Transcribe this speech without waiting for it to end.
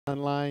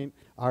online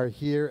are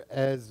here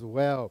as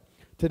well.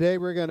 Today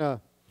we're going to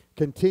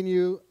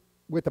continue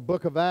with the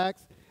book of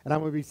Acts, and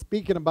I'm going to be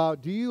speaking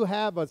about, do you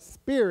have a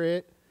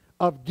spirit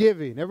of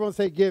giving? Everyone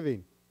say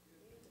giving.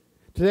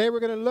 Today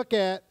we're going to look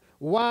at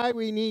why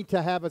we need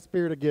to have a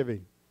spirit of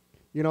giving.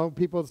 You know,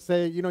 people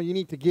say, you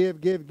need to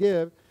give, give,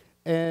 give.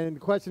 And the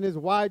question is,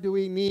 why do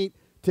we need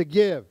to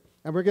give?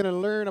 And we're going to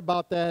learn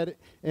about that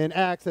in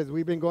Acts as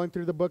we've been going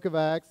through the book of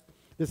Acts.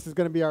 This is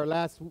going to be our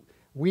last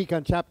week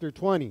on chapter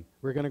 20.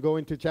 We're going to go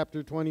into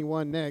chapter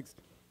 21 next.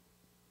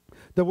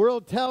 The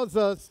world tells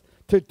us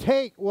to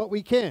take what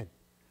we can.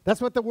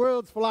 That's what the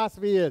world's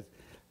philosophy is.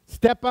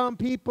 Step on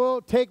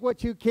people, take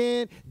what you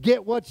can,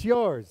 get what's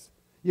yours.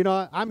 You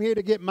know, I'm here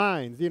to get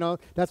mine. You know,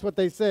 that's what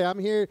they say. I'm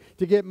here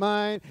to get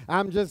mine.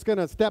 I'm just going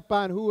to step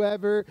on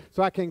whoever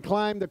so I can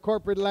climb the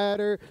corporate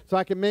ladder, so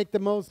I can make the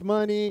most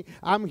money.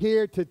 I'm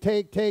here to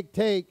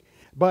take,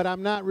 but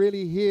I'm not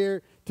really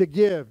here to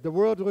give. The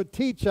world will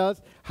teach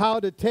us how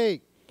to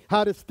take,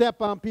 how to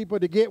step on people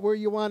to get where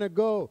you want to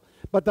go.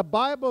 But the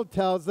Bible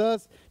tells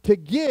us to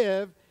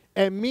give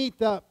and meet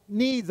the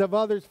needs of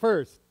others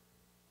first.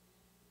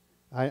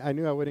 I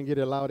knew I wouldn't get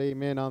a loud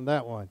amen on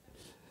that one.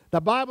 The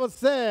Bible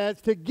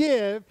says to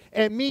give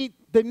and meet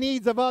the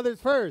needs of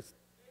others first.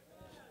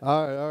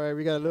 All right,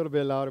 we got a little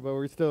bit louder, but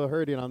we're still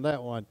hurting on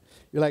that one.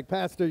 You're like,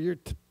 Pastor, you're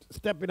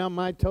stepping on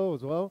my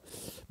toes. Well,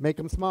 make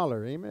them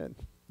smaller. Amen.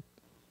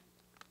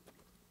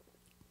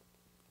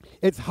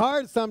 It's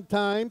hard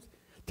sometimes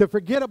to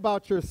forget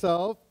about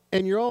yourself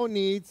and your own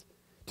needs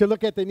to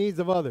look at the needs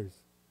of others.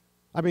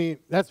 I mean,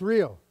 that's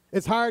real.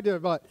 It's hard to,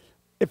 but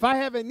if I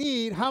have a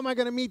need, how am I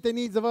going to meet the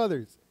needs of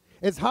others?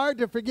 It's hard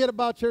to forget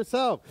about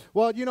yourself.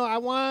 Well, I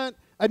want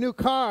a new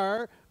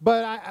car,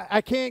 but I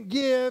can't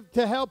give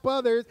to help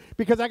others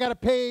because I got to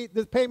pay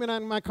this payment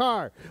on my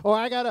car. Or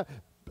I got to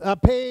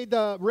pay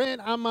the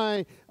rent on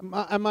my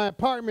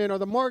apartment or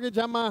the mortgage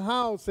on my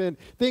house and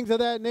things of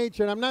that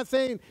nature. And I'm not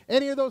saying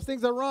any of those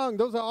things are wrong.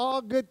 Those are all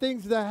good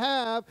things to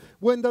have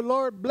when the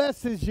Lord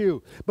blesses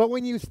you. But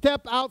when you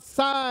step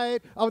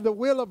outside of the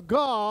will of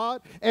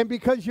God and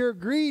because you're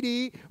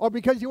greedy or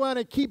because you want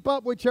to keep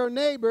up with your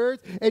neighbors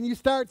and you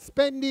start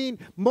spending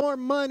more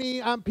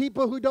money on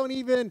people who don't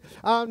even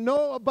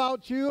know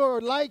about you or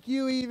like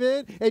you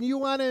even, and you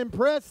want to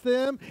impress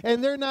them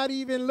and they're not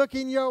even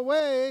looking your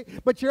way,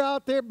 but you're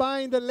out there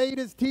buying the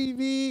latest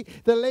TV,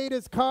 the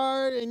latest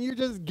car, and you're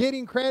just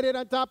getting credit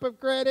on top of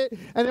credit.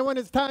 And then when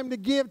it's time to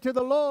give to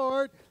the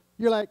Lord,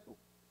 you're like,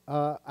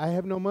 I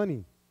have no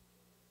money.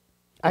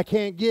 I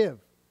can't give.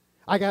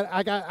 I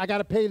got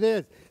to pay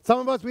this. Some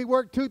of us, we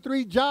work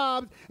 2-3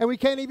 jobs, and we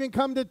can't even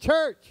come to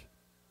church.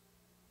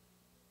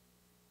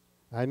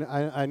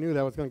 I knew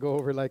that was going to go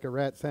over like a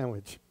rat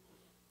sandwich.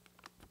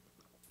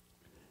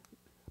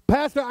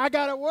 Pastor, I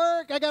got to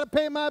work. I got to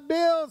pay my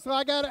bills, so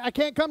I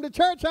can't come to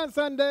church on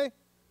Sunday.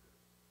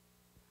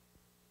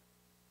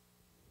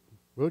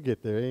 We'll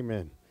get there,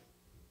 amen.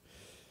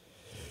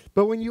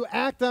 But when you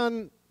act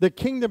on the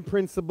kingdom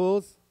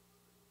principles,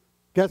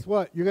 guess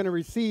what? You're going to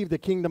receive the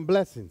kingdom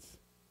blessings.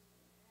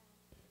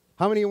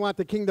 How many want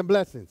the kingdom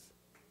blessings?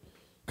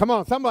 Come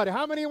on, somebody.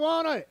 How many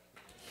want it?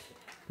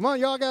 Come on,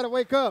 y'all got to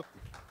wake up.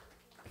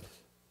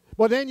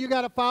 Well, then you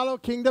got to follow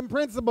kingdom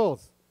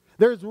principles.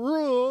 There's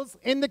rules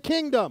in the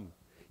kingdom.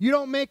 You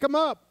don't make them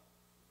up.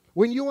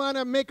 When you want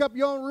to make up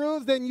your own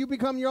rules, then you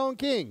become your own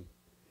king.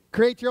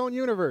 Create your own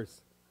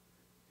universe.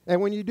 And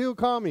when you do,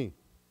 call me.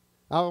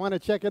 I want to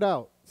check it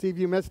out, see if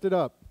you messed it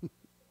up.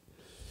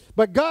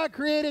 But God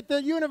created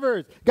the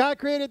universe. God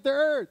created the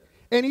earth.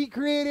 And he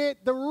created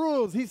the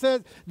rules. He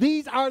says,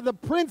 these are the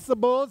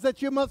principles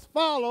that you must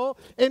follow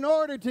in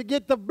order to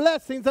get the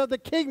blessings of the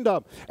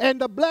kingdom.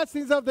 And the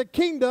blessings of the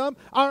kingdom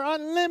are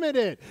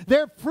unlimited.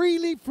 They're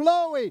freely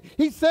flowing.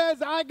 He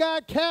says, I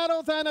got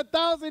cattle on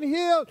 1,000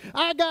 hills.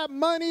 I got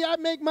money. I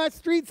make my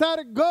streets out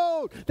of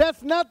gold.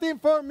 That's nothing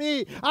for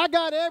me. I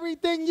got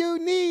everything you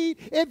need.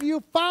 If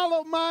you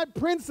follow my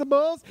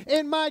principles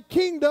in my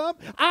kingdom,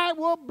 I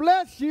will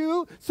bless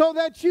you so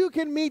that you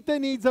can meet the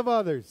needs of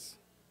others.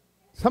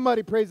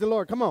 Somebody praise the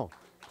Lord. Come on.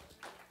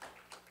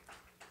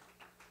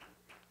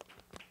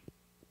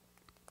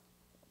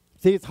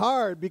 See, it's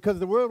hard because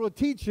the world will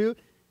teach you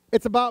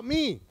it's about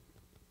me.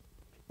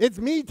 It's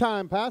me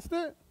time,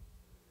 Pastor.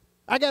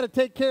 I got to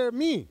take care of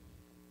me.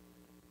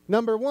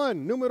 Number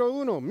one,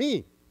 numero uno,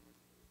 me.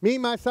 Me,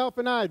 myself,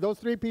 and I. Those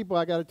 3 people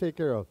I got to take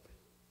care of.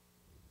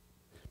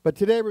 But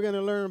today we're going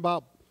to learn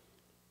about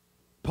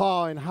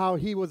Paul and how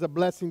he was a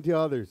blessing to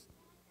others.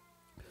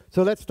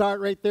 So let's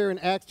start right there in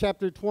Acts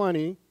chapter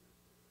 20.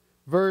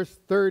 Verse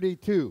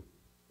 32.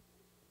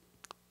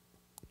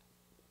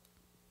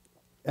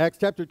 Acts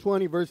chapter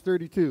 20, verse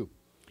 32.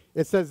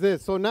 It says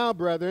this, so now,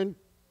 brethren,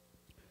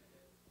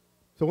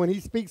 so when he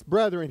speaks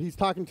brethren, he's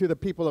talking to the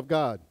people of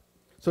God.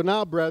 So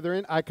now,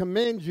 brethren, I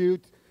commend you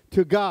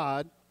to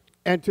God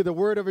and to the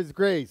word of his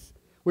grace,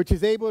 which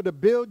is able to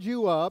build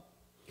you up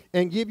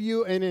and give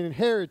you an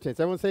inheritance.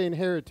 I won't say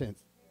inheritance.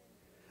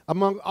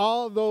 Among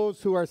all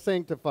those who are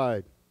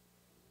sanctified.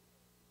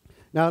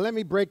 Now, let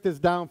me break this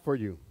down for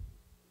you.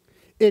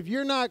 if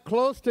you're not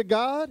close to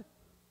God,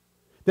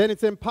 then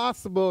it's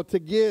impossible to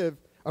give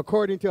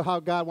according to how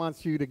God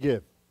wants you to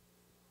give.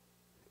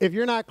 If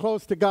you're not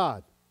close to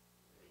God.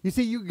 You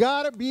see, you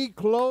got to be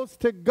close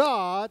to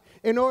God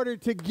in order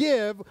to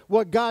give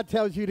what God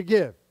tells you to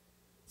give.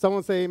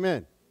 Someone say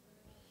amen.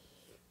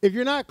 If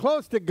you're not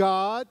close to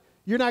God,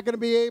 you're not going to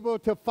be able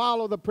to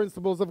follow the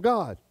principles of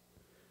God.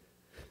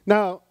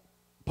 Now,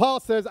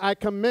 Paul says, I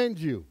commend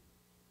you.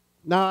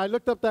 Now, I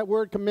looked up that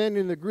word commend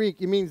in the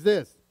Greek. It means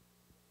this: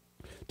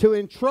 to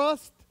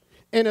entrust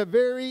in a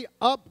very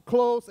up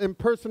close and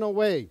personal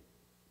way,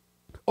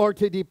 or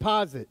to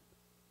deposit.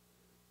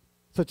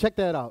 So check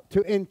that out.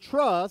 To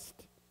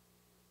entrust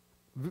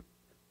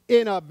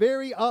in a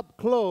very up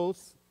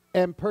close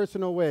and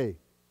personal way.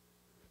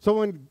 So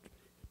when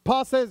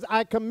Paul says,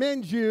 I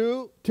commend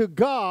you to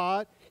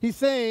God, he's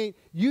saying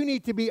you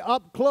need to be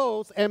up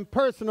close and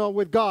personal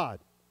with God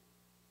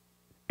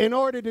in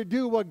order to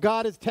do what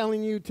God is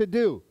telling you to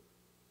do.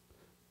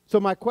 So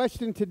my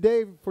question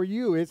today for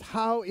you is,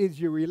 how is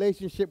your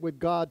relationship with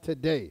God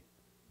today?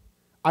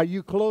 Are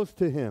you close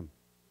to him?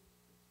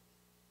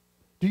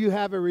 Do you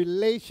have a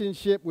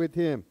relationship with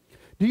him?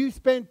 Do you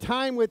spend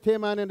time with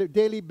him on a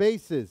daily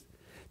basis?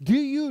 Do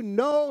you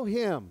know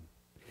him?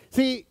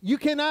 See, you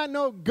cannot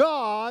know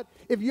God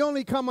if you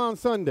only come on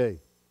Sunday.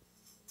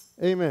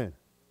 Amen.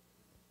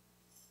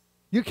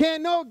 You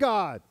can't know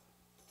God.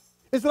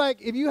 It's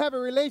like if you have a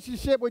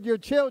relationship with your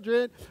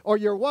children or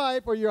your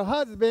wife or your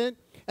husband,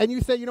 and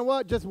you say, you know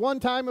what, just one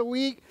time a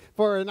week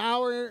for an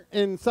hour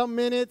and some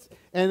minutes,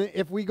 and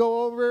if we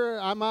go over,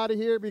 I'm out of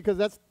here because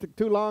that's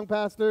too long,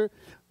 Pastor.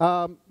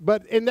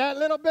 But in that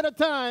little bit of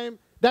time,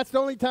 that's the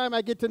only time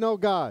I get to know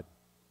God.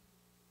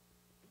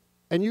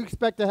 And you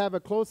expect to have a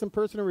close and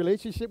personal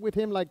relationship with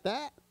him like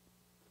that?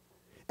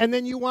 And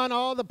then you want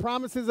all the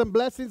promises and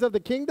blessings of the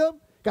kingdom?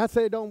 God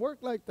said it don't work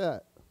like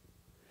that.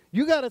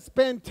 You got to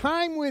spend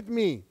time with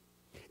me.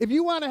 If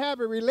you want to have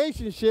a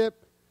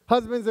relationship,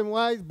 husbands and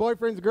wives,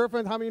 boyfriends,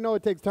 girlfriends, how many know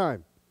it takes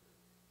time?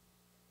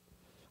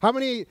 How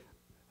many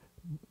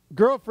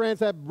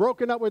girlfriends have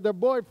broken up with their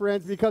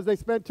boyfriends because they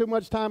spent too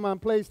much time on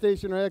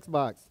PlayStation or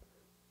Xbox?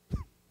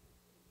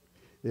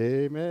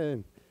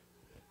 Amen.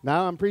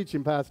 Now I'm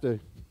preaching, Pastor.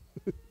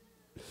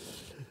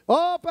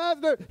 Oh,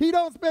 Pastor, he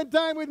don't spend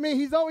time with me.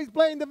 He's always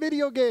playing the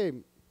video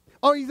game.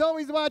 Oh, he's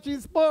always watching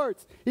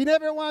sports. He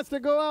never wants to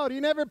go out. He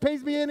never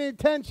pays me any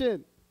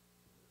attention.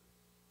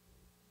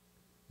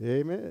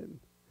 Amen.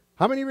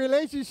 How many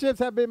relationships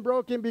have been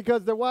broken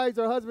because the wives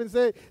or husbands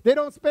say, they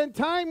don't spend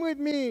time with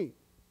me.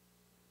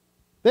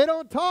 They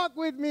don't talk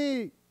with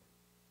me.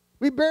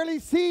 We barely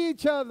see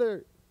each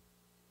other.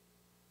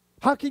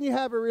 How can you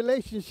have a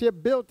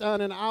relationship built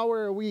on an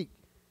hour a week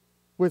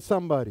with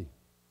somebody?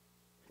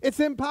 It's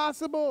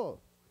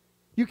impossible.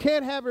 You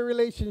can't have a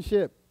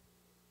relationship.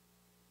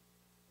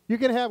 You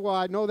can have, well,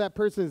 I know that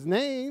person's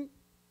name,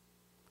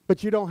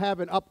 but you don't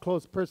have an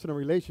up-close personal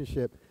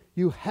relationship.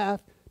 You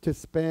have to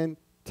spend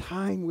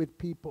time with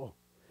people.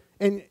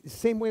 And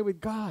same way with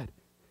God.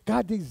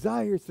 God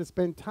desires to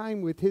spend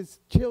time with his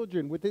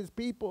children, with his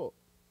people.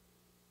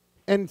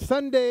 And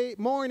Sunday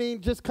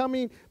morning, just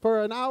coming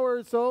for an hour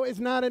or so is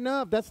not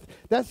enough.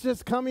 That's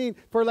just coming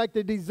for like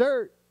the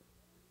dessert.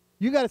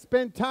 You got to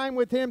spend time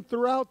with him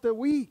throughout the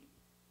week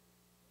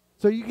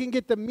so you can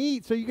get the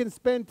meat, so you can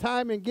spend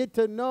time and get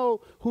to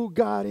know who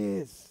God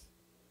is.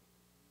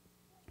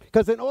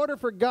 Because in order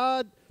for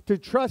God to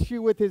trust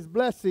you with his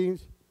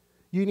blessings,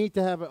 you need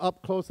to have an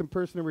up-close and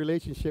personal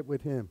relationship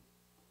with him.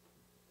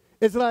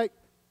 It's like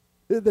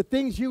the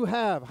things you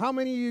have. How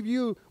many of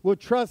you will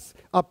trust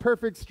a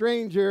perfect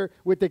stranger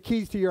with the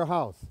keys to your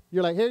house?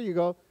 You're like, here you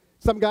go.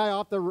 Some guy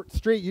off the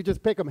street, you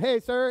just pick him. Hey,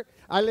 sir,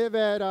 I live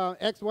at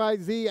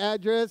XYZ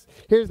address.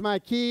 Here's my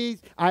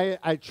keys.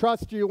 I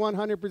trust you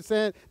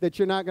 100% that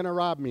you're not going to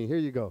rob me. Here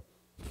you go.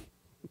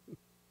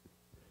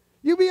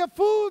 You'd be a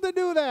fool to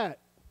do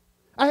that.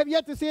 I have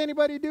yet to see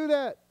anybody do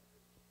that.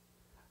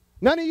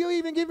 None of you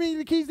even give me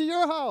the keys to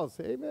your house.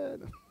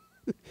 Amen.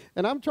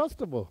 And I'm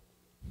trustable.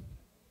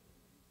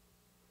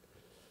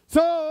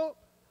 So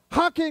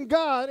how can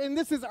God, and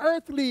this is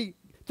earthly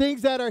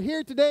things that are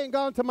here today and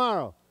gone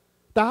tomorrow.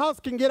 The house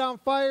can get on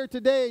fire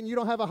today and you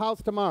don't have a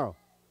house tomorrow.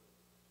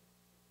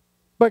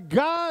 But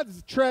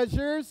God's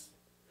treasures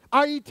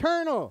are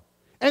eternal.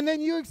 And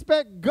then you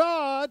expect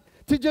God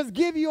to just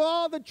give you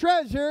all the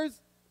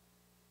treasures,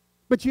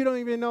 but you don't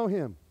even know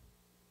him.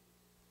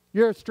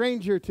 You're a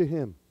stranger to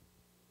him.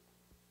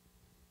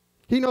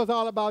 He knows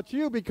all about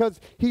you because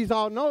he's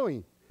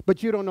all-knowing,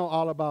 but you don't know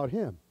all about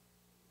him.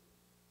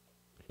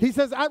 He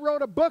says, I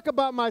wrote a book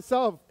about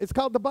myself. It's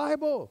called the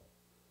Bible.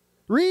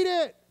 Read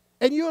it,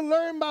 and you'll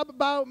learn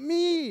about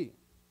me.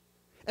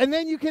 And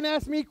then you can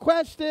ask me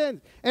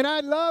questions, and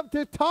I love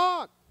to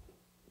talk.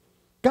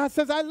 God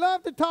says, I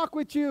love to talk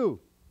with you.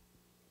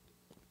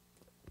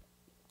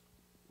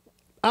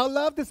 I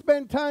love to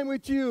spend time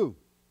with you.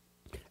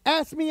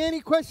 Ask me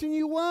any question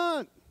you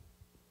want.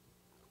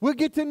 We'll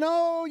get to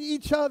know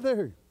each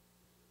other.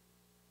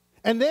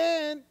 And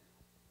then,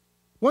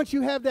 once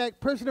you have that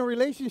personal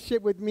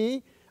relationship with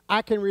me,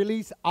 I can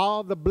release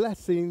all the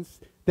blessings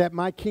that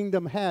my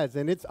kingdom has,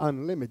 and it's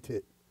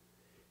unlimited.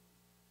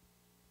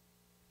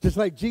 Just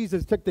like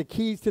Jesus took the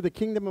keys to the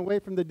kingdom away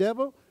from the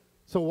devil.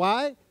 So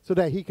why? So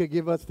that he could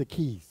give us the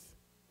keys.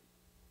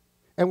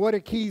 And what do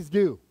keys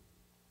do?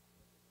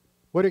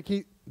 What do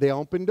keys? They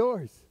open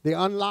doors. They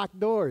unlock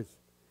doors.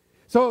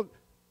 So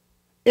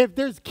if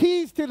there's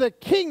keys to the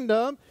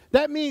kingdom,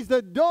 that means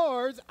the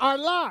doors are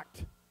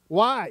locked.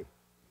 Why?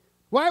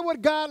 Why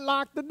would God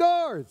lock the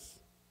doors?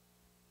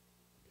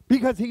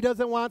 Because he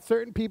doesn't want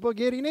certain people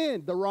getting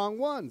in, the wrong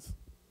ones.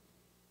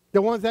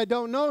 The ones that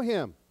don't know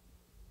him.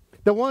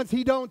 The ones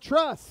he don't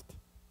trust.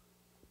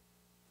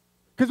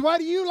 Because why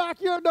do you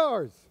lock your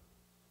doors?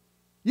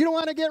 You don't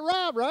want to get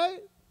robbed, right?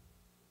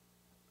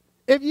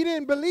 If you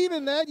didn't believe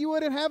in that, you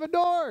wouldn't have a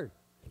door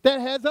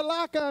that has a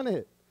lock on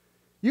it.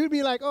 You'd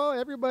be like, oh,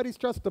 everybody's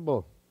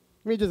trustable.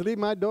 Let me just leave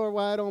my door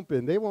wide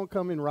open. They won't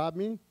come and rob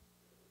me.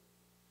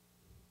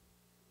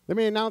 Let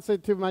me announce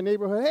it to my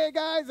neighborhood. Hey,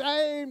 guys,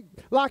 I ain't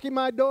locking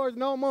my doors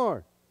no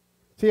more.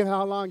 See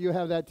how long you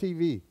have that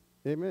TV.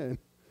 Amen.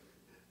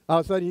 All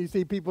of a sudden, you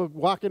see people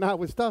walking out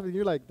with stuff, and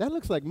you're like, that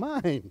looks like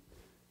mine.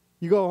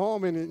 You go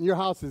home, and your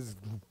house is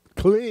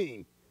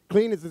clean.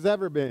 Clean as it's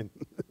ever been.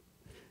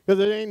 Because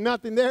there ain't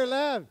nothing there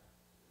left.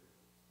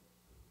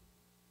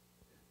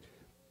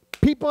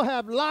 People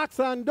have locks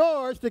on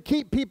doors to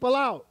keep people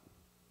out.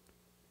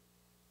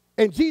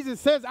 And Jesus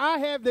says, I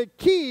have the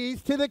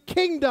keys to the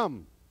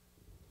kingdom.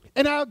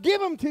 And I'll give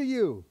them to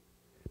you.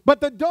 But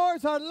the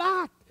doors are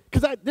locked.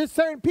 Because there's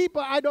certain people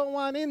I don't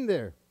want in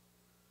there.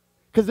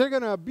 Because they're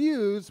going to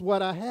abuse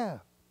what I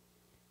have.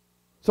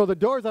 So the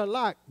doors are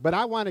locked, but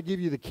I want to give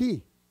you the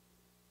key.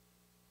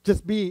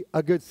 Just be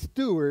a good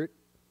steward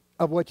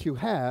of what you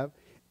have,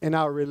 and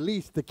I'll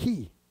release the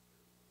key.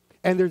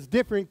 And there's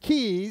different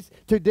keys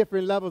to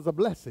different levels of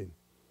blessing.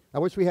 I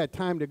wish we had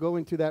time to go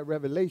into that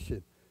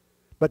revelation.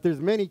 But there's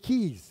many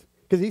keys.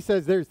 Because he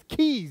says there's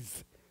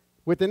keys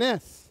with an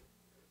S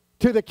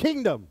to the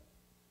kingdom.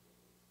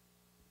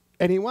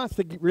 And he wants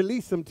to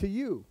release them to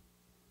you.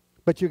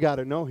 But you got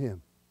to know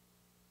him.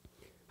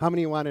 How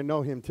many want to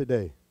know him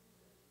today?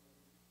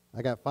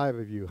 I got 5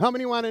 of you. How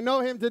many want to know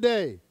him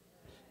today?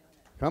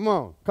 Come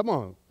on, come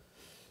on.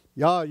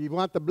 Y'all, you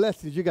want the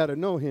blessings, you got to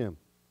know him.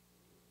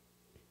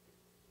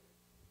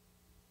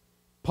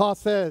 Paul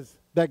says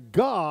that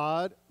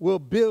God will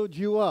build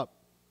you up.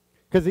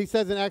 Because he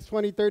says in Acts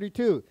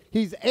 20:32,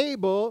 he's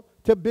able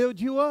to build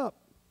you up.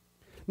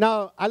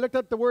 Now, I looked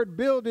up the word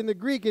build in the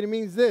Greek, and it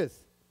means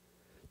this.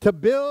 To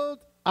build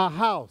a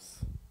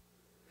house.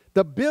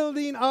 The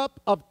building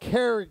up of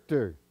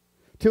character.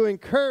 To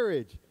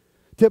encourage.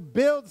 To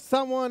build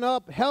someone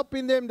up,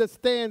 helping them to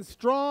stand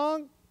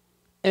strong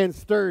and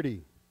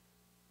sturdy.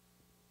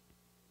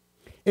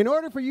 In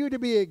order for you to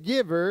be a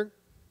giver,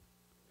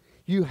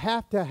 you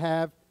have to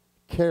have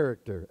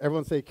character.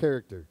 Everyone say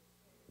character.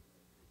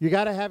 You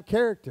got to have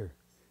character.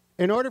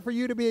 In order for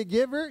you to be a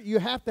giver, you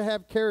have to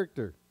have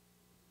character.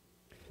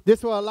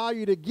 This will allow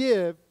you to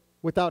give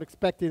without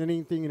expecting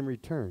anything in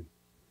return.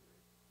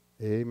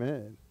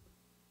 Amen.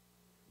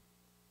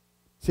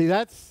 See,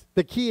 that's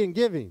the key in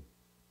giving.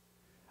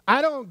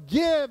 I don't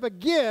give a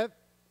gift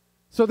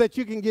so that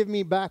you can give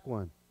me back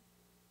one.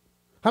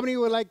 How many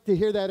would like to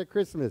hear that at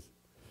Christmas?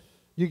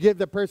 You give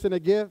the person a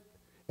gift,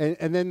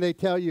 and then they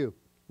tell you,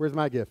 where's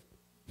my gift?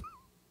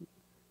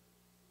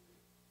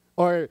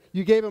 Or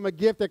you gave them a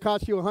gift that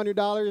cost you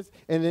 $100,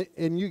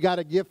 and you got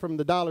a gift from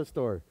the dollar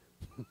store.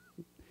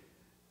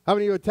 How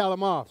many would tell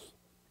them off?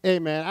 Hey,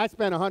 man, I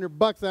spent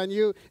 $100 on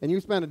you, and you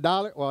spent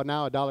 $1. Well,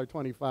 now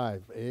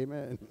 $1.25.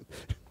 Amen.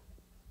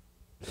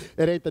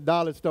 It ain't the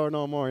dollar store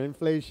no more.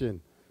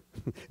 Inflation.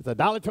 It's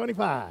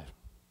 $1.25.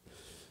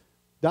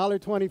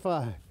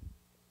 $1.25.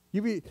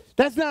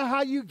 That's not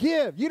how you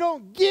give. You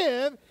don't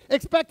give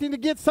expecting to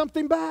get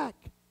something back.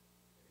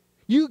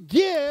 You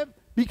give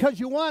because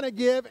you want to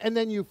give, and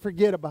then you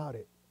forget about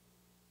it.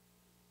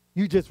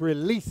 You just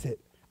release it.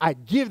 I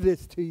give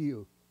this to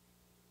you.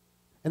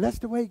 And that's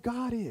the way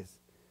God is.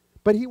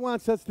 But he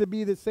wants us to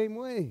be the same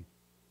way.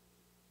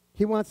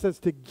 He wants us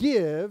to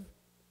give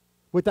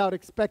without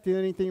expecting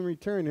anything in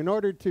return. In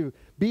order to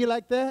be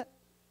like that,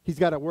 he's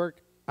got to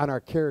work on our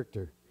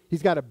character.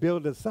 He's got to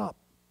build us up.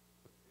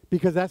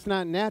 Because that's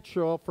not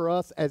natural for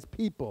us as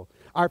people.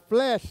 Our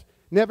flesh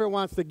never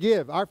wants to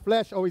give. Our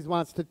flesh always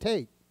wants to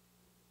take.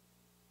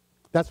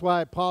 That's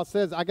why Paul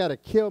says, I got to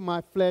kill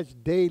my flesh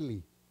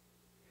daily.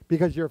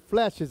 Because your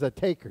flesh is a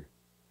taker.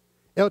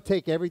 It'll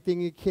take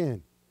everything it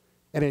can.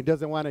 And it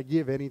doesn't want to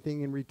give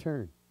anything in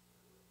return.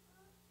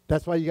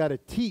 That's why you got to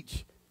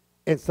teach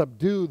and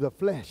subdue the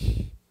flesh.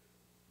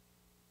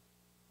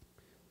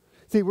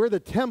 See, we're the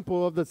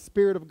temple of the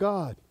Spirit of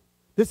God.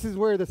 This is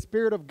where the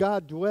Spirit of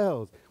God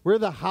dwells. We're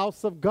the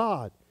house of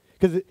God.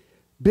 Because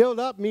build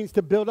up means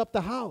to build up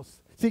the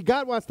house. See,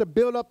 God wants to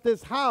build up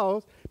this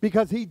house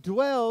because he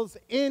dwells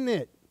in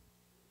it.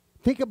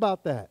 Think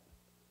about that.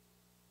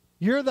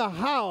 You're the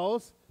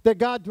house that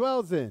God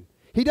dwells in.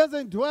 He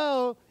doesn't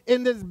dwell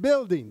in this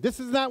building. This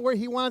is not where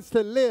he wants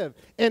to live,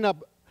 in a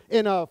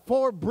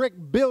 4-brick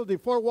building,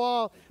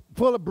 4-wall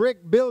full of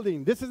brick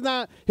building. This is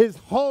not his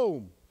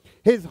home.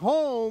 His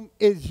home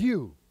is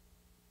you.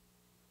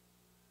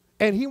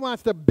 And he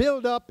wants to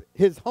build up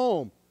his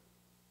home.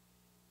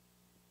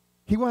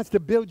 He wants to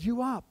build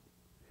you up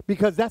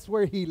because that's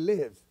where he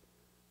lives.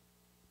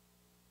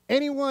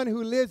 Anyone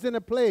who lives in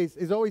a place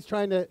is always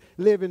trying to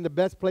live in the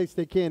best place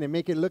they can and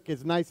make it look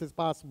as nice as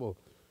possible.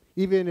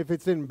 Even if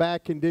it's in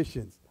bad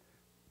conditions,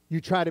 you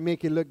try to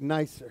make it look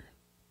nicer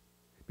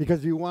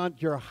because you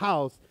want your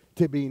house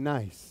to be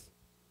nice.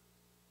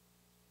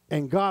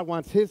 And God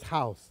wants his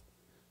house.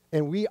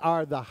 And we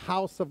are the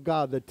house of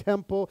God, the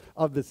temple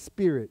of the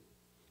Spirit.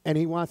 And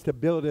he wants to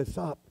build us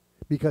up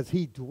because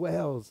he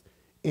dwells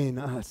in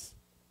us.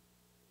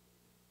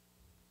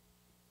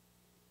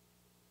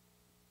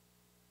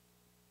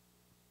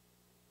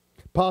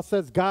 Paul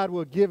says God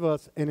will give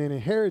us an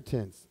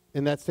inheritance.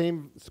 In that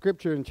same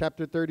scripture in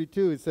chapter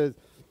 32, it says,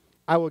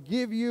 I will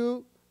give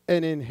you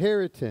an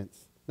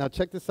inheritance. Now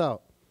check this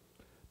out.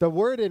 The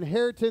word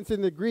inheritance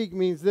in the Greek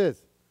means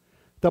this: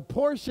 the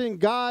portion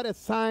God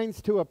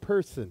assigns to a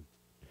person,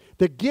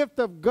 the gift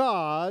of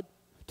God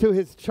to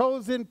his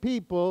chosen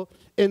people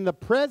in the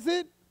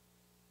present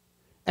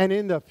and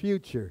in the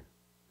future.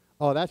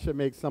 Oh, that should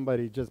make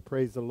somebody just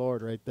praise the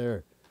Lord right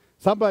there.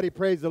 Somebody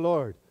praise the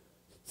Lord.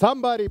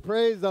 Somebody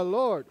praise the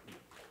Lord.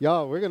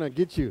 Y'all, we're going to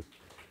get you.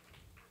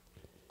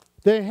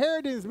 The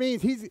inheritance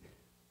means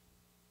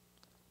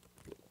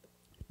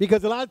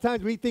because a lot of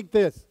times we think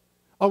this: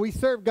 oh, we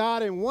serve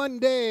God and one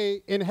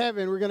day in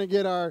heaven we're going to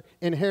get our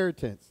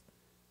inheritance.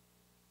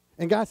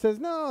 And God says,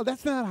 no,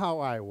 that's not how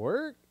I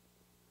work.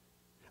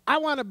 I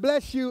want to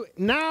bless you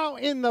now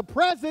in the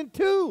present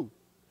too.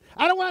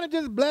 I don't want to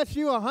just bless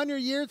you 100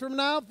 years from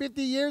now,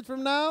 50 years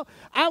from now.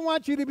 I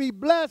want you to be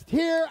blessed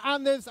here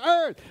on this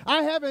earth.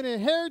 I have an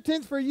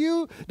inheritance for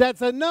you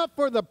that's enough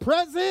for the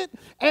present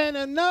and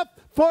enough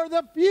for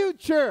the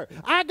future.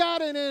 I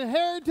got an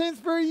inheritance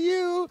for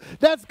you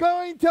that's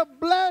going to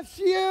bless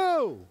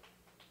you.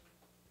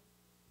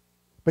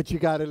 But you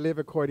got to live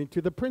according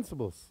to the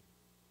principles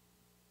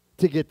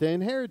to get the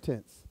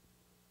inheritance.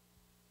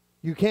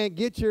 You can't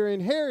get your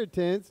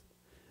inheritance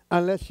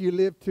unless you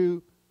live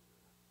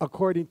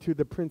according to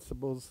the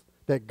principles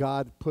that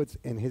God puts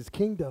in his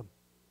kingdom.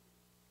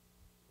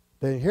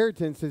 The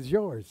inheritance is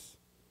yours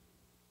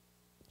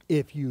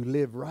if you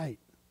live right.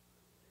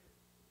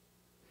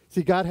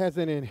 See, God has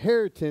an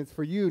inheritance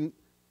for you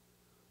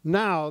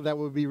now that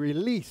will be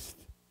released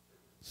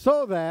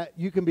so that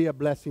you can be a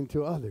blessing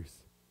to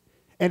others.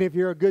 And if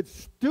you're a good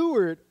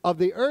steward of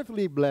the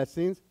earthly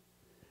blessings,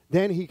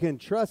 then he can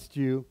trust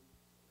you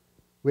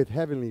with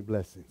heavenly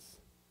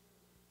blessings.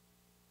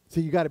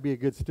 See, you got to be a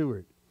good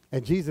steward.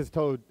 And Jesus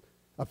told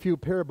a few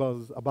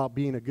parables about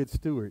being a good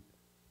steward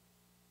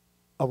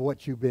of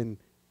what you've been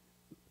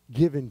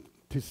given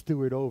to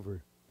steward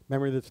over.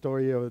 Remember the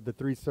story of the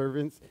 3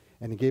 servants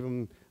and he gave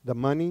them the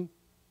money?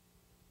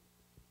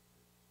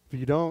 If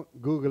you don't,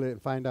 Google it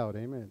and find out.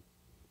 Amen.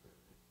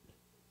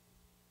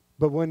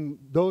 But when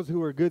those who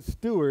were good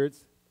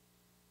stewards,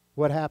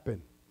 what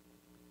happened?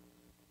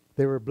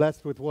 They were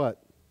blessed with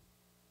what?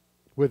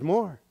 With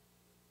more.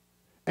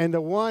 And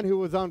the one who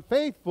was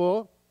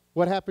unfaithful,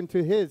 what happened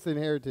to his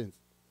inheritance?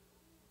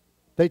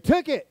 They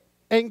took it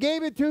and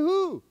gave it to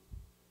who?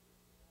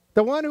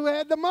 The one who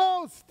had the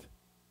most.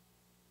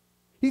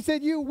 He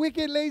said, you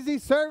wicked, lazy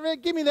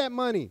servant, give me that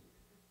money.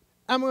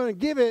 I'm going to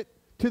give it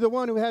to the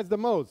one who has the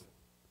most.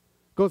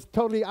 Goes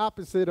totally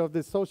opposite of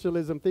this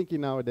socialism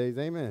thinking nowadays.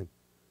 Amen.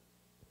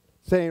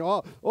 Saying,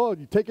 oh,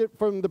 you take it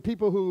from the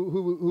people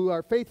who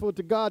are faithful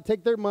to God,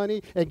 take their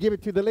money and give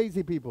it to the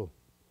lazy people.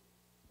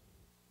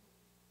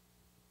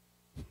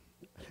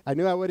 I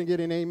knew I wouldn't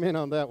get an amen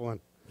on that one.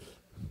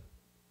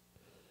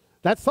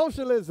 That's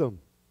socialism.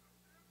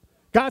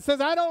 God says,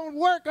 I don't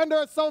work under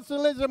a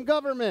socialism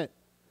government.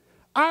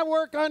 I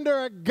work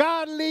under a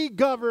godly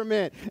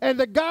government. And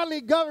the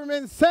godly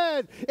government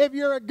says, if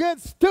you're a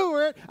good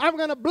steward, I'm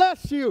going to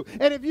bless you.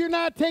 And if you're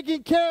not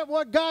taking care of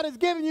what God has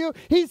given you,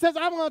 he says,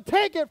 I'm going to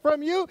take it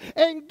from you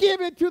and give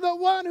it to the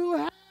one who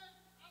has a lot.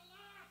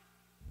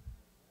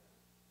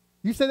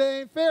 You say that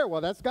ain't fair.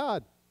 Well, that's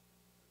God.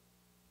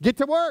 Get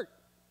to work.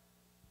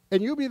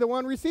 And you'll be the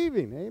one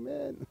receiving.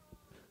 Amen.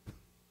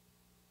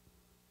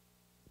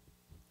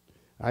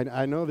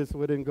 I know this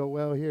wouldn't go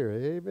well here.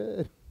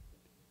 Amen.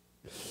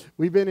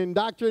 We've been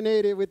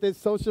indoctrinated with this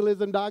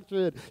socialism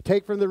doctrine.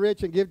 Take from the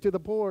rich and give to the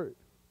poor.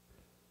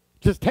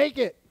 Just take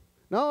it.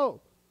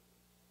 No.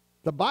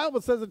 The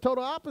Bible says the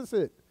total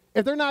opposite.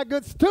 If they're not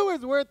good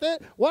stewards worth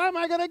it, why am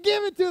I going to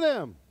give it to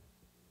them?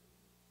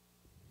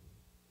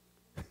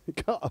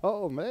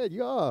 Oh, man,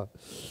 y'all.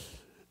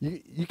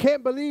 You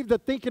can't believe the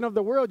thinking of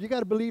the world. You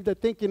got to believe the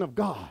thinking of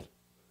God.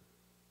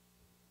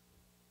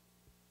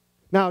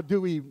 Now,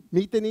 do we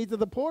meet the needs of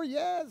the poor?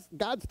 Yes,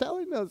 God's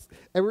telling us.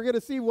 And we're going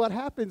to see what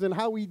happens and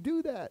how we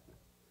do that.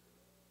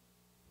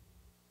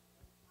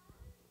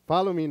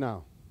 Follow me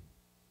now.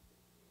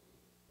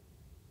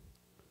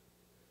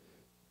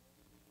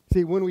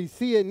 See, when we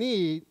see a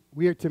need,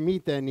 we are to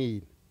meet that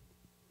need.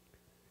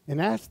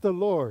 And ask the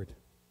Lord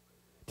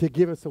to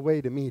give us a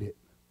way to meet it.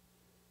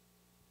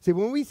 See,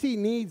 when we see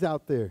needs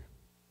out there,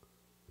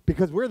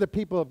 because we're the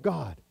people of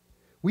God,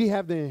 we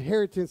have the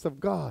inheritance of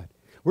God.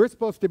 We're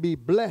supposed to be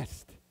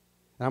blessed.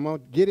 And I'm going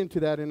to get into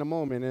that in a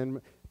moment, and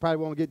probably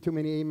won't get too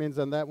many amens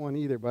on that one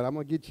either, but I'm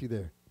going to get you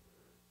there.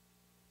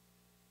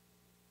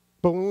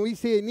 But when we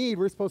see a need,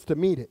 we're supposed to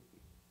meet it.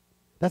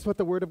 That's what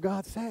the Word of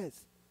God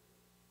says.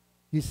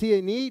 You see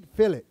a need,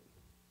 fill it.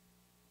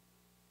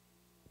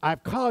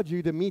 I've called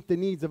you to meet the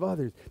needs of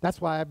others. That's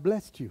why I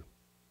blessed you.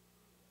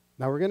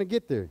 Now we're going to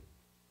get there.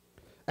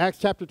 Acts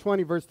chapter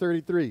 20, verse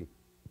 33.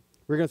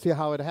 We're going to see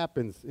how it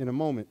happens in a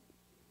moment.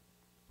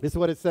 This is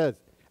what it says.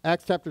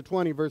 Acts chapter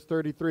 20, verse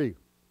 33.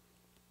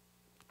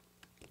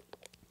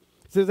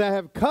 It says, I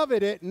have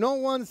coveted no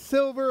one's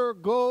silver or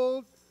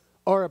gold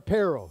or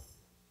apparel.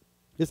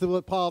 This is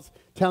what Paul's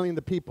telling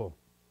the people.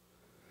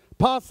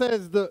 Paul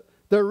says, the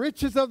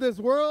riches of this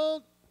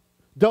world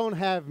don't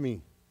have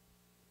me.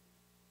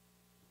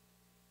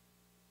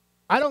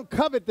 I don't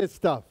covet this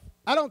stuff.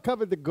 I don't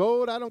covet the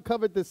gold. I don't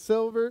covet the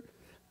silver.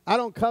 I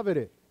don't covet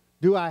it.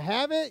 Do I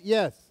have it?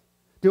 Yes.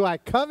 Do I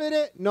covet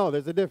it? No,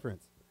 there's a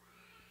difference.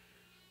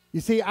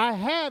 You see, I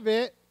have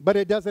it, but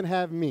it doesn't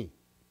have me.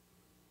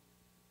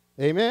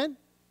 Amen?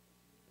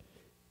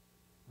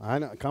 I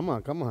know. Come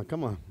on.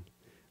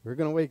 We're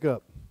going to wake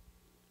up.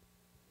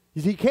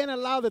 You see, you can't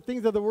allow the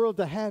things of the world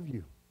to have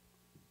you,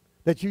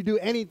 that you do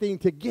anything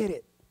to get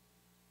it.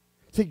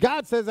 See,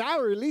 God says,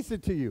 I'll release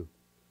it to you.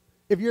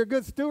 If you're a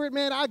good steward,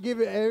 man, I'll give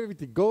it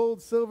everything.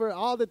 Gold, silver,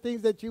 all the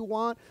things that you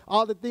want,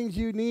 all the things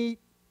you need.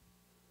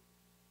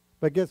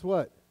 But guess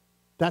what?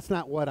 That's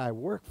not what I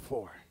work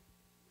for.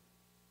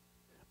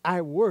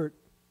 I work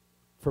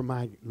for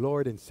my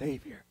Lord and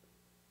Savior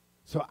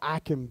so I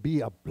can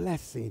be a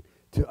blessing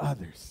to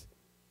others.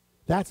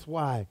 That's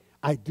why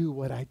I do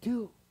what I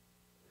do.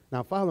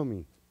 Now follow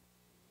me.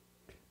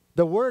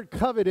 The word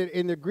coveted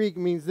in the Greek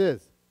means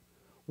this: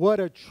 what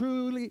a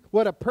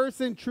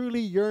person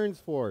truly yearns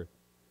for,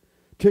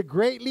 to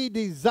greatly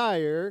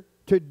desire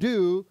to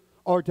do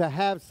or to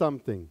have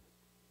something.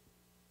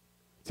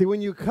 See,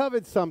 when you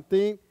covet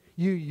something,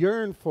 you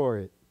yearn for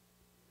it.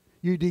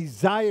 You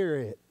desire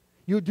it.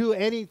 You do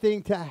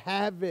anything to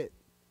have it.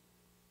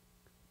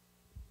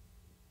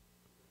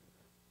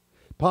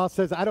 Paul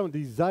says, I don't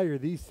desire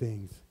these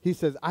things. He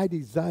says, I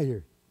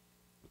desire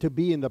to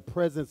be in the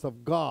presence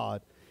of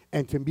God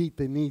and to meet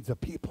the needs of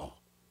people.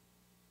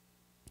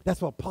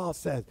 That's what Paul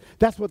says.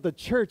 That's what the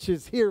church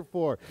is here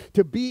for,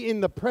 to be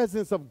in the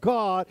presence of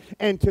God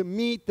and to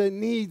meet the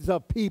needs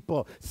of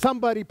people.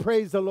 Somebody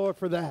praise the Lord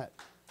for that.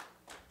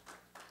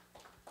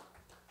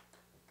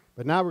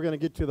 But now we're going to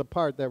get to the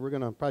part that we're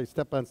going to probably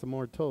step on some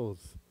more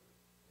toes.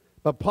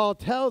 But Paul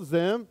tells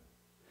them,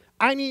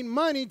 I need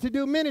money to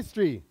do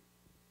ministry,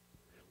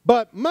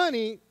 but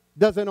money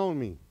doesn't own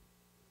me.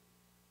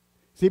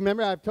 See,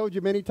 remember, I've told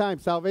you many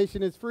times,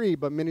 salvation is free,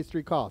 but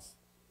ministry costs.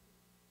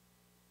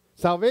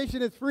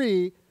 Salvation is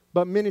free,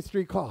 but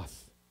ministry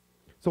costs.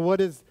 So what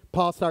does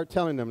Paul start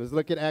telling them? Let's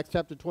look at Acts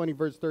chapter 20,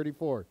 verse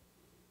 34.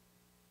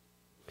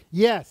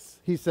 Yes,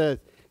 he says,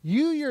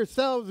 you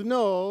yourselves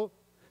know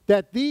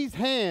that these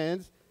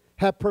hands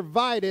have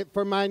provided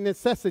for my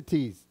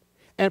necessities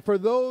and for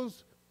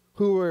those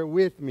who were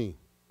with me.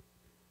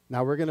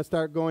 Now we're going to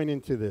start going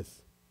into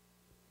this.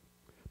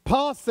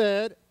 Paul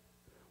said,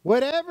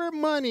 whatever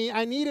money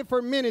I needed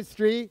for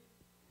ministry,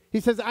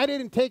 he says, I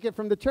didn't take it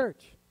from the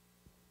church.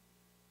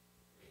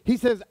 He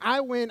says,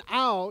 I went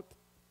out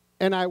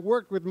and I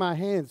worked with my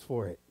hands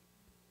for it.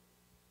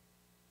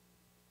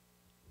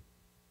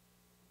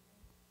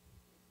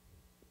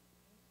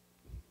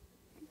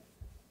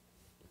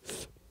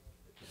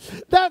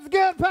 That's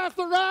good,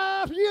 Pastor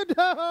Rob. You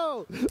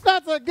know,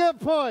 that's a good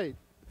point.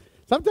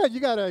 Sometimes you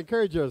got to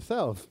encourage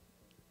yourself.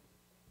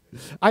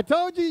 I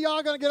told you,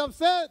 y'all going to get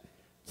upset.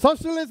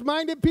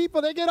 Socialist-minded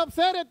people, they get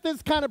upset at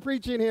this kind of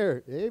preaching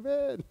here.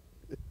 Amen.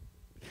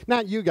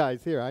 Not you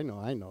guys here. I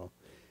know.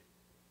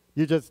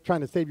 You're just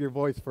trying to save your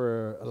voice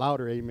for a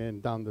louder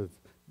amen down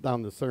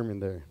the sermon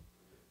there.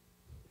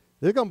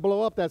 They're going to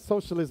blow up that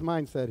socialist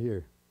mindset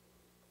here.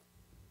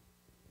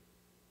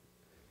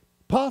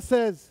 Paul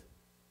says,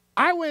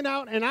 I went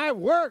out and I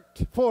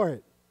worked for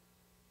it.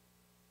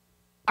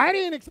 I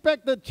didn't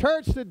expect the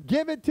church to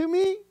give it to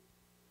me.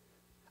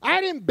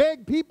 I didn't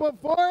beg people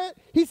for it.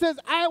 He says,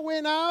 I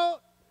went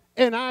out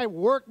and I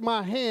worked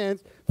my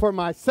hands for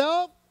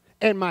myself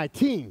and my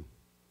team.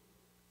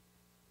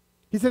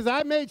 He says,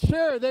 I made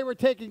sure they were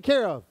taken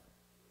care of.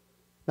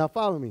 Now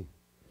follow me.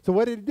 So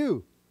what did he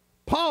do?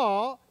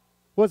 Paul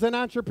was an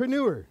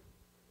entrepreneur.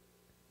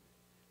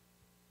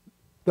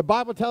 The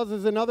Bible tells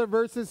us in other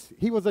verses,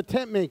 he was a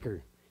tent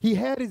maker. He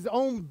had his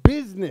own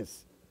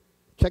business.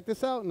 Check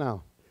this out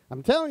now.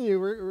 I'm telling you,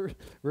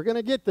 we're going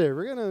to get there.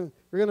 We're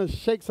going to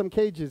shake some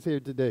cages here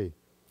today.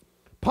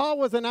 Paul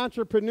was an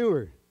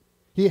entrepreneur.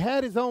 He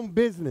had his own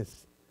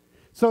business.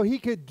 So he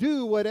could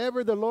do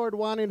whatever the Lord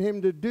wanted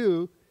him to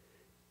do,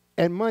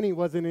 and money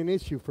wasn't an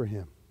issue for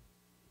him.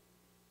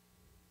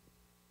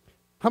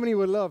 How many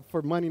would love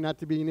for money not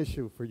to be an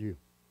issue for you?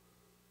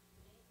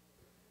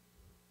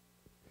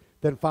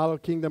 then follow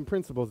kingdom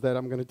principles that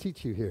I'm going to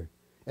teach you here.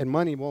 And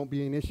money won't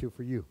be an issue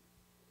for you.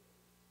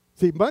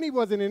 See, money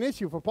wasn't an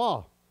issue for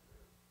Paul.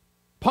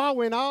 Paul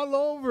went all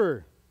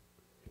over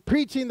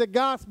preaching the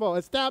gospel,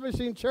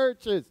 establishing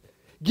churches,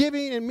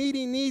 giving and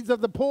meeting needs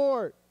of the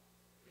poor.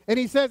 And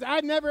he says,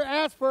 I never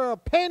asked for a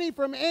penny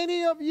from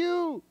any of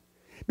you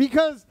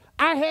because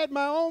I had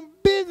my own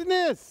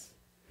business.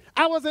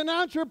 I was an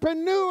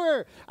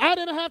entrepreneur. I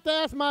didn't have to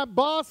ask my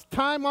boss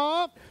time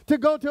off to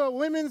go to a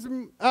women's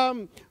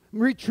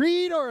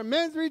retreat or a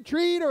men's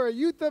retreat or a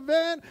youth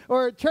event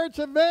or a church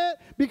event,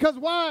 because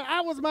why?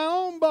 I was my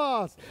own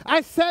boss.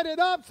 I set it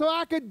up so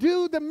I could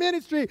do the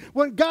ministry.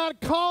 When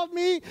God called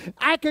me,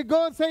 I could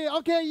go and say,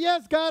 okay,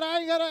 yes, God,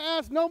 I ain't got to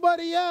ask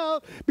nobody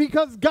else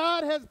because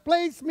God has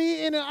placed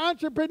me in an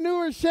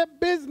entrepreneurship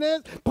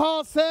business.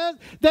 Paul says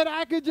that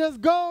I could just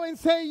go and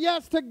say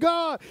yes to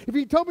God. If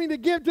he told me to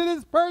give to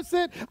this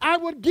person, I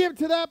would give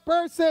to that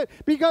person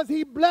because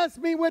he blessed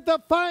me with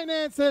the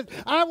finances.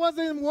 I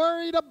wasn't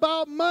worried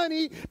about money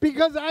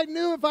because I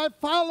knew if I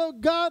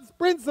followed God's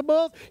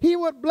principles, he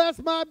would bless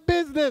my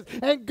business.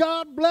 And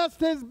God blessed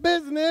his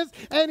business,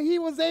 and he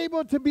was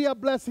able to be a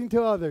blessing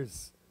to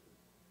others.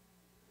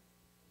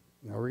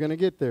 Now we're going to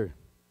get there.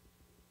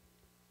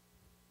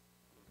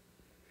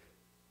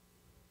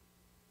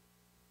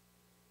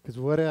 Because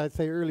what did I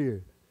say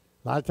earlier?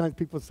 A lot of times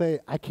people say,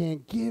 I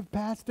can't give,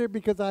 Pastor,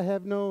 because I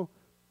have no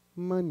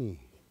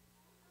money.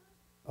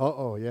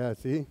 Uh-oh, yeah,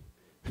 see?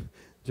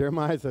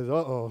 Jeremiah says,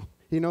 uh-oh.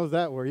 He knows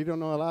that word. He don't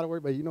know a lot of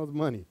words, but he knows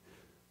money.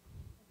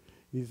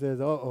 He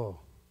says, uh-oh.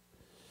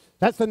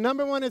 That's the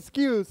number one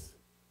excuse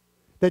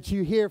that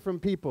you hear from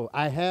people.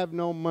 I have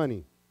no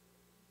money.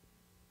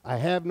 I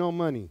have no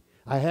money.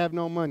 I have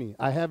no money.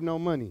 I have no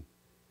money.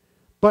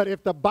 But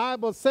if the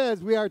Bible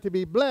says we are to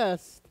be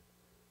blessed,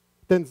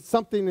 then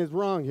something is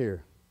wrong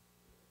here.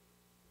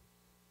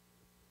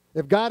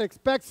 If God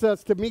expects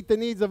us to meet the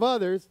needs of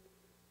others,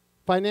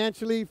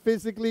 financially,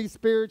 physically,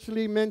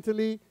 spiritually,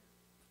 mentally,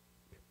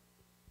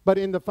 but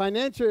in the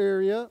financial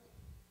area,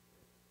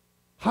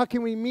 how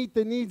can we meet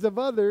the needs of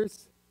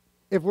others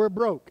if we're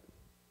broke?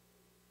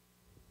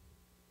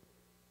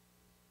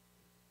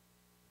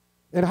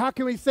 And how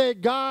can we say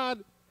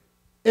God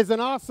is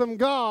an awesome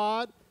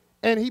God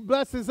and he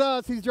blesses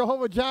us, he's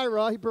Jehovah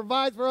Jireh, he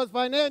provides for us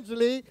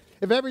financially,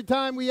 if every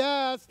time we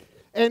ask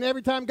and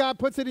every time God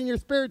puts it in your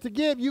spirit to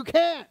give, you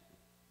can't?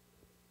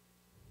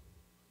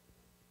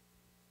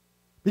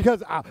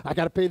 Because I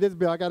got to pay this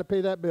bill, I got to pay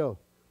that bill.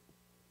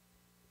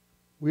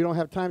 We don't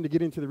have time to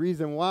get into the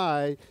reason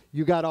why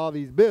you got all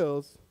these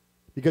bills,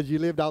 because you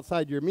lived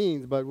outside your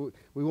means, but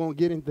we won't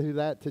get into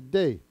that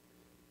today.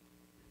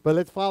 But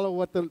let's follow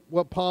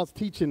what Paul's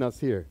teaching us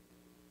here.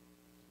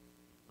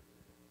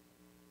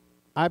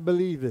 I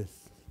believe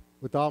this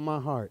with all my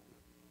heart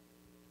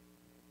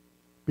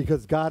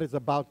because God is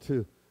about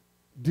to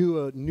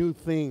do a new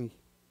thing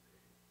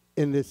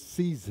in this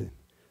season.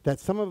 That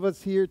some of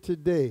us here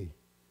today,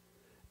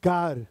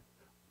 God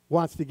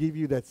wants to give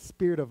you that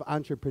spirit of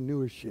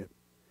entrepreneurship.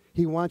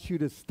 He wants you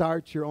to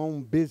start your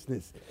own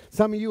business.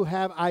 Some of you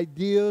have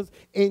ideas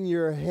in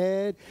your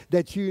head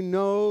that you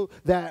know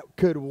that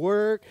could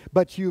work,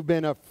 but you've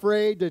been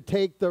afraid to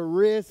take the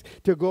risk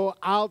to go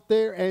out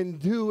there and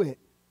do it.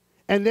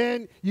 And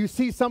then you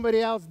see somebody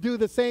else do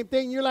the same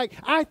thing. You're like,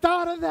 I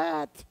thought of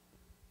that.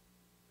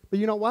 But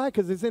you know why?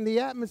 Because it's in the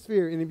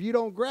atmosphere. And if you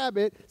don't grab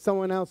it,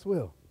 someone else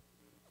will.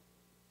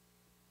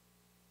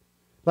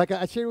 Like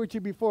I shared with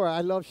you before, I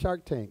love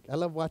Shark Tank. I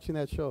love watching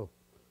that show.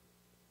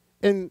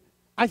 And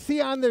I see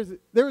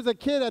there was a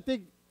kid, I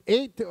think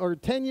 8 or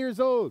 10 years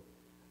old,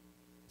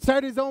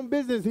 started his own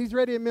business. He's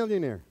already a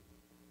millionaire.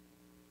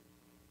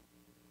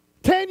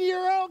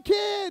 10-year-old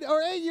kid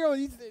or 8-year-old,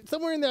 he's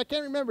somewhere in there, I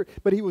can't remember.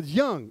 But he was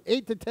young,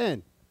 8 to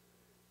 10.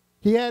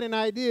 He had an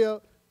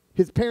idea.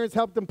 His parents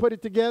helped him put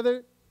it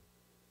together.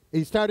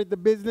 He started the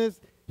business.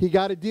 He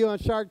got a deal on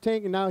Shark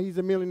Tank, and now he's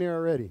a millionaire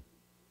already.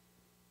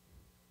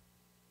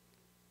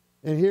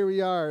 And here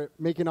we are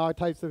making all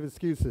types of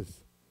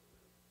excuses.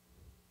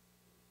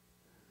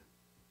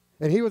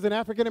 And he was an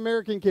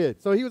African-American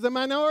kid, so he was a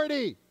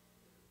minority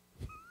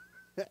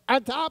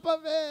on top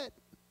of it.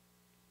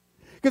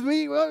 Because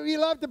we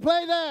love to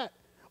play that.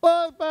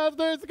 Well,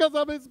 Pastor, it's because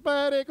I'm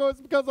Hispanic, or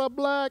it's because I'm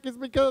black, it's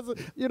because,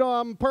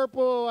 I'm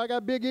purple, I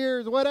got big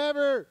ears,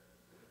 whatever.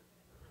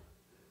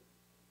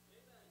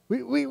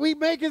 We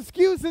make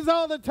excuses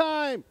all the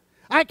time.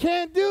 I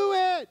can't do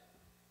it.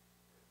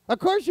 Of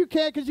course you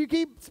can't, because you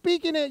keep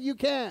speaking it, you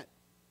can't.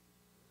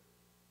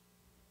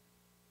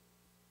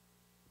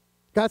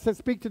 God said,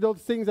 speak to those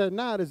things that are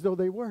not as though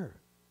they were.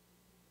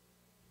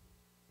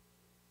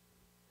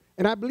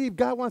 And I believe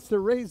God wants to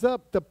raise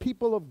up the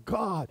people of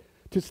God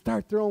to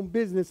start their own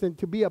business and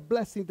to be a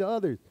blessing to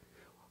others.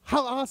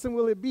 How awesome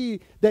will it be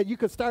that you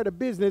could start a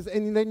business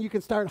and then you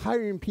can start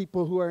hiring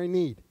people who are in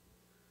need?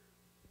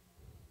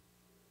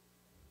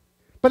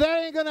 But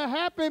that ain't going to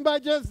happen by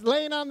just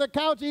laying on the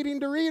couch eating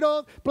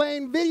Doritos,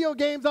 playing video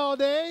games all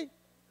day.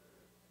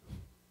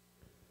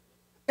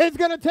 It's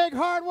going to take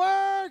hard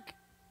work.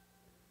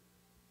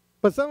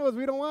 But some of us,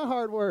 we don't want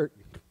hard work.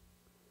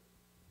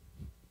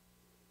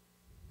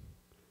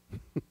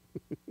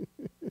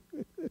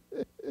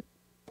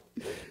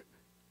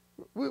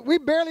 We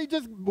barely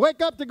just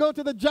wake up to go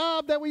to the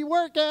job that we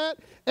work at.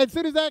 As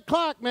soon as that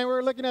clock, man,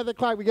 we're looking at the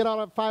clock. We get out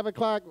at 5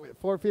 o'clock,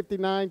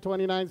 4:59,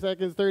 29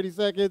 seconds, 30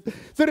 seconds. As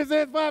soon as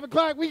it's 5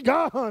 o'clock, we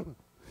gone.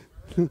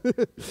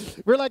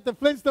 We're like the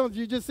Flintstones.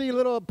 You just see a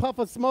little puff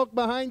of smoke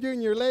behind you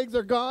and your legs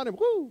are gone and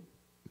whoo.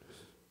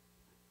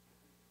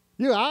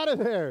 You're out of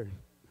there.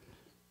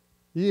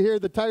 You hear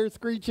the tires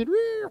screeching.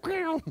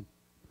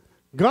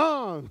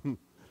 Gone.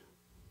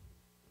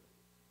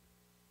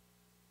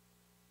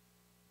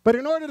 But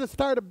in order to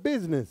start a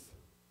business,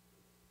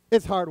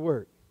 it's hard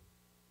work.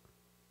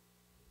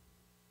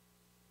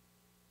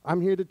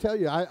 I'm here to tell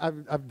you,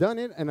 I've done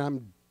it and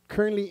I'm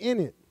currently in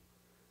it.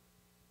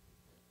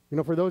 You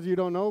know, for those of you who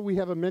don't know, we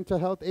have a mental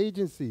health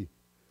agency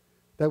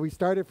that we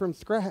started from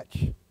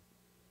scratch.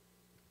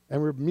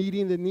 And we're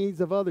meeting the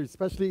needs of others,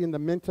 especially in the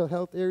mental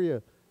health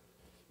area.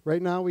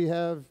 Right now we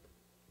have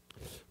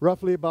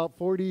roughly about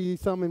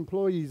 40-some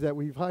employees that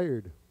we've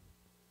hired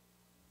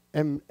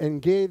and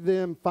gave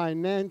them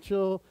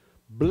financial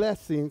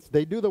blessings.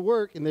 They do the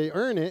work and they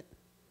earn it,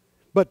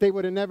 but they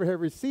would have never have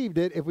received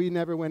it if we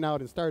never went out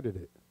and started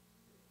it.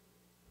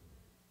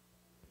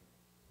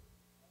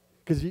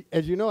 Because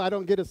as you know, I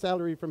don't get a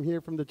salary from here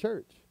from the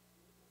church.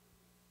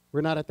 We're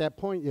not at that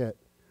point yet.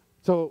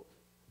 So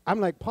I'm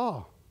like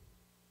Paul.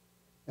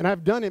 And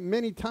I've done it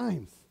many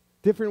times,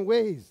 different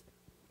ways,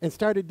 and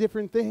started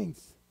different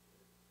things.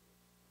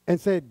 And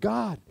said,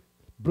 God,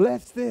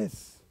 bless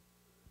this.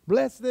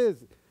 Bless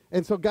this.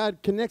 And so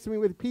God connects me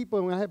with people,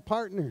 and I have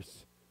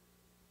partners.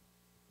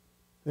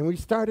 And we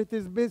started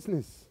this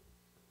business.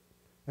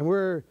 And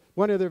we're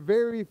one of the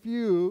very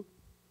few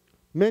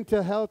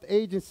mental health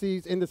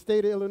agencies in the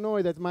state of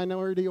Illinois that's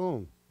minority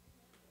owned.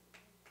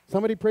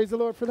 Somebody praise the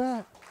Lord for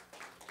that.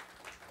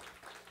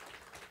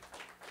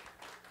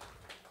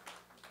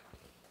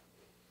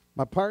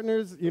 My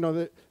partners, you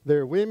know,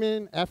 they're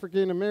women,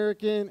 African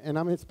American, and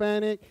I'm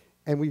Hispanic,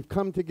 and we've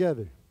come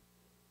together.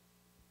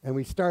 And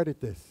we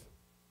started this.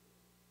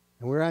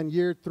 And we're on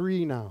year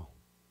 3 now.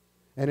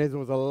 And it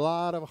was a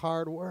lot of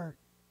hard work.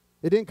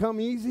 It didn't come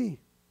easy.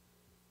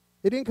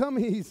 It didn't come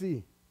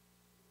easy.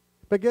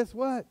 But guess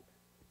what?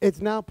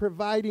 It's now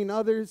providing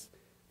others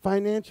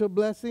financial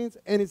blessings,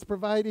 and it's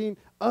providing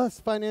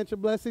us financial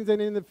blessings,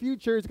 and in the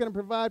future, it's going to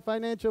provide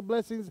financial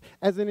blessings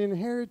as an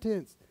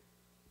inheritance.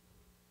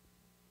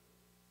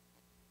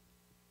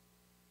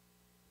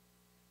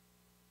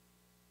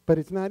 But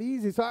it's not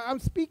easy. So I'm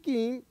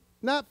speaking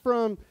not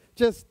from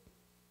just,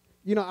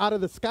 you know, out of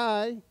the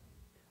sky.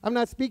 I'm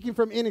not speaking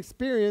from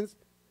inexperience.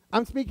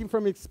 I'm speaking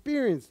from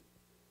experience,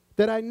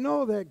 that I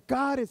know that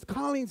God is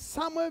calling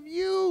some of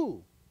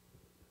you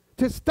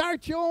to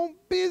start your own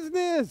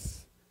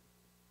business.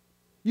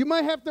 You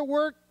might have to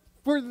work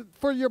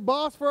for your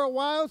boss for a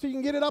while so you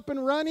can get it up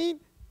and running.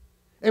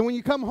 And when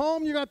you come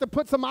home, you're going to have to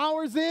put some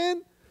hours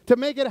in to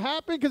make it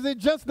happen, because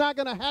it's just not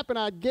going to happen.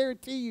 I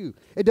guarantee you.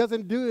 It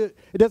doesn't do it.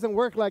 It doesn't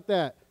work like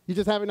that. You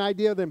just have an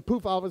idea, then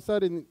poof, all of a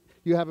sudden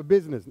you have a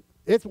business.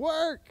 It's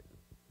work.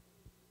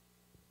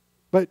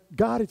 But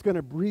God is going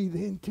to breathe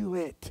into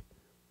it.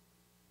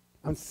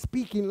 I'm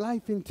speaking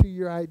life into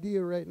your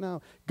idea right now.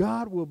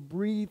 God will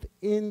breathe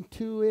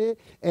into it,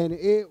 and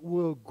it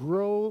will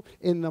grow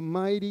in the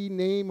mighty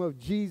name of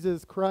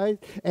Jesus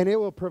Christ, and it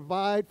will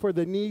provide for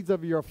the needs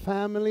of your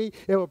family.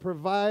 It will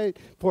provide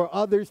for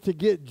others to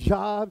get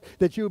jobs,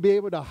 that you'll be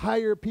able to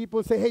hire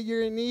people, say, hey,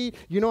 you're in need.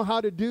 You know how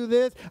to do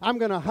this. I'm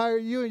going to hire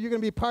you, and you're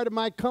going to be part of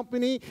my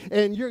company,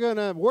 and you're going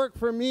to work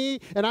for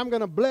me, and I'm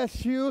going to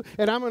bless you,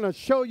 and I'm going to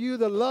show you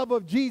the love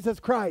of Jesus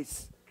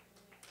Christ.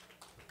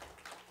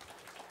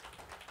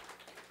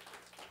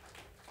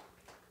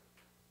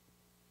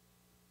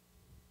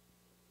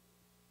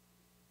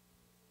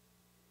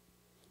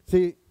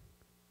 See,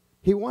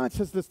 he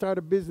wants us to start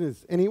a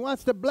business, and he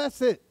wants to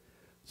bless it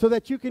so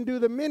that you can do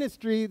the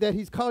ministry that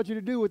he's called you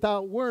to do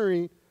without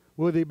worrying,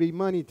 will there be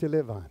money to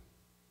live on?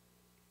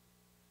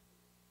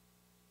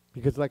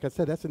 Because like I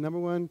said, that's the number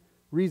one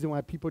reason why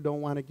people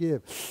don't want to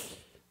give.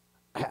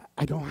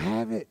 I don't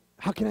have it.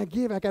 How can I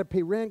give? I got to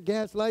pay rent,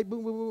 gas, light,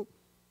 boom, boom, boom.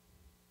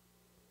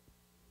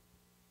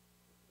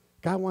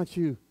 God wants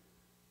you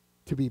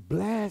to be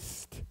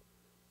blessed.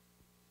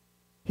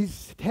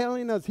 He's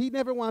telling us he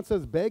never wants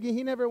us begging.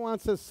 He never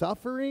wants us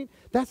suffering.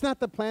 That's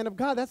not the plan of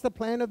God. That's the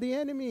plan of the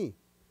enemy.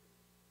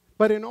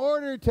 But in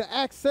order to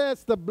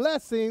access the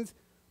blessings,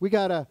 we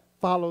got to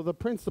follow the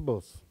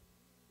principles.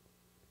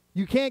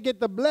 You can't get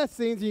the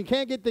blessings, you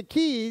can't get the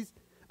keys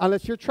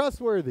unless you're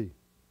trustworthy.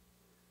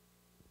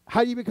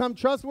 How do you become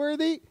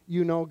trustworthy?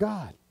 You know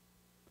God.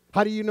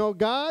 How do you know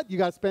God? You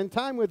got to spend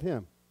time with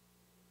him.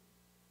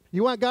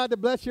 You want God to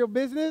bless your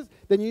business?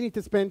 Then you need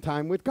to spend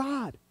time with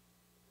God.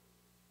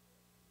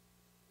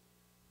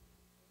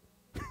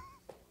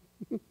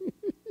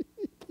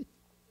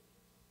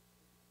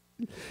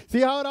 See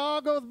how it all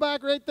goes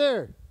back right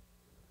there?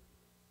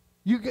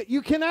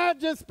 You cannot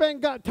just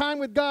spend time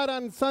with God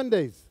on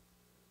Sundays.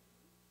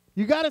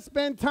 You got to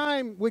spend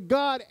time with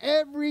God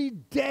every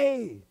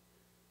day.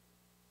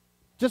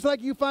 Just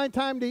like you find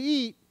time to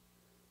eat,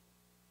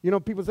 You know,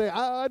 people say,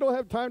 I don't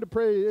have time to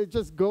pray. It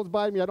just goes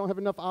by me. I don't have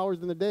enough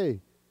hours in the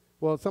day.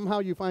 Well, somehow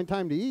you find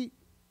time to eat.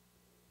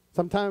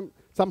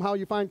 Somehow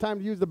you find time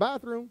to use the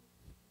bathroom.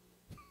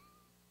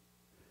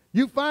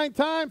 You find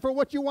time for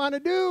what you want to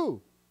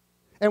do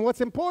and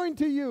what's important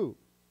to you.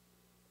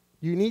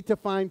 You need to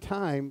find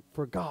time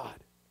for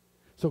God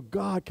so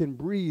God can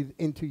breathe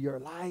into your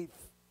life.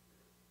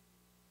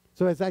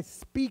 So as I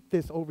speak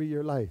this over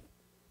your life,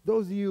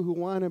 those of you who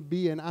want to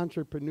be an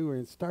entrepreneur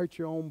and start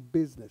your own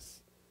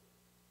business,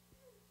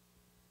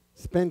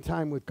 spend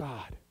time with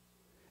God,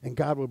 and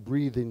God will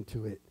breathe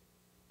into it,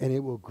 and it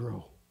will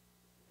grow.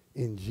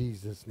 In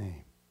Jesus'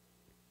 name.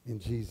 In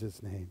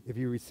Jesus' name. If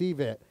you receive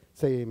it,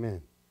 say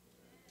amen.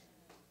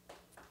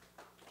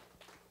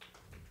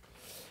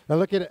 Now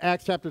look at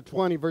Acts chapter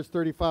 20, verse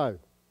 35.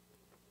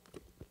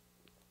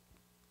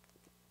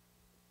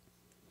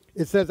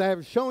 It says, I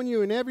have shown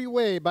you in every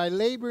way by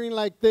laboring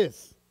like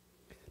this,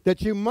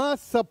 that you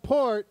must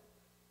support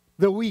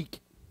the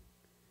weak.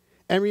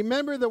 And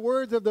remember the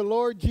words of the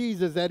Lord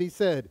Jesus that he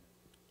said,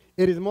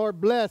 it is more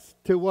blessed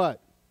to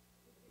what?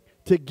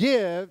 To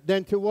give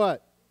than to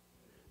what?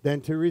 Than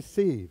to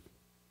receive.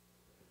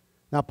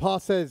 Now Paul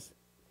says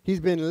he's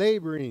been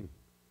laboring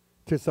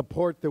to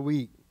support the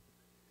weak.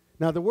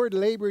 Now, the word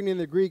laboring in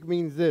the Greek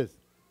means this: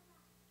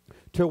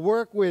 to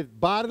work with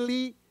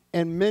bodily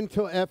and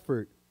mental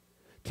effort,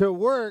 to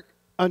work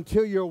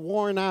until you're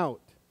worn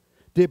out,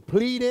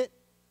 depleted,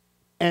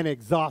 and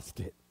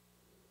exhausted.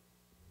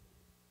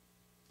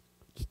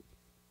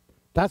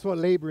 That's what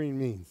laboring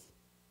means.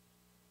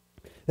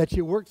 That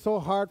you work so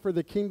hard for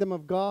the kingdom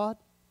of God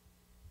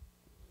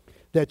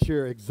that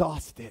you're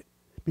exhausted.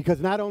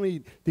 Because not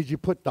only did you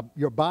put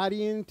your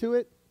body into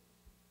it,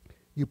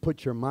 you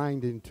put your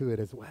mind into it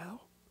as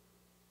well.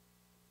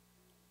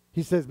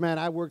 He says, man,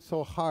 I worked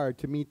so hard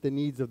to meet the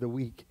needs of the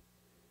weak.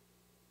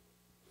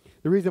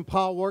 The reason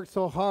Paul worked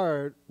so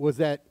hard was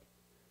that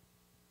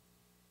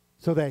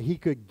so that he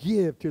could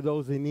give to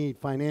those in need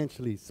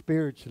financially,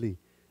 spiritually,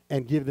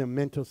 and give them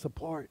mental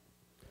support.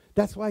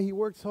 That's why he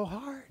worked so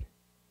hard.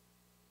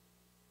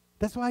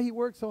 That's why he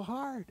worked so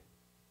hard.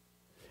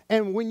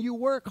 And when you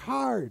work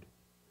hard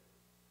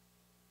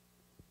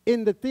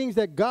in the things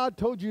that God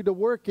told you to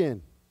work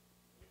in,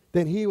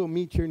 then he will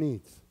meet your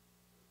needs.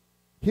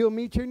 He'll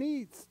meet your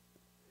needs.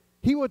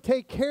 He will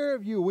take care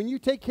of you. When you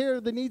take care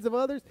of the needs of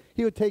others,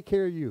 he will take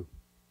care of you.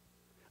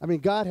 I mean,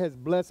 God has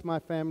blessed my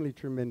family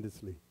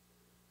tremendously.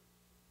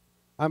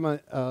 I'm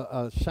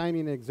a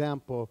shining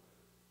example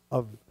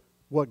of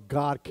what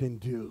God can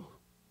do.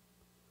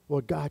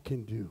 What God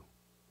can do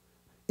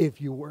if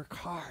you work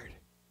hard.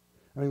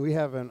 I mean, we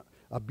have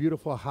a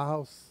beautiful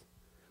house.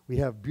 We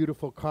have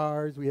beautiful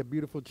cars. We have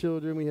beautiful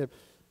children. We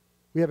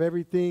have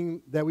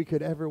everything that we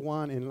could ever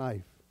want in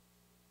life.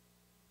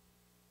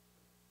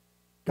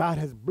 God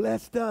has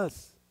blessed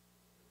us.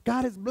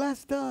 God has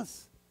blessed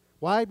us.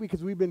 Why?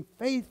 Because we've been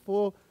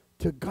faithful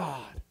to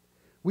God.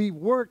 We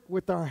work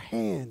with our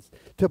hands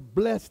to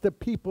bless the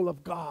people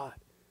of God.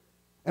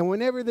 And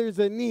whenever there's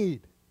a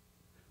need,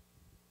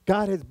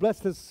 God has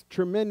blessed us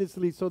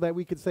tremendously so that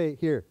we could say,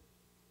 here,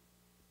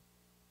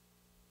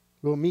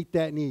 we'll meet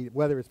that need,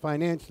 whether it's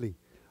financially.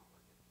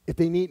 If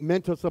they need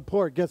mental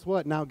support, guess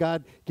what? Now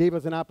God gave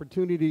us an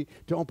opportunity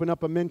to open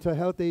up a mental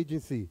health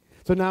agency.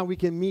 So now we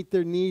can meet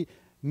their need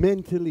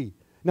mentally.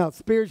 Now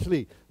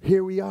spiritually,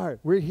 here we are.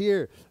 We're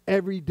here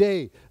every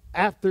day,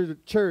 after the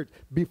church,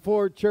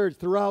 before church,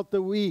 throughout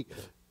the week,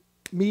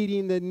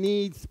 meeting the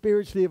needs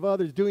spiritually of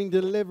others, doing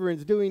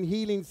deliverance, doing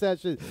healing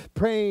sessions,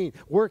 praying,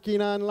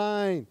 working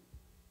online,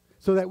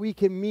 so that we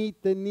can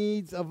meet the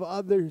needs of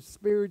others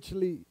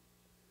spiritually.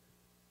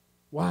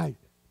 Why?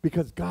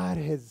 Because God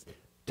has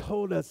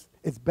told us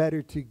it's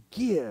better to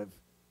give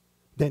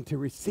than to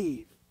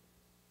receive.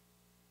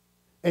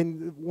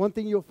 And one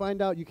thing you'll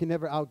find out, you can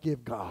never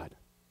outgive God.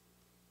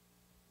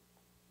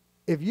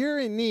 If you're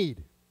in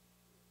need,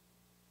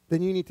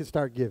 then you need to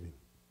start giving.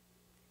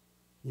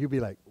 You'll be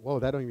like, whoa,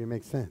 that don't even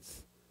make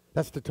sense.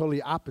 That's the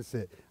totally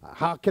opposite.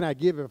 How can I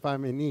give if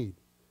I'm in need?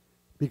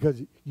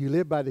 Because you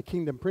live by the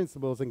kingdom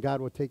principles and God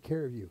will take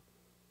care of you.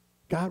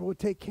 God will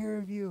take care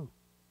of you.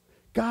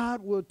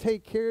 God will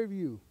take care of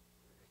you.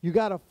 You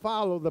got to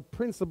follow the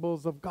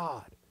principles of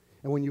God.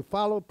 And when you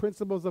follow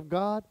principles of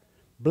God,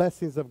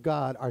 blessings of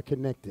God are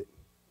connected.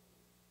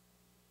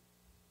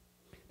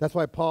 That's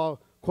why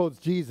Paul quotes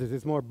Jesus,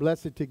 it's more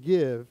blessed to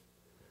give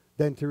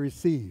than to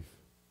receive.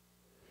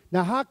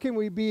 Now, how can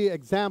we be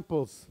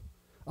examples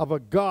of a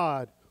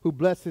God who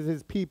blesses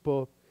his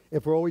people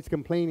if we're always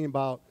complaining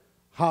about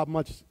how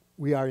much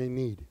we are in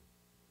need?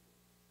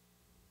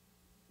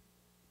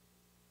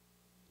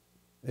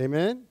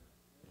 Amen?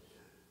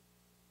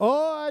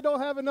 Oh, I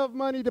don't have enough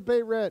money to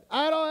pay rent.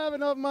 I don't have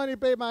enough money to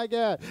pay my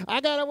gas. I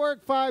got to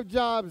work 5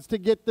 jobs to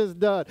get this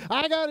done.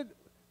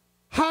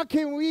 How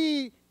can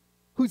we,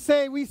 who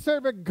say we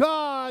serve a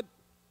God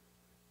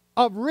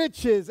of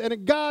riches and a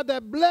God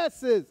that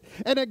blesses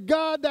and a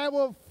God that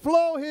will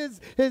flow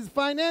his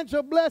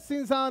financial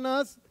blessings on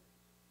us,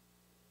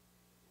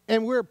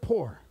 and we're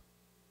poor,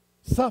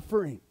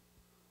 suffering,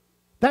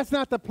 That's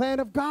not the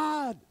plan of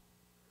God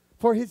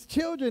for his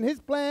children. His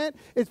plan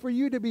is for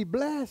you to be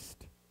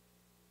blessed.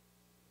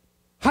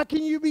 How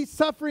can you be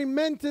suffering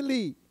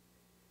mentally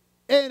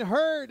and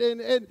hurt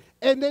and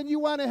then you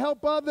want to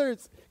help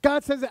others?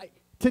 God says that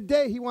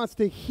today he wants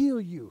to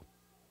heal you.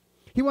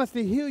 He wants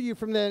to heal you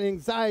from that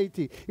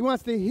anxiety. He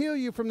wants to heal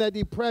you from that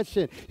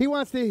depression. He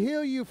wants to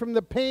heal you from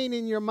the pain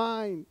in your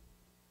mind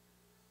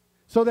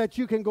so that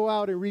you can go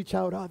out and reach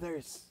out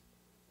others.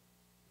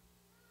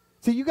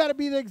 See, you got to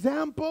be the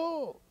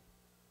example.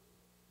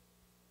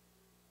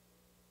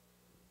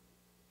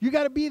 You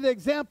got to be the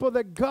example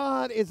that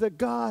God is a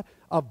God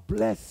of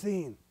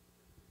blessing.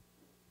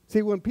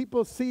 See, when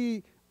people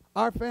see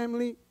our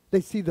family, they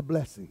see the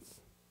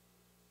blessings.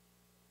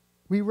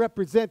 We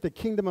represent the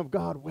kingdom of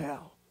God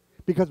well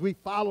because we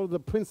follow the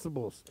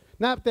principles.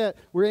 Not that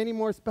we're any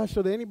more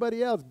special than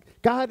anybody else.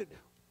 God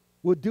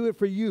will do it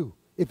for you.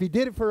 If he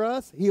did it for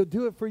us, he'll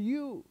do it for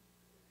you.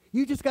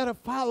 You just got to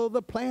follow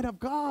the plan of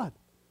God.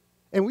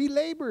 And we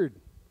labored.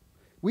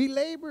 We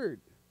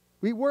labored.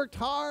 We worked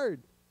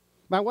hard.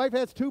 My wife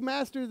has 2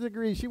 master's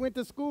degrees. She went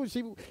to school.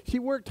 She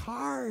worked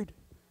hard.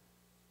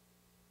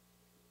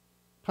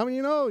 How many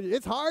of you know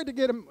it's hard to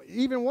get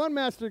even 1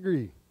 master's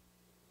degree?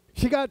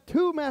 She got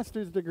 2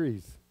 master's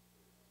degrees.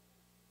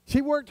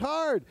 She worked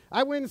hard.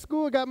 I went to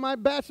school, got my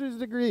bachelor's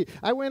degree.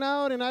 I went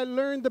out and I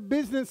learned the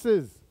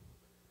businesses.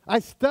 I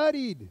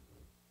studied.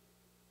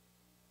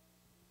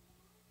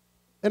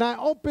 And I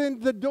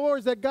opened the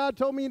doors that God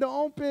told me to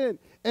open.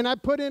 And I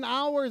put in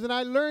hours and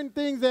I learned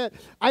things that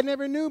I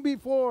never knew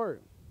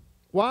before.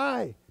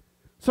 Why?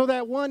 So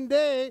that one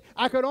day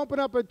I could open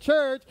up a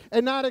church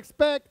and not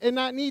expect and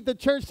not need the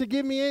church to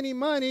give me any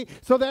money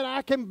so that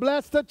I can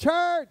bless the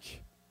church.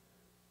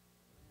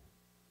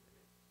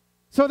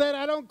 So that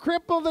I don't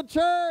cripple the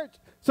church.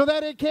 So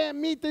that it can't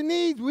meet the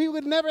needs. We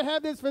would never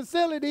have this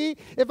facility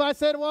if I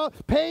said, well,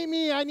 pay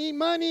me, I need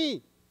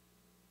money.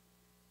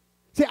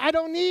 See, I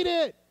don't need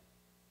it.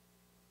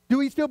 Do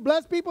we still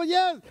bless people?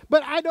 Yes,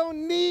 but I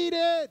don't need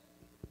it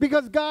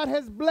because God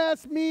has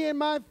blessed me and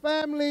my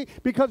family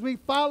because we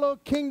follow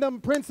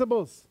kingdom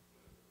principles.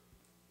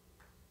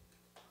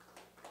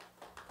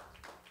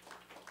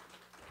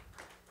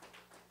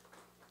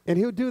 And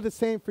he'll do the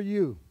same for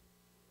you.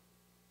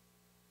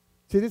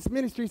 See, this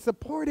ministry is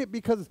supported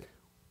because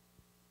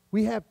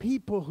we have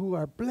people who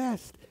are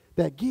blessed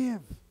that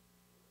give.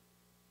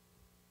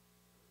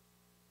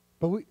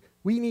 But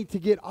we need to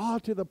get all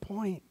to the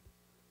point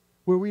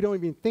where we don't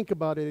even think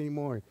about it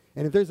anymore.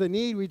 And if there's a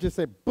need, we just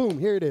say, boom,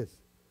 here it is.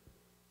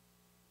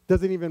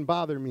 Doesn't even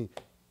bother me.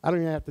 I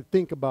don't even have to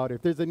think about it.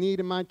 If there's a need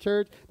in my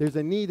church, there's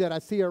a need that I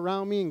see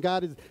around me, and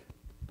God is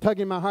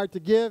tugging my heart to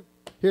give,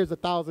 here's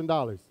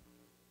 $1,000.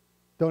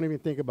 Don't even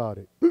think about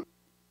it.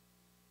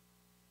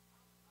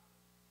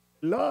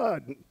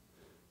 Lord,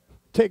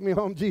 take me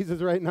home,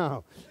 Jesus, right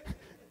now.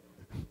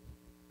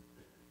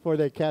 Before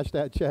they cash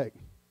that check.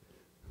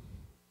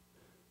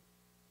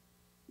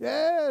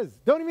 Yes,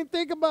 don't even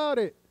think about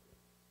it.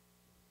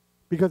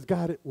 Because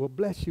God will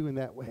bless you in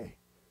that way.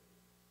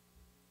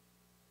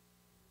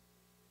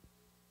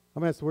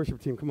 I'm going to ask the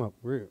worship team, come up.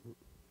 We're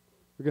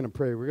going to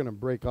pray. We're going to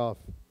break off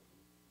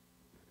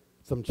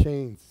some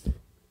chains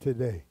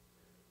today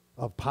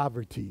of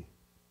poverty.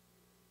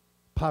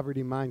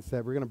 Poverty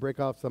mindset. We're going to break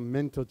off some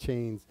mental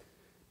chains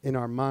in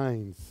our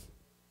minds.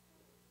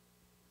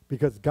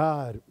 Because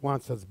God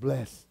wants us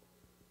blessed.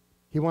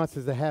 He wants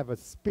us to have a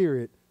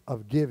spirit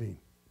of giving.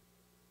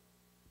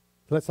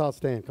 So let's all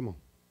stand. Come on.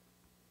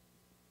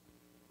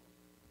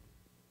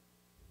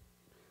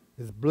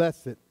 It's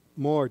blessed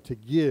more to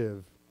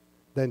give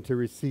than to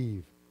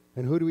receive.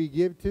 And who do we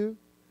give to?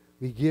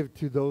 We give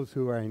to those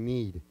who are in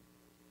need.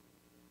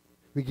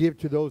 We give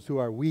to those who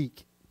are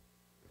weak.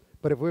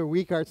 But if we're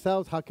weak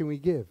ourselves, how can we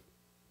give?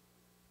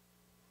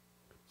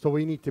 So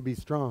we need to be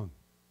strong.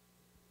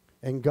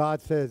 And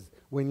God says,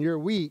 when you're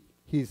weak,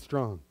 he's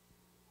strong.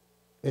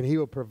 And he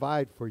will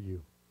provide for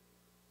you.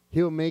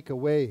 He'll make a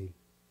way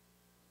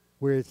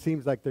where it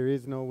seems like there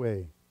is no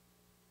way.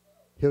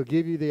 He'll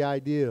give you the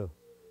ideal.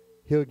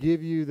 He'll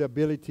give you the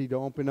ability to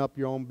open up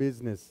your own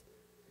business.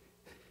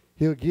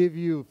 He'll give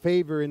you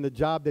favor in the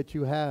job that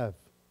you have.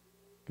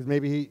 Because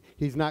maybe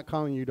he's not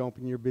calling you to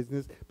open your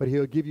business, but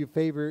he'll give you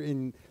favor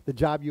in the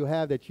job you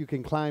have that you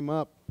can climb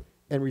up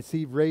and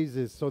receive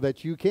raises so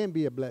that you can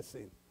be a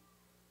blessing.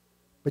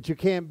 But you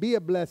can't be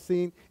a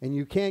blessing and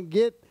you can't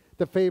get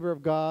the favor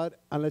of God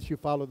unless you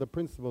follow the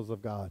principles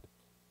of God.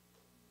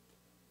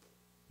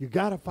 You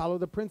got to follow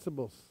the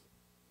principles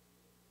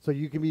so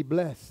you can be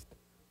blessed.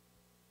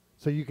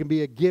 So you can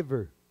be a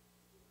giver,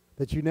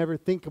 that you never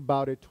think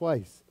about it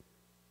twice.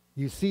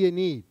 You see a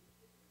need,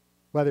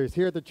 whether it's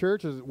here at the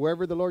church or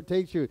wherever the Lord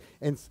takes you,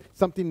 and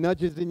something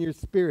nudges in your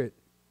spirit,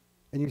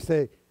 and you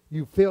say,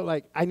 you feel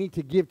like, I need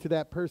to give to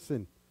that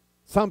person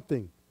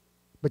something,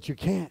 but you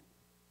can't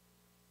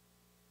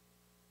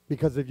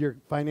because of your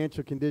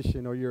financial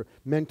condition or your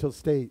mental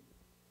state.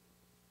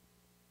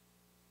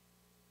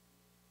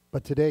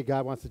 But today,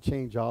 God wants to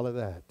change all of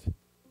that.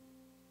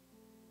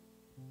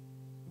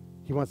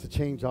 He wants to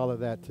change all of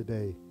that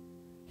today.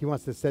 He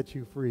wants to set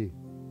you free.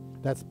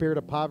 That spirit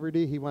of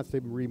poverty, he wants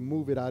to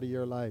remove it out of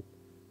your life.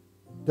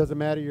 Doesn't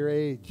matter your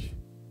age.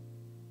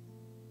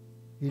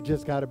 You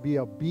just got to be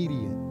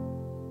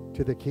obedient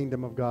to the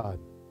kingdom of God.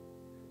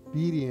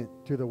 Obedient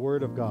to the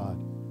word of God.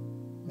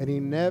 And he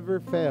never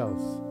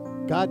fails.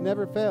 God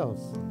never fails.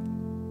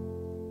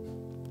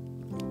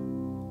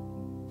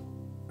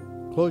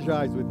 Close your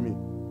eyes with me.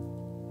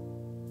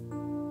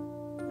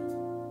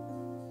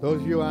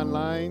 Those of you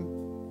online,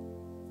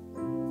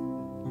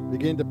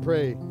 begin to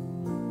pray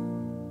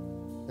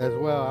as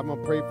well. I'm going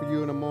to pray for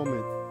you in a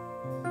moment.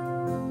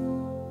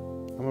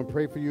 I'm going to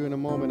pray for you in a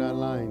moment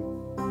online.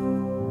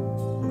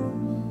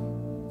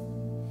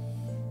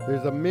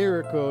 There's a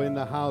miracle in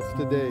the house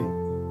today.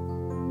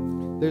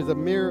 There's a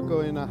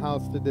miracle in the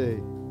house today.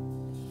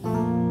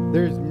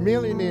 There's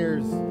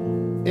millionaires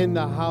in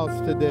the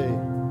house today.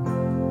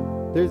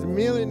 There's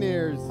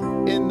millionaires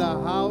in the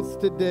house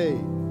today.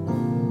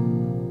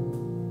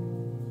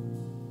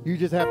 You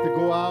just have to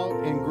go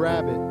out and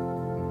grab it.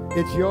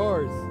 It's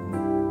yours.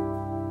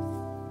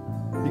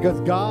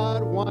 Because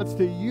God wants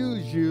to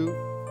use you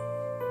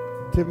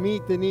to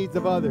meet the needs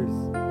of others.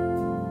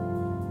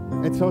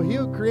 And so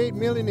he'll create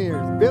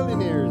millionaires,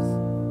 billionaires,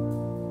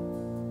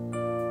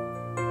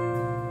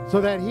 so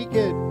that he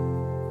can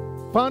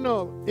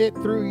funnel it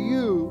through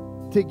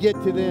you to get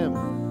to them.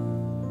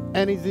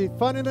 And as he's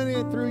funneling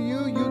it through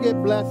you, you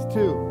get blessed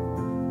too.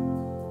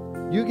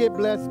 You get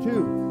blessed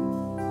too.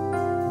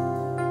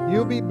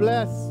 You'll be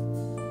blessed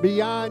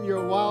beyond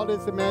your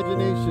wildest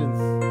imaginations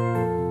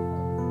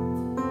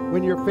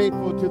when you're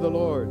faithful to the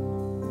Lord,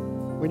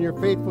 when you're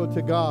faithful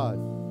to God.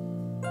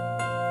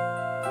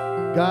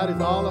 God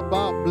is all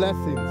about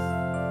blessings.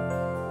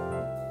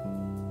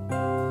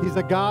 He's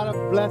a God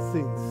of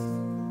blessings.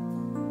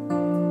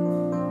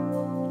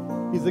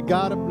 He's a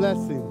God of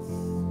blessings.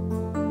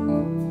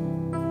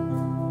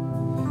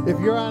 If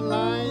you're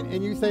online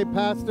and you say,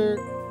 Pastor,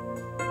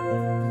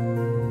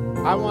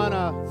 I want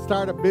to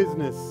start a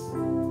business.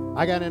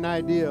 I got an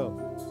idea.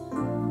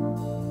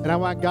 And I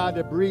want God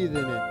to breathe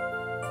in it.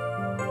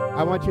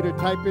 I want you to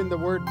type in the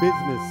word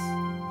business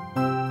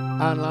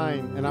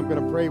online, and I'm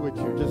going to pray with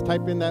you. Just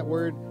type in that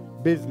word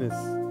business.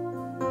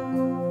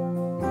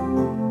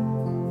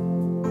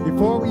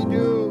 Before we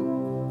do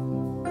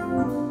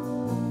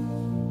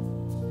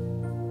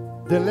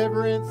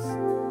deliverance,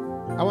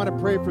 I want to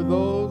pray for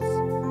those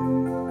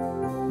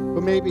who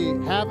maybe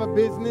have a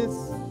business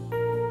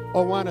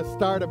or want to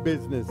start a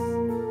business.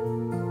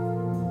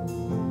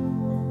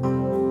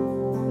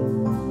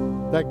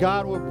 That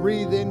God will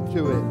breathe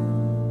into it.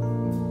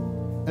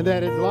 And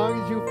that as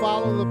long as you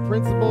follow the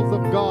principles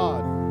of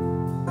God,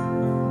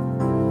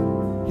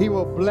 he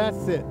will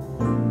bless it.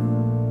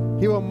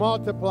 He will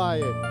multiply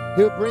it.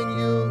 He'll bring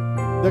you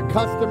the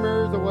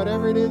customers or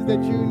whatever it is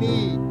that you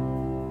need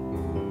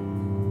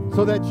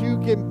so that you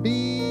can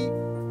be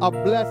a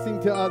blessing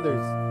to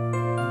others.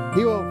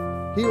 He will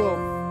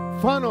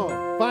funnel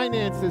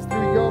finances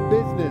through your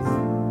business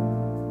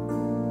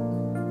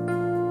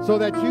so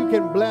that you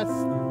can bless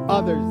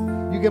others.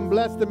 You can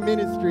bless the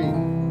ministry.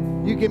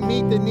 You can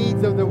meet the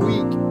needs of the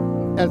weak,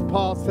 as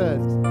Paul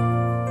says.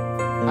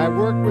 I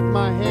worked with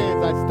my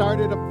hands. I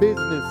started a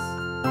business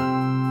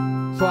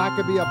so I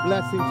could be a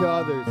blessing to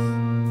others.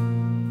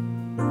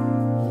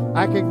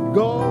 I can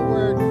go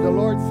where the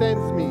Lord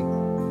sends me.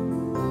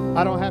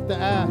 I don't have to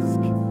ask.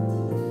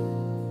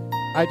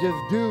 I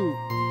just do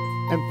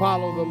and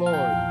follow the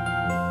Lord.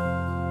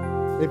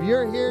 If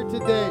you're here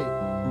today,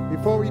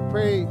 before we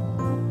pray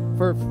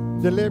for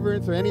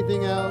deliverance or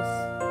anything else,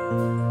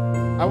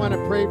 I want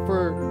to pray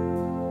for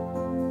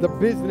the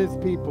business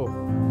people.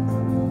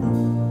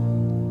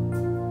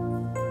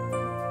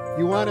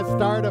 You want to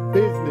start a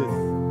business,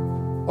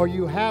 or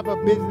you have a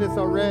business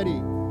already,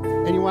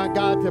 and you want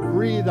God to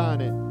breathe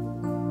on it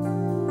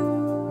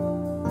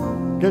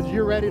because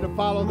you're ready to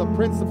follow the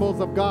principles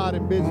of God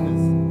in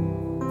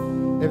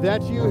business. If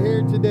that's you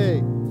here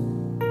today,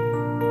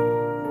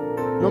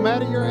 no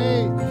matter your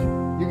age,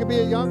 you could be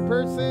a young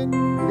person,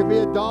 you could be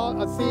an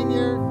adult, a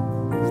senior.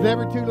 It's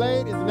never too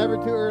late, it's never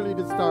too early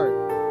to start.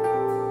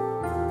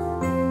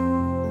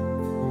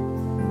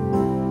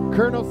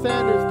 Colonel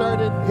Sanders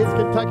started his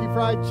Kentucky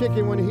Fried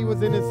Chicken when he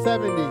was in his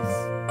 70s.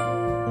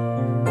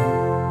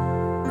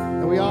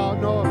 And we all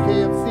know of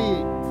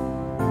KFC.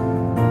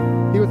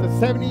 He was a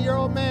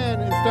 70-year-old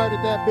man and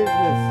started that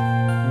business.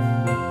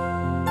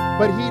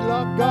 But he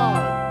loved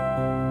God.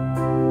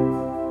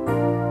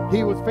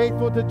 He was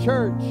faithful to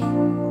church.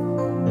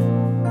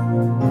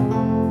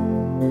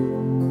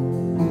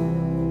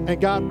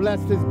 And God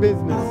blessed his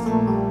business.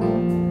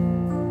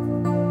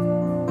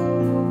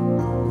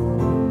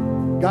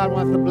 God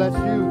wants to bless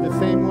you the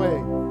same way.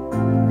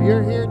 If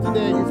you're here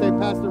today and you say,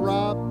 Pastor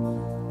Rob,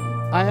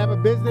 I have a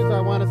business, or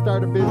I want to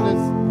start a business,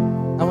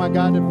 I want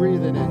God to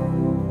breathe in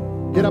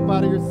it. Get up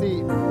out of your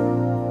seat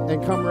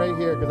and come right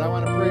here, because I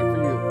want to pray for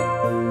you.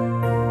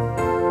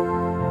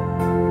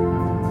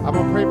 I'm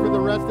going to pray for the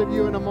rest of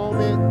you in a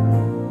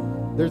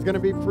moment. There's going to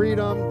be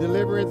freedom,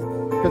 deliverance,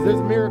 because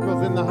there's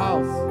miracles in the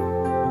house.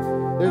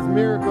 There's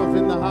miracles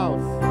in the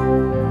house.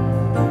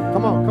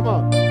 Come on, come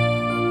on.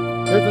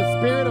 There's a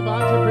spirit of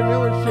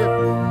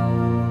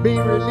entrepreneurship being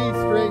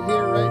released right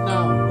here, right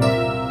now.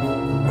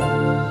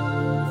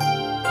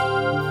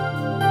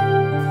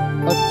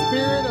 A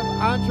spirit of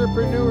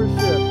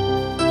entrepreneurship.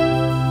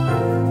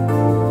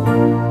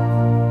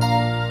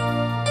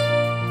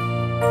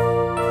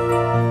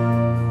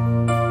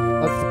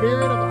 A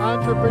spirit of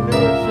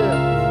entrepreneurship.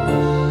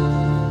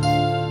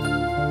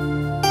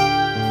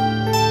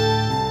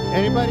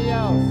 Anybody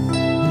else?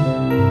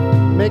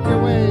 Make your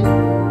way.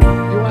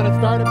 You want to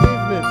start a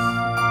business.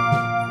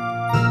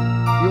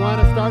 You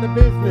want to start a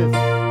business.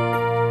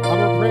 I'm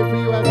going to pray for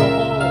you as a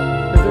whole,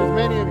 because there's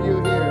many of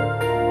you here.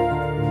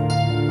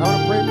 I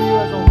want to pray for you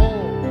as a whole.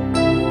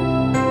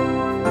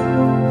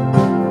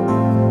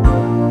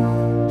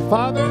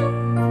 Father,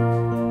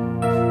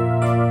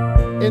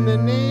 in the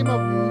name of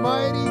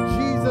mighty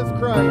Jesus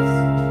Christ,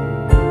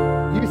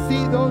 you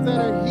see those that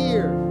are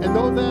here and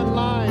those that are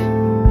lying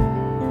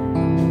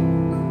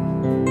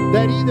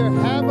that either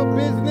have a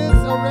business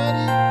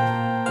already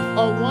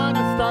or want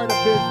to start a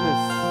business.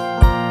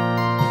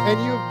 And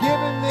you've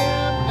given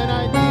them an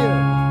idea,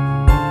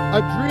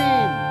 a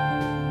dream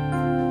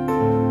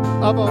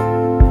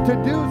to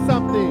do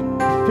something,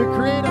 to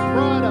create a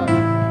product,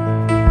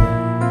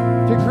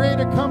 to create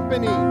a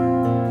company,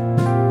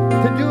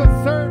 to do a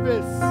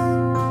service,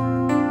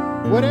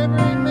 whatever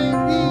it may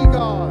be,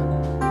 God,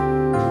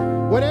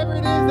 whatever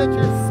it is that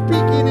you're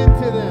speaking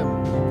into them.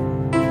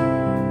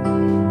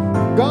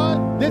 God,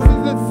 this is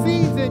the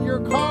season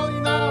you're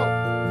calling out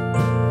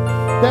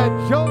that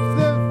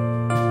Joseph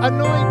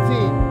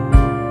anointing,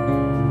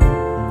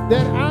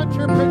 that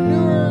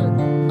entrepreneur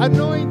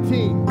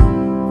anointing,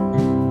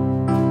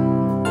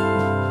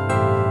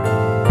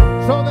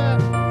 so that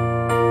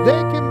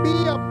they can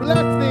be a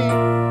blessing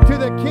to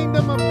the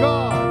kingdom of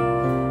God.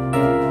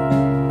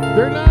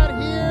 They're not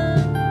here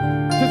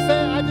to say,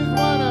 I just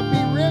want to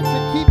be rich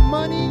and keep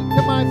money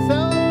to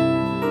myself,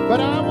 but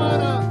I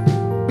want to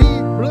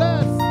be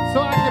blessed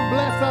so I can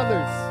bless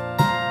others,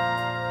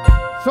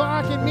 so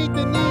I can meet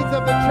the needs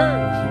of the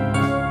church.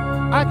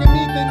 I can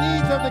meet the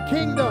needs of the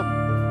kingdom.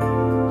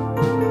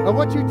 And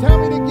what you tell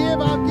me to give,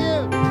 I'll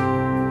give.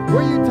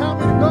 Where you tell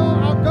me to go,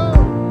 I'll go.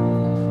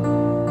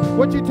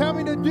 What you tell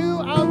me to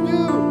do, I'll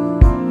do.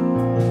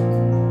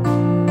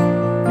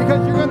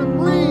 Because you're going to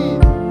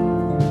breathe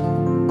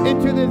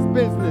into this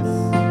business.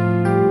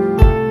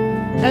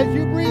 As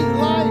you breathe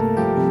life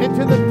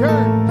into the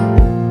dirt,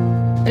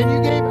 and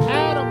you gave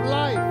Adam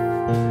life,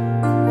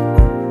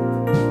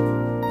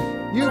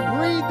 you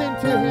breathed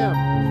into him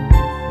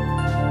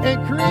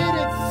and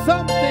created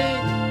something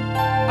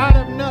out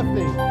of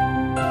nothing.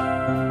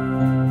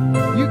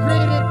 You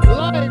created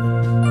life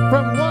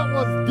from what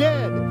was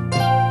dead.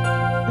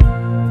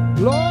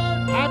 Lord,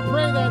 I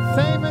pray that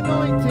same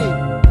anointing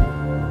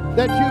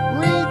that you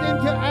breathed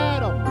into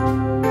Adam,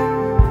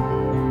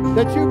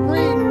 that you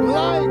breathe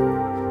life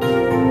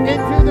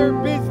into their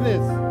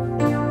business,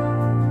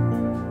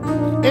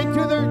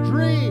 into their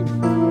dream.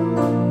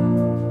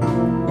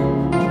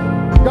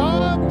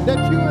 God,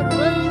 that you would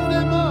raise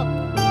them up.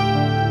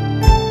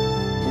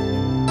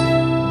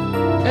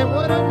 And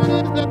whatever it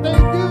is that they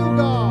do,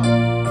 God,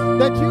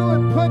 that you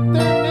would put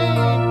their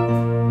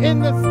name in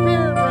the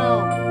spirit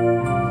realm.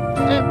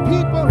 And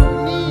people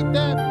who need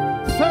that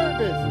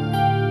service,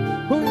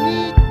 who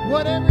need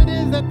whatever it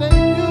is that they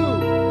do,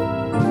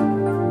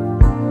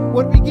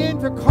 would begin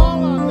to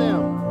call on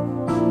them.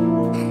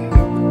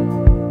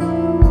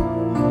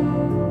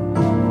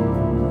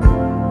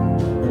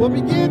 Will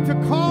begin to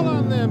call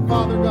on them,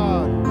 Father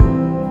God.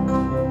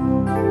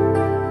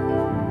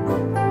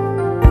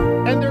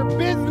 And their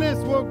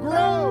business will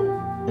grow.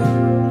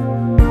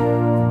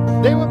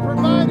 They will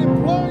provide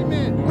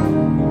employment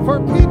for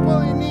people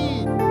in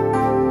need.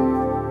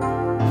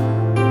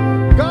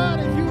 God,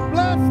 as you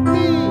bless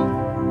me,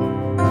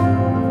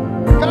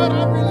 God,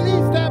 I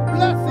release that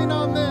blessing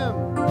on them.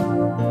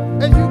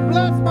 As you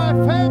bless my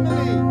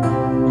family,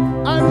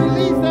 I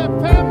release that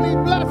family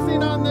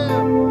blessing on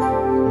them.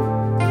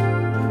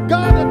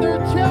 God, that their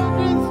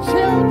children's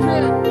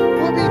children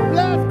will be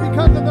blessed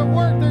because of the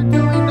work they're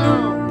doing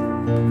now.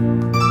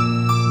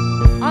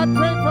 I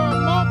pray for a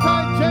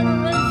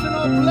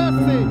multi-generational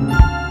blessing.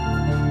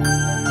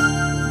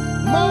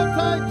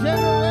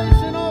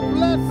 Multi-generational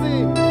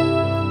blessing.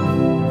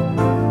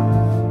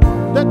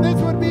 That this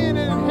would be an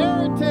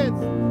inheritance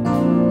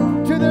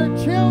to their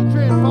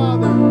children,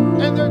 Father,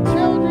 and their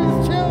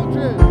children's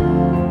children.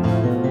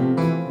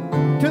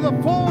 To the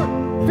 4th,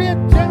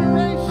 5th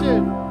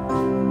generation.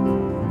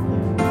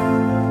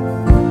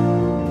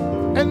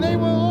 And they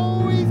will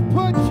always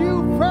put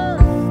you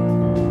first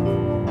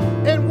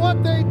in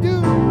what they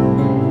do.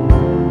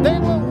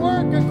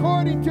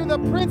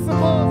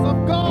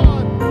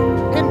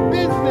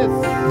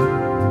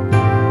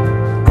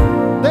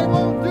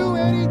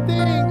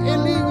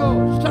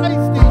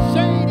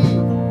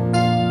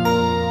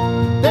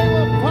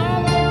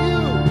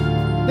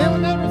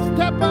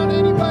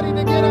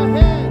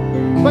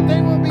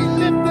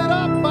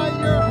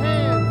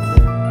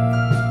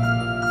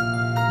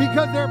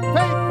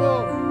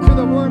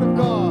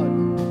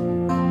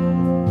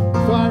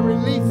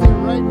 release it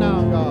right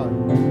now, God.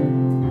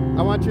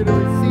 I want you to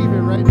receive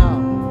it right now.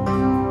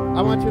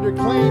 I want you to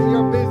claim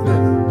your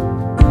business.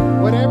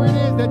 Whatever it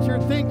is that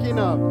you're thinking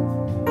of,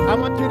 I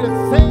want you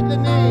to say the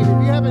name.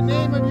 If you have a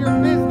name of your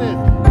business,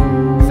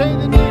 say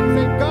the name.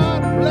 Say,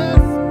 God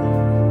bless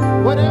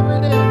whatever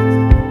it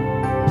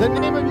is. The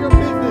name of your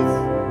business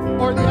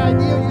or the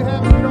idea you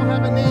have if you don't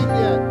have a name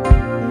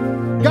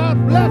yet. God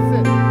bless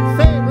it.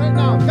 Say it right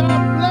now. God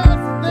bless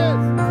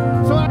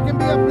this so I can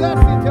be a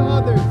blessing to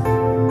others.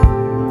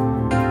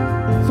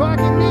 So I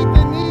can meet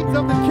the needs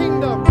of the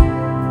kingdom.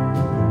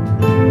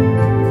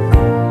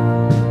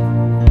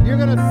 You're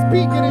going to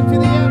speak it into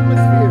the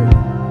atmosphere.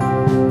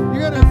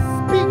 You're going to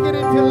speak it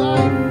into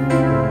life.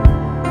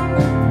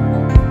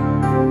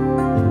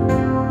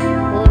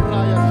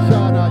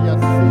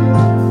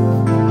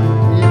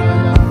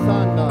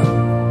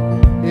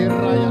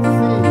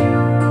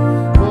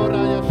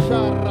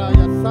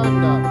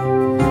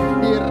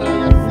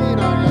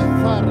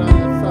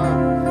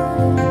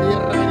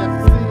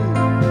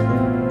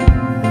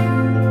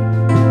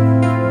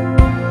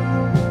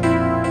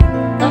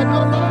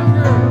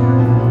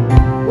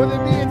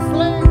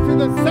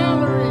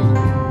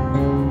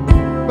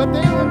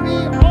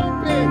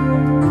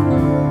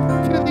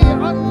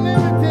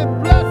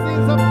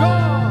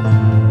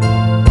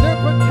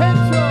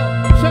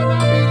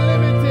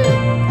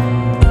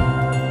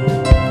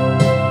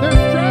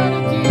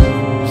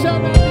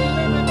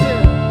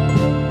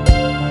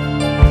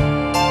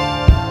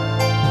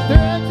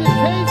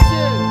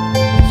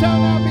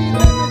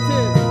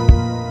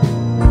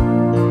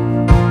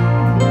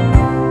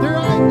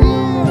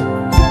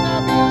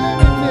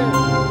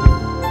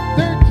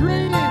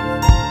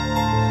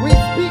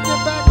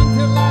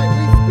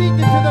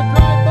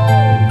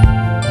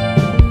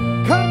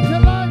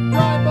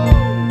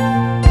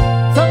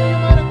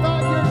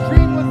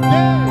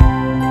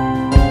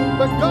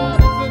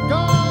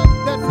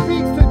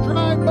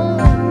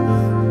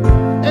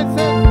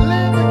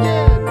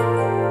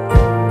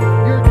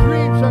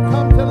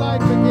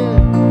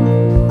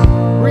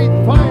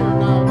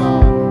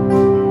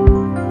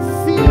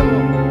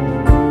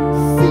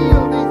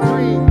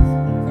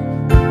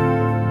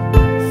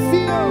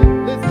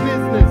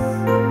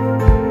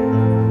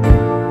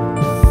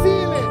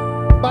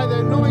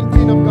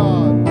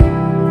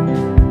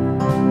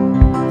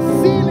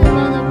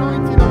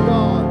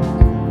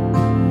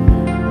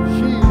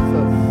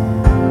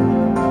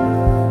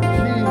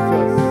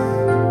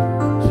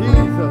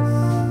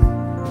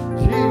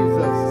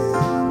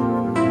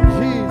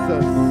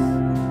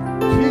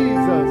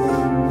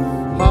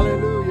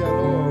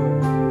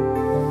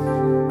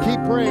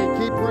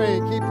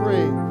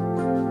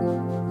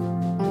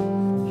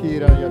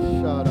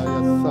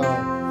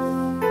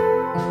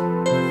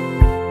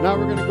 Now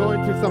we're going to go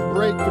into some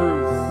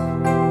breakthroughs.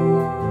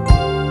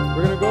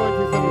 We're going to go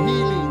into some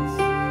healings,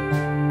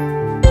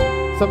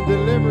 some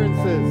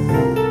deliverances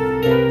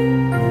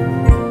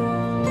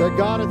that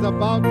God is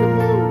about to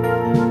move.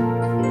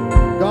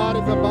 God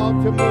is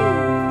about to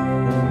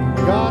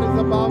move. God is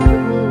about to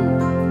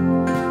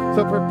move.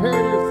 So prepare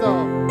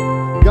yourself.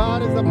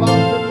 God is about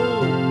to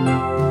move.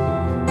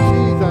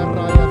 Jesus,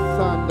 Raya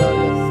Sanda,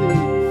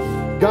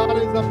 Yasi. God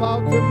is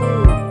about to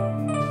move.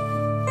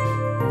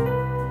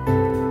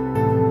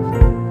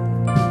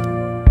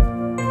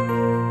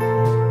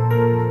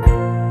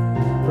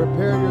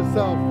 Prepare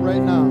yourself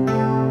right now.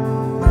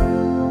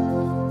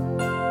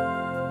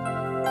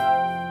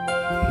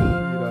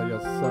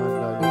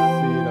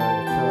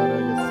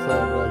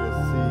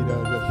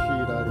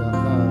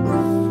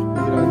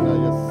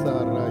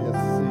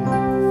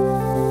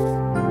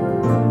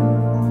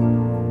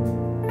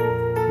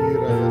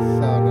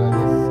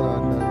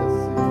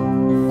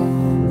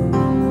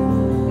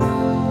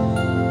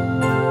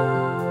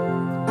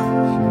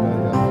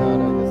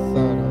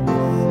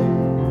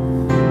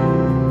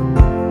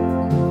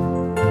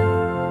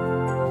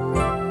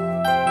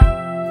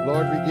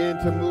 Begin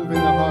to move in the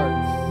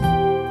hearts.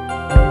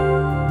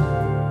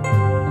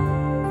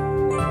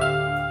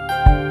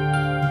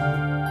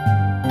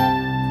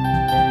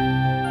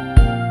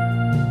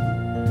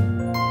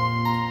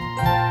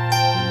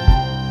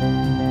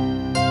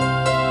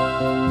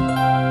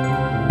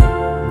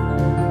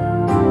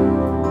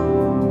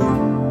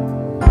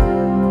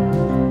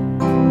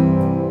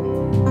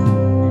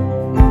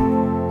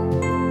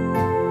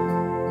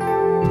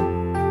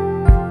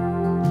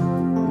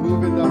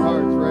 Move in the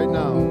hearts right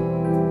now.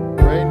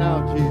 Right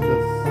now,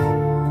 Jesus.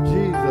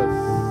 Jesus.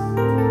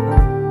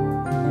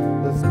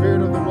 The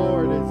Spirit of the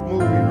Lord is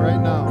moving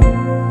right now.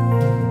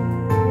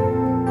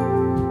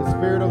 The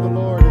Spirit of the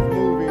Lord is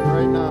moving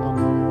right now.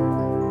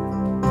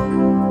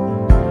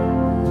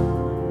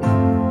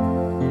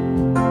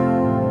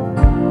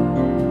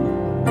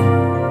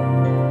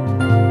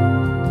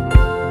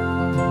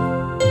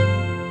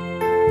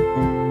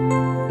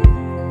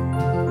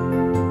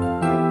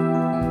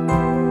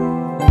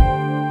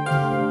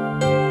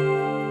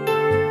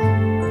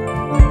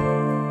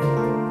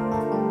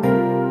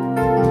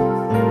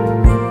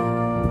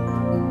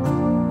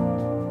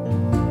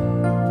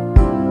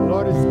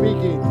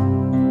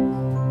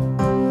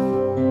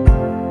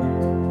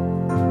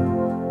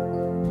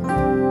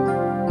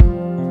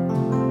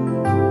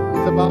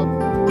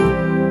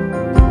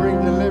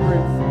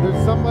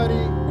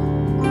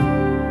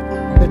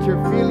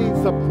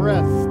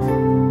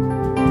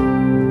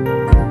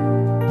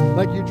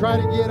 Like you try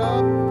to get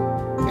up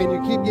and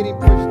you keep getting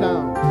pushed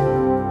down.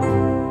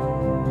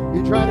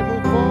 You try to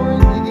move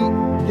forward, you keep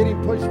getting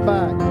pushed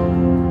back.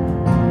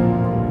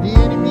 The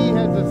enemy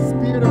has a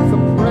spirit of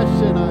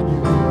suppression on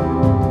you.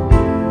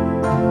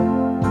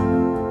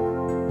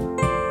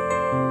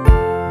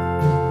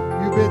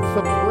 You've been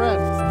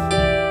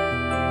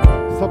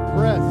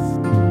suppressed,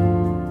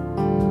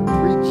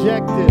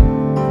 rejected.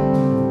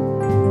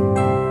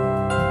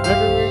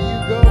 Everywhere you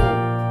go,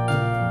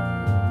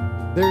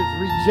 there's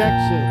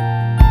rejection.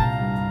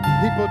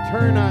 People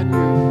turn on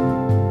you.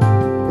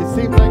 It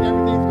seems like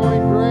everything's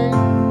going great,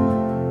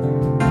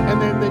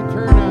 and then they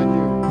turn on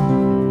you.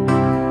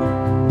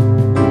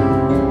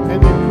 And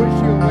they push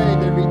you away,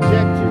 they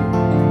reject you.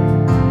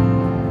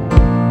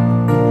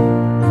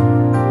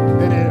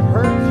 And it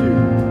hurts you.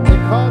 It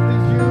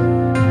causes you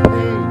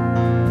pain.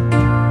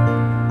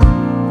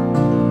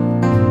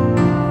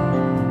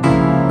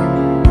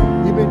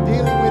 You've been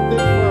dealing with this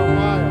for a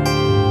while.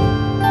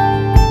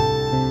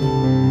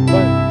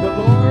 But the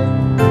Lord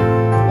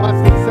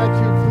wants to set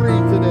you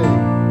free today.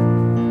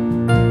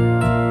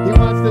 He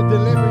wants to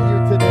deliver you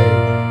today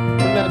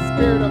from that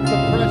spirit of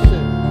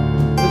suppression,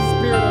 the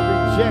spirit of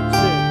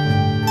rejection.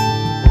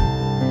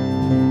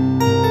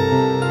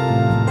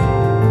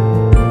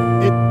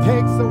 It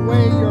takes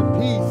away your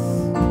peace.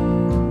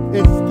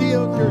 It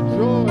steals your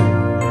joy.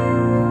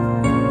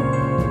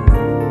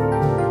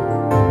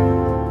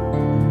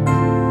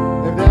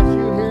 If that's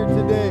you here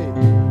today,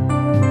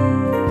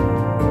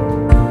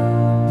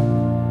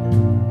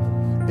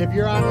 if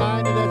you're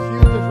online and that's you,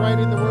 just write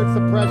in the word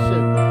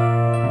suppression.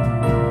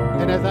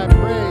 And as I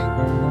pray,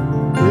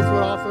 this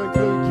would also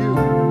include you.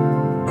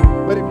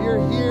 But if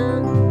you're here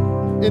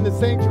in the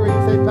sanctuary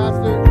and say,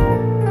 Pastor,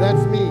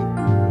 that's me.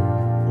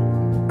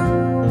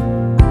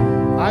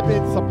 I've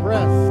been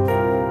suppressed.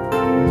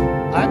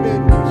 I've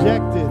been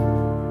rejected.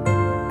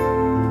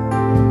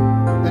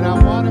 And I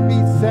want to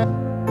be set.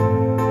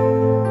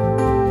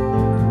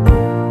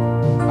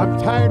 I'm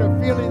tired of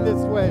feeling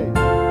this way.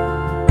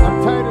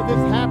 I'm tired of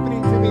this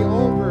happening to me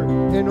over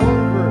and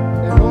over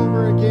and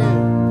over again.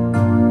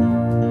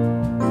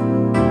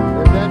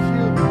 If that's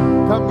you,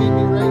 come meet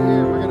me right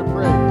here. We're going to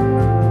pray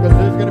because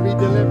there's going to be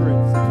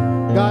deliverance.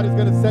 God is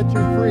going to set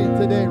you free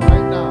today,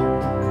 right now,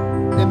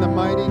 in the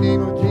mighty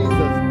name of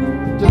Jesus.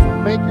 Just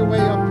make your way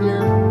up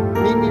here.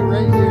 Meet me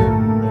right here.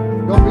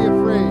 Don't be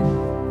afraid.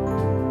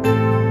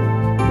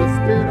 The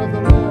Spirit of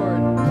the Lord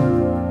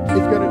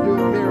is going to do a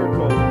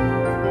miracle.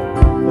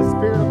 The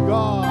Spirit of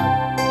God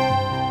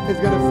is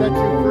going to set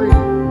you free.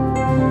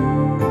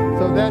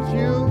 So that's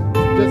you.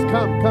 Just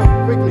come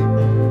quickly.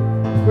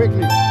 We're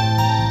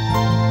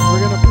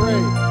going to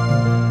pray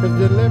because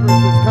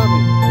deliverance is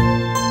coming.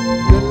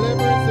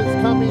 Deliverance is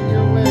coming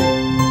your way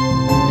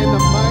in the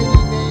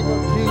mighty name of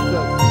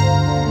Jesus.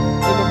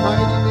 In the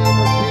mighty name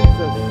of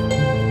Jesus.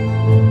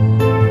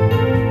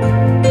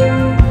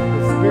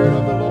 The Spirit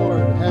of the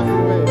Lord, have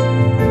your way.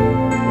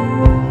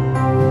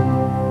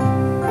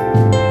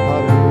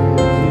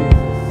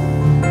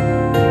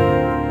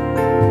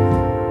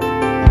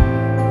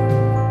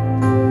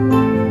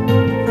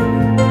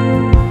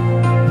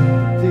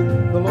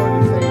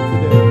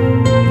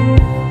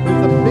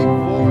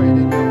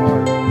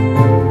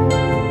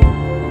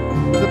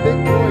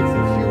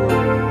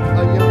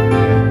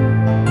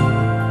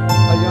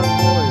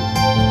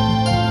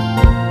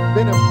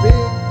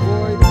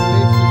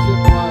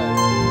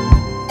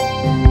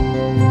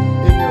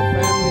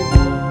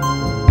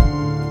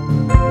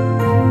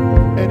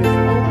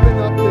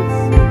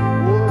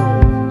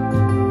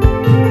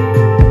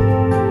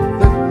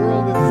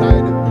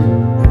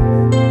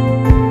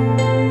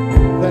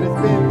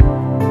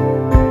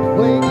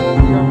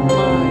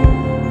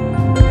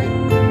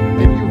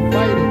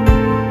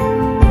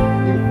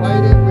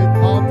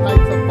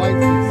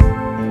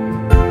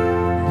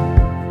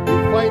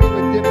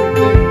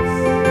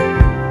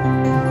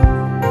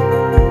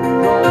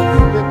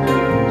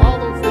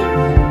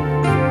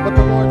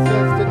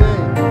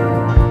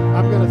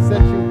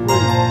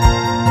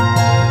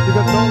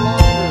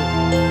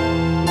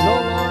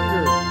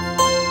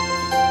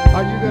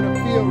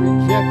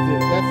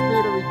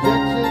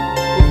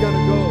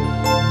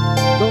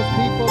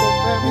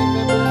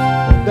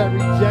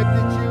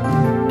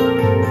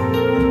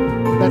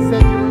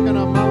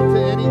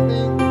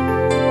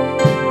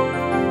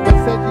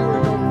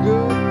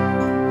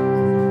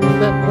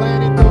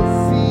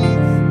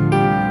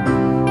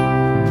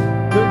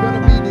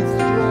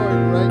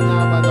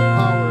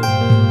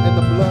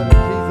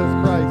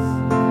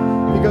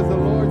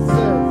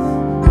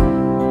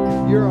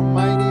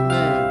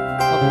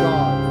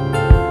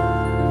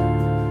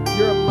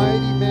 You're a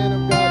mighty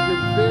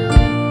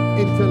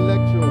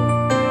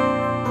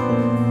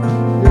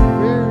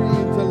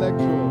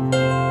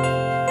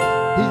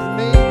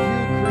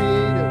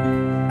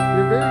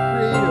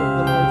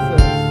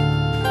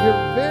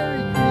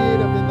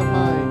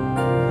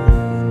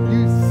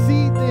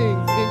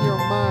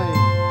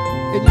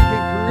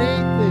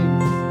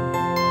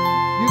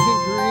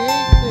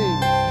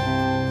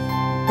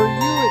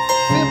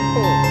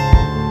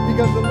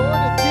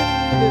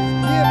you this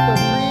gift of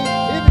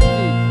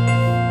creativity.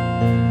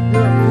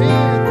 Your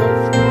hands are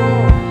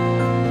strong.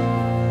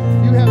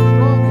 You have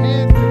strong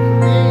hands to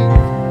create,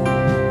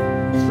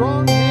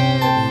 strong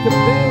hands to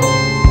build.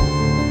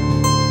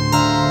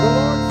 The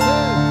Lord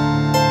says,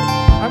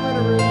 I'm going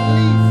to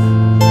release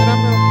and I'm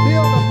going to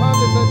build upon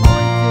this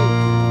anointing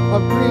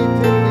of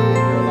creativity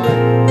in your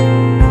life.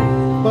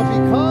 But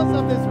because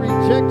of this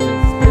rejection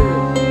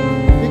spirit,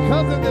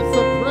 because of this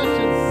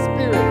suppression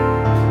spirit,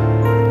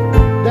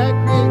 that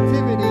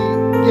creativity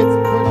gets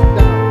pushed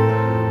down.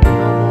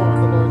 No more,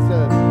 the Lord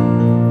says.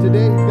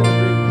 Today He's going to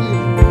bring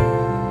healing.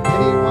 And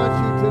He wants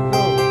you to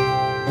know,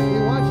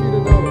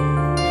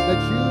 that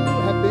you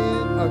have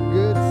been a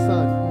good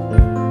son.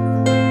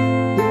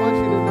 He wants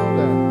you to know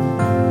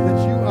that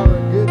you are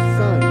a good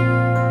son.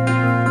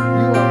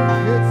 You are a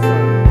good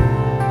son.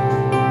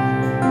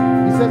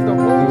 He says to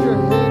hold your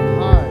head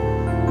high.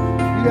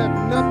 You have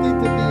nothing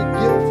to be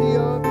guilty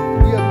of.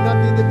 You have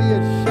nothing to be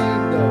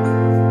ashamed of.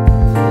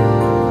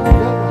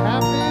 What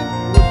happened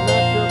was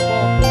not your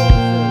fault, the Lord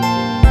says.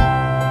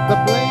 The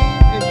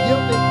blame and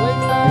guilt they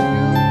placed on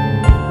you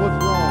was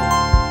wrong.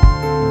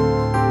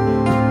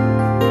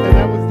 And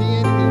that was the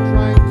enemy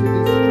trying to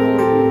destroy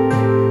you.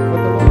 But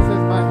the Lord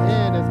says, my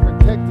hand has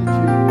protected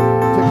you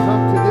to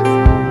come to this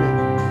moment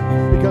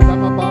because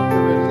I'm about to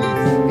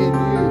release in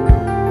you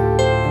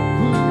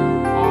who you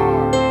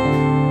are,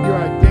 your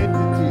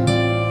identity.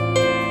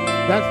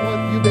 That's what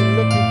you've been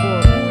looking for.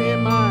 Who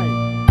am I?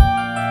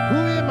 Who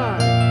am I?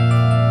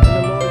 And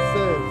the Lord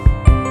says,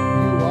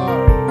 you are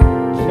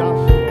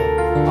Joshua,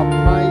 a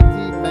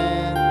mighty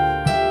man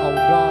of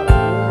God, a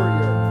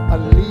warrior, a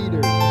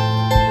leader.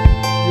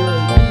 You're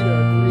a leader,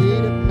 a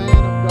creative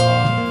man of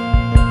God.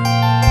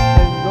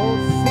 And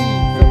those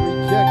seeds of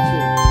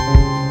rejection,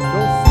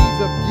 those seeds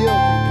of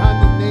guilt and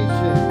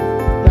condemnation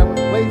that was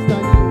placed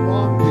on you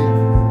wrongly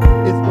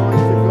is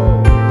going to go.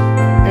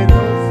 And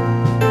those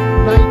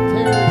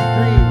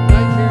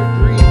nightmare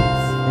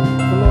dreams,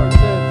 the Lord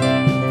says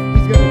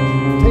He's going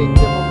to take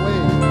them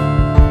away.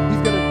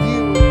 He's going to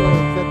deal with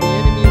those that the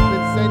enemy has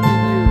been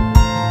sending you.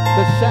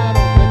 The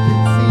shadows that you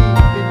see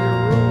in your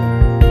room,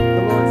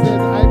 the Lord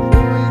says, I'm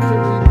going to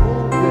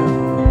remove them.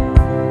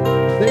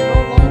 They no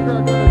longer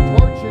are going to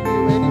torture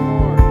you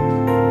anymore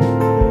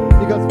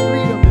because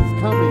freedom is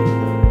coming.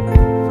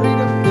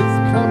 Freedom is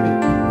coming.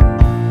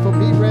 So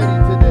be ready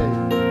today.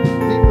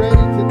 Be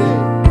ready today.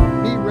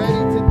 Be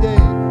ready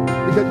today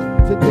because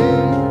today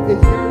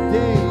is your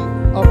day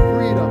of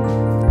freedom.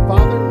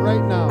 Father,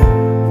 right now,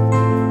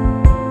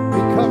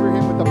 we cover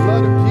him with the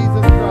blood of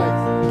Jesus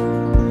Christ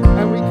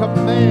and we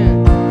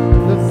command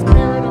the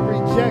spirit of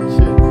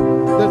rejection,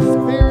 the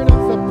spirit of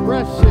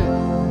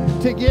suppression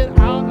to get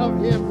out of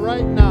him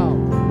right now.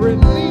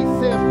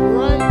 Release him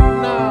right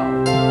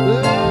now.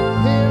 Let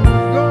him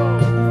go.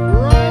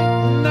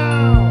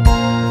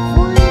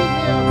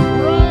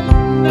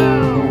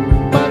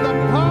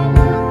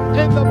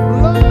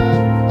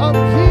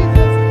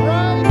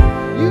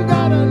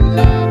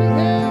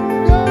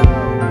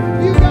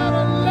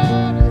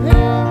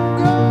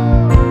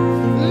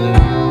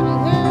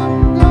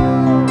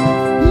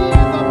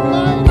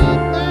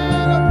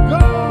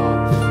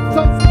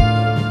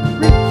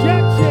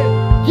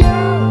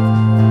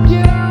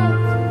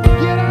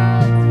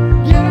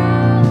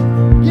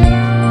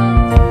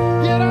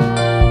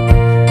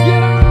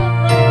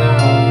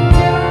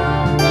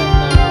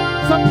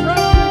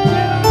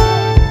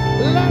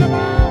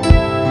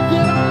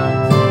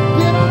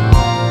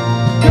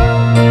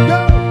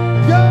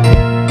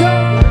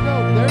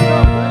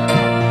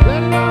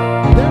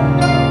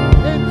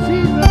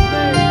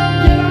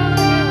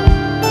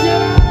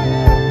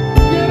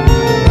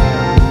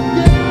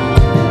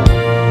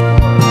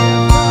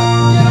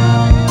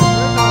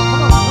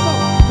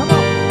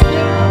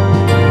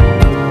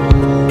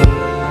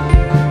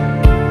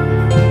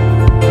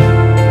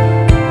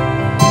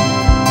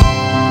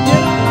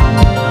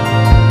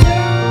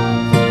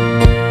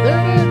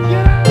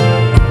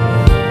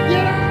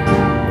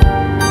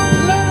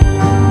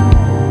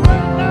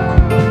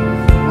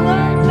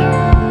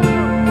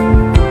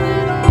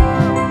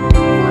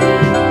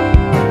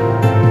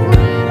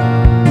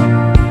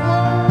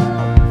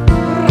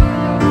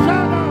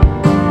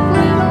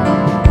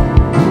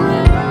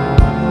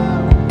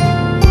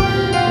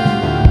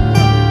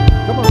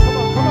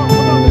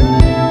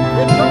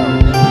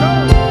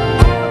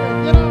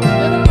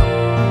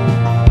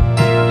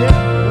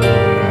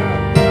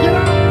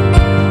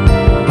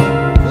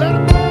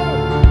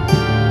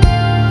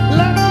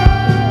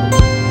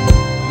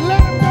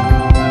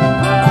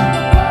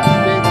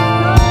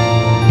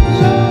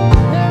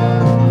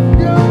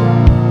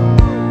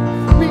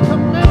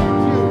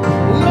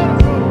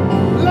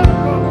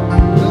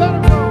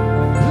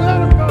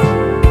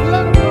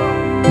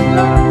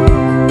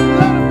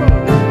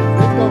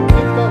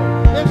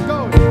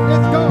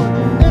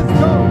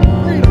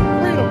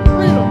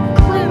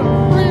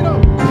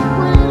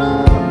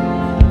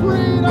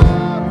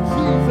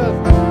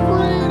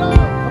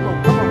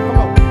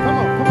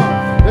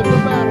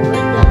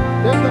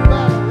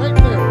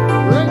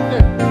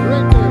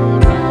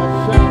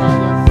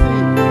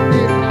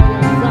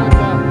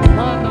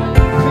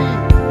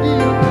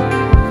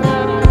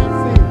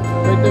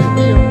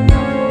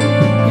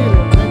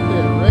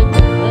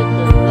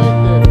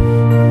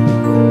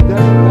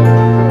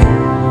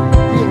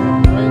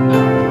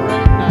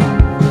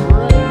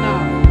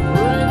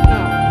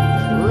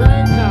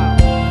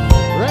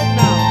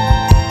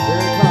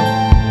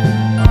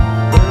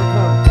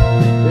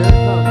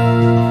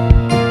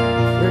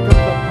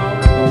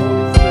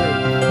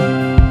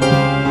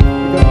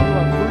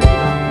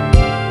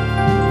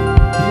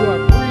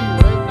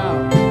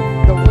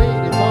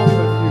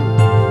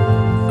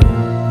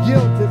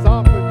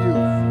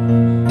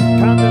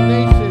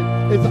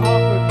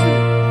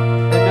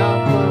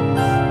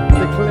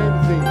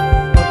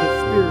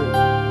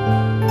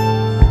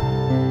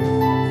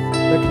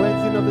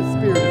 of the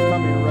Spirit is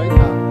coming right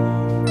now.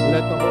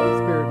 Let the Holy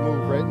Spirit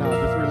move right now.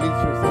 Just release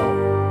yourself.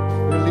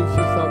 Release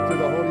yourself to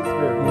the Holy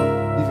Spirit.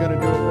 He's going to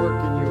do a work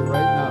in you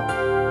right now.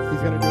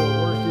 He's going to do a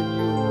work in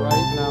you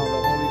right now,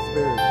 the Holy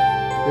Spirit.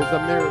 There's a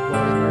miracle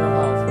in your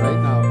house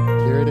right now.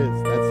 Here it is.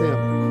 That's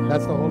Him.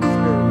 That's the Holy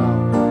Spirit now.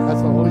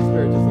 That's the Holy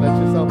Spirit. Just let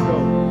yourself go.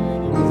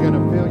 He's going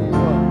to fill you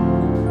up.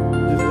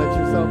 Just let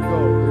yourself go.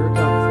 Here it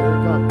comes. Here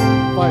it comes.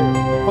 Fire.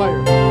 Fire.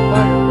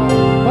 Fire, God.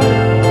 Fire,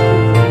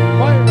 Jesus.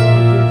 Fire,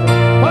 Jesus.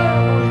 Fire,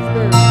 Holy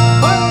Spirit.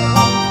 Fire,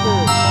 Holy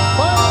Spirit.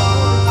 Fire,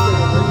 Holy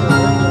Spirit. Right there,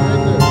 right there,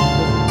 right there.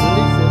 Just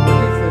release it,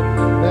 release it.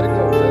 Let it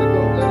go, let it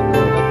go, let it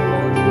go. Let the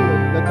Lord do it.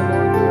 Let the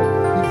Lord do it.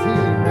 He's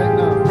healing right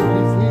now.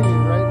 He's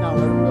healing right now.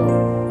 Let him go.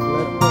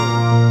 Let him go.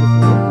 Just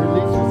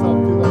release yourself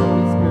to the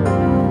Holy Spirit.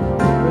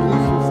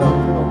 Release yourself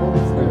to the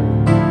Holy Spirit.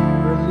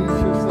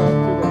 Release yourself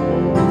to the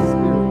Holy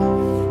Spirit.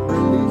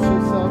 Release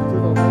yourself to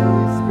the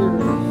Holy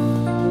Spirit.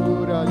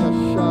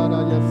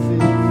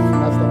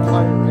 That's the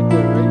fire right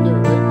there, right there,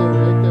 right there,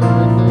 right there,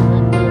 right there,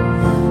 right there.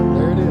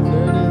 There it is,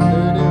 there it is,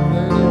 there it is,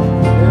 there it is,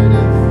 there it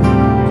is.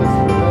 Just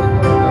let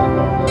it go, let it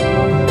go, let it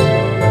go, let it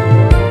go, let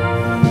it go.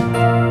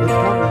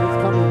 It's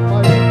coming,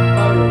 fire,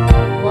 fire,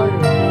 fire.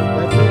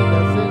 That's it,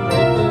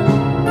 right there,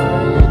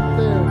 right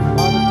there.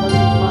 Father, touch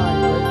his mind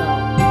right now.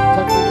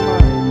 Touch his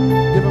mind.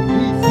 Give him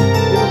peace,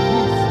 give him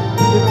peace,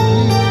 give him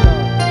peace,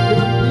 God.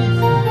 Give him peace,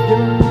 give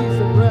him peace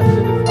and rest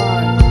in his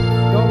mind.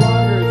 No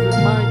longer is his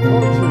mind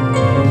tortured.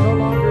 No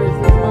longer is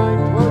his mind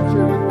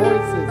tortured with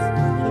voices.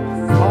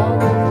 All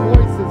those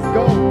voices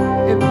go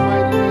in the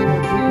mighty name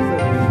of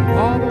Jesus.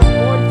 All those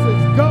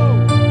voices go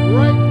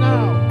right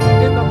now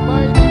in the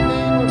mighty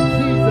name of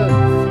Jesus.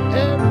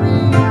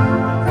 Every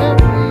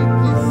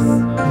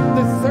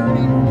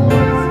discerning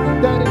voice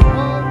that is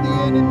of the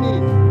enemy,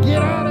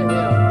 get out of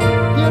him.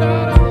 Get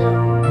out of him.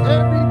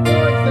 Every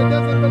voice that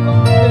doesn't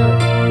belong there,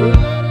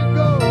 let it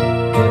go.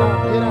 Get out,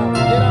 get out,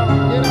 get out,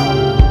 get out,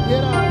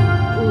 get out.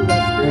 Ooh,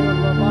 that spirit of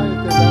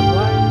Leviathan, that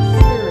lying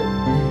spirit,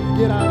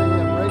 get out of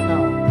him right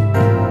now.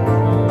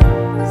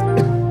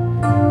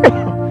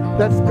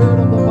 That spirit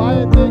of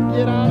Leviathan,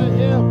 get out of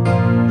him.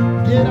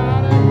 Get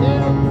out of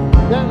him.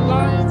 That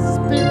lying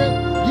spirit,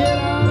 get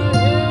out of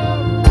him.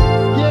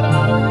 Get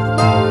out of his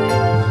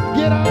mind.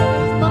 Get out of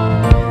his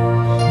mind.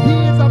 He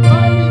is a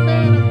mighty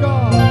man of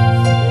God.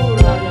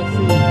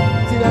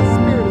 See, that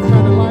spirit is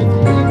trying to lie to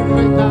you even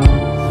right now.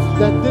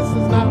 That this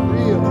is not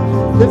real.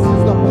 This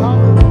is the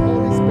power of the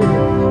Holy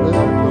Spirit.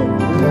 Let him go.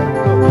 Let him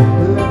go. Let him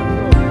go.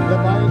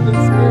 Leviathan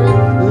spirit,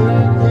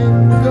 let him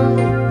go.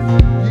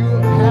 You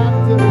have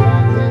to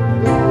let him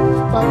go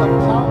by the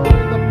power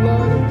and the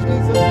blood of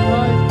Jesus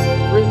Christ.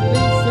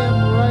 Release him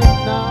right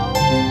now.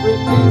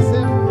 Release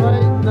him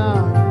right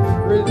now.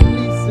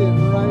 Release him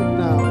right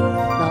now.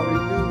 Now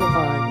renew the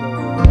mind,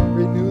 Lord.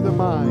 Renew the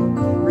mind.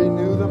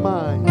 Renew the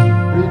mind.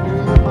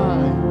 Renew the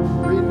mind.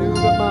 Renew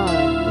the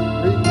mind.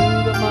 Renew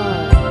the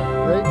mind.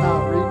 Right now,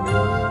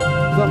 renew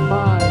the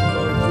mind,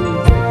 Lord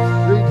Jesus.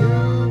 Renew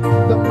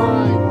the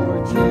mind,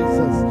 Lord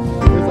Jesus.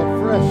 There's a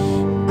fresh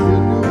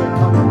renewal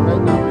coming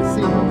right now.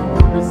 Receive it.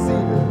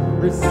 Receive it.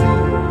 Receive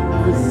it.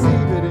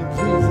 Receive it in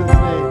Jesus'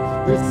 name.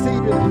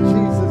 Receive it in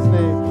Jesus'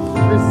 name.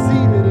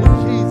 Receive it in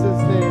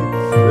Jesus' name.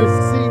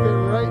 Receive it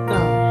right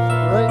now.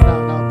 Right now.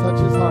 Now touch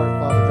his heart,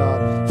 Father God.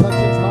 Touch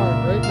his heart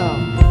right now.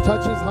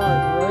 Touch his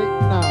heart right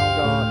now,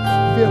 God.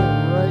 Feel it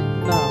right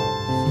now.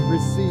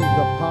 Receive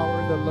the power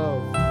and the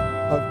love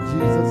of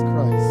Jesus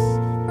Christ.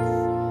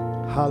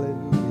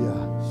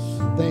 Hallelujah.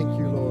 Thank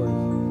you, Lord.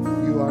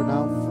 You are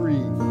now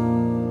free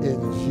in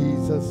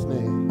Jesus'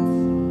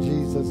 name.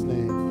 Jesus'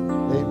 name.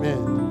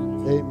 Amen.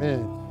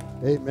 Amen.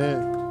 Amen.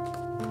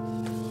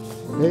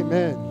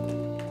 Amen.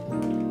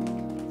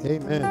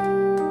 Amen.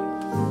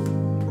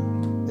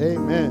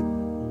 Amen.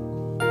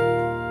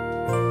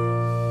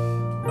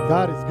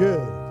 God is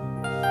good.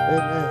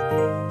 Amen.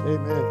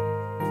 Amen.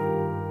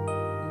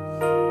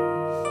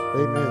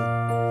 Amen.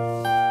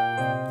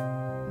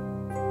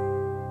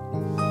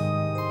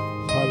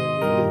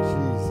 Hallelujah,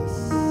 Jesus.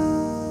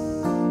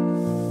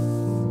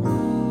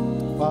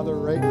 Father,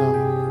 right now,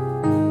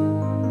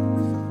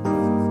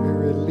 we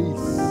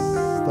release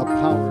the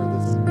power of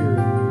the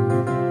Spirit.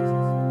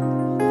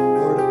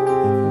 Lord,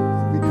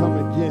 we come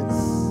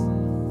against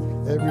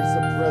every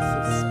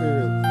suppressive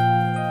spirit,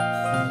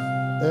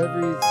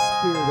 every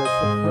spirit that's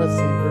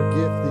suppressing her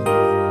gifting,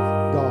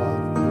 God,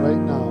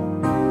 right now.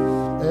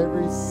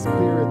 Every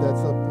spirit that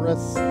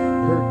suppresses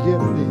her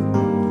gifting,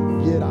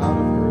 get out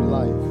of her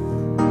life.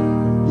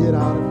 Get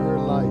out of her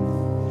life.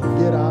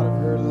 Get out of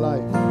her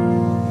life.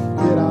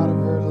 Get out of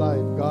her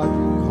life. God,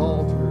 you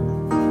called her.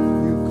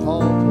 You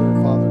called her,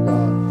 Father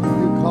God.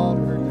 You called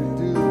her to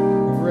do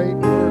great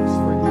works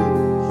for you.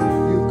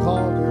 You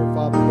called her,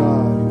 Father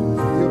God.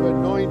 You've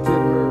anointed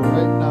her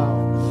right now.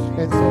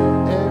 And so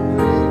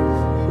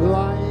every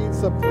lying,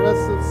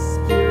 suppressive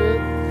spirit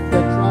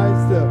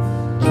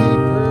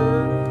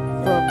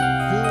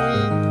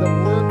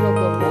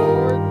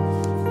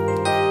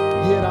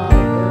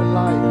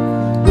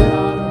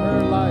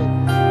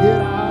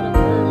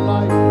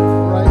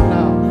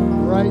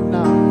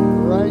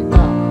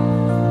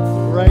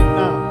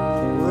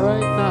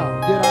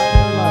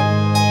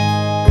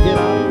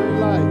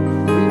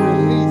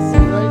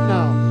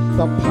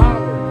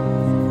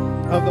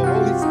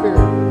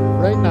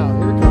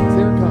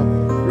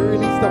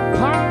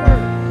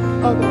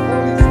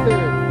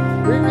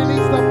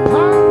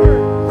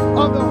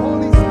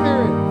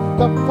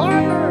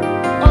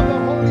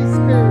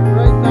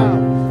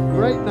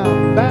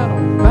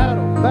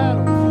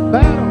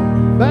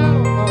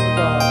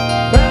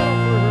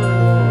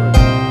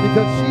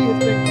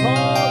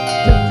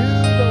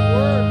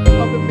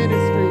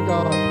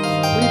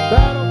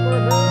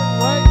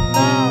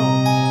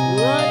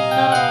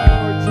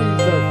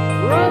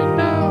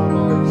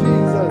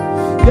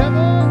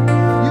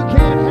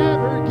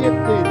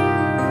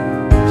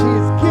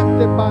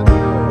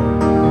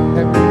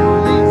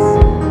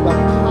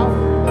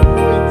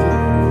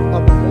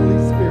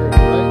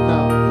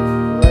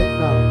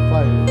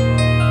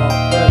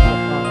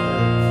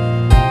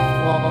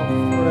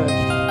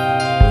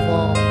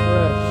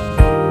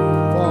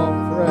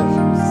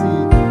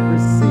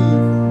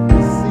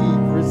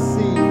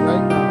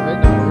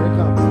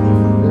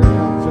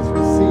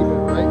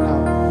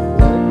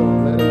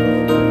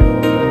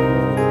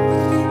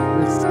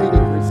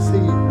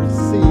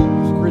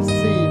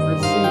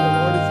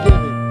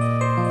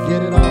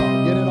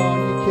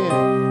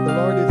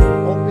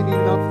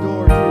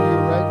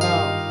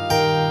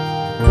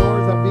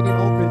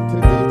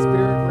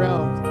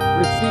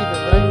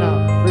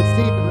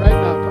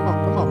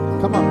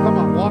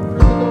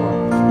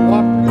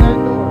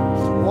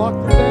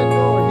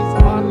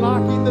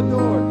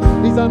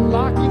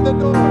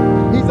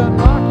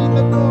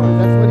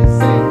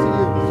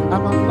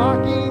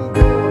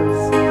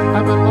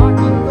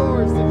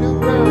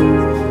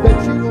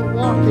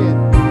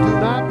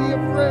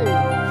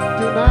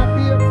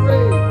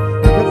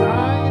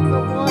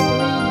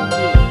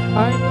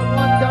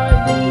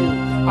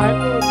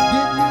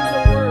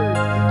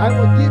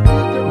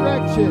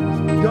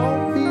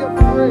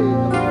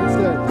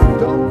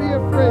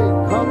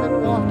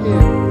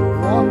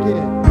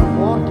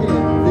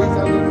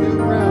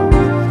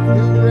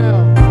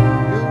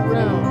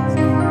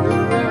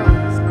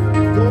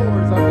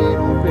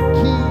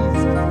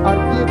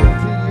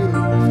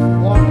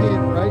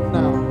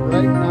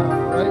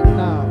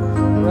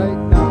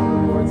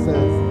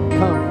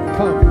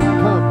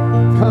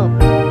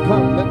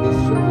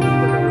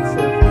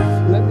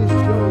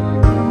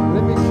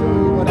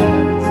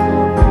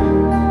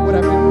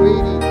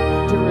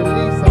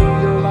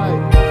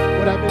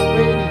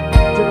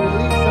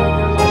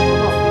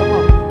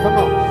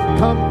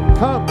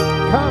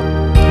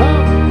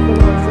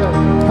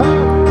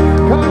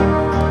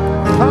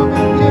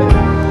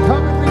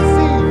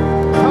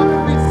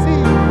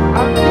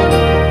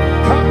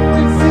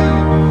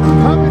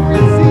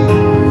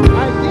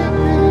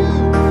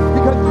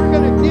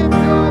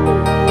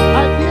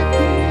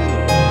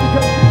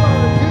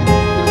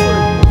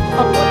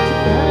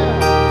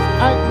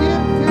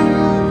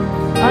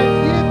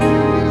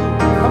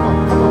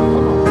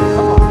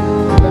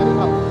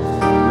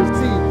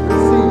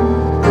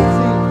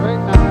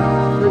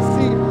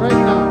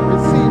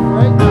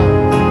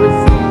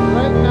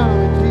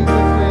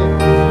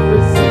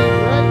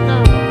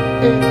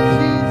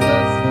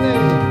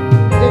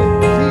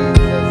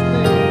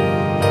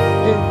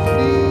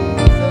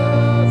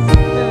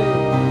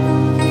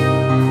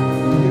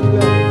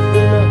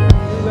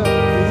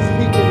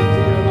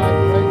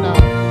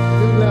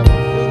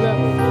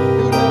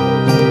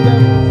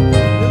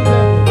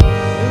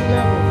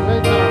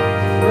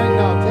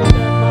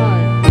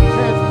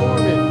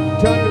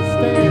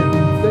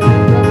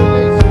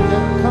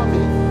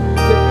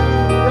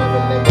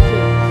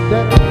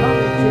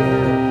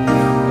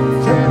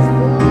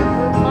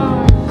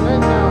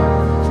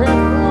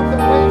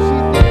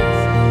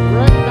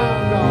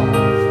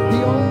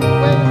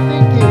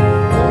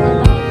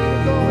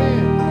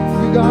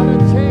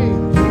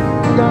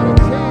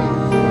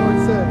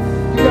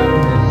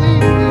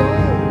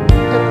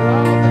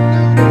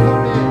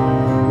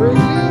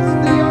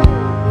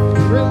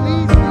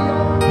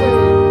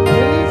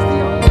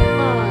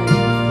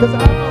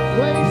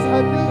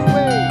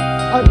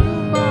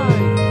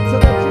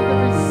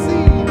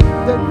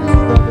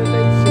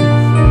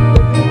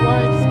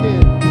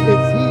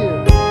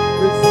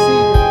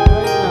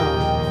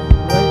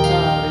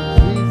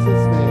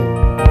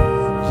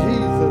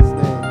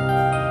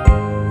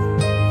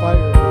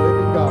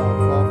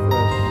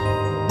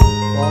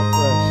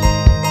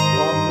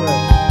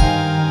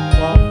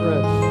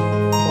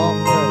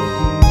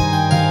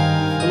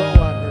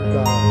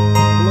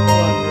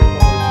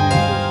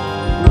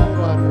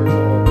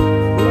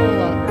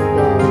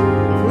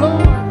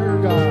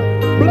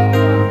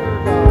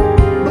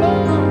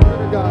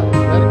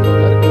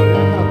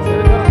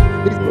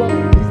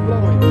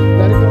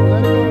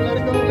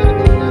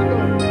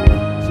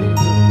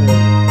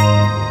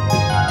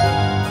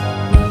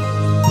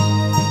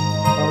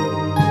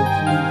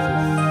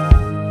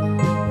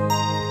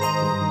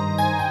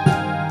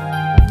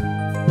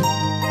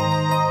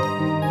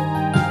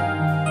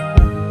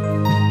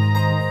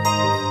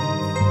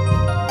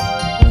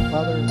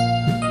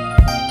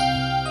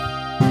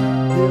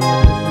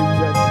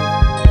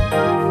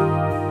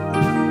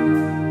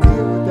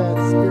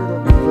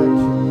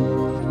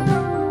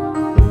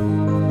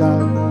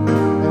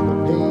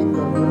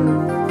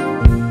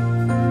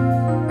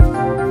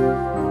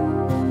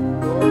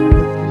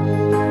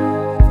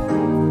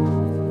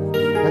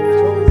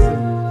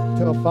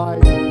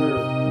abide in her.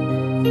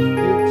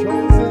 You've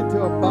chosen to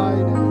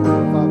abide in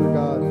her, Father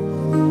God.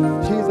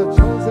 She's a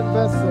chosen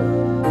vessel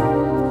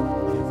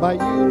by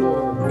you,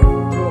 Lord,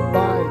 to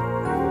abide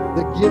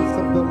the gifts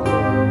of the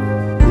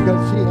Lord,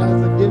 because she has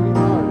a giving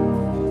heart.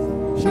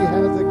 She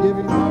has a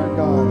giving heart,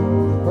 God.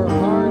 Her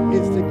heart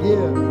is to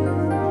give,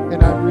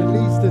 and I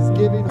release this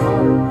giving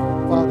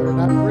heart, Father, and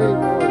I pray,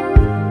 Lord,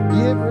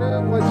 give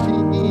her what she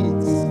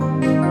needs.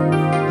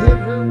 Give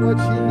her what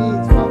she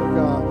needs, Father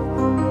God.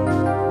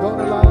 Don't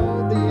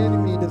allow the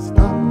enemy to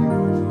stop you.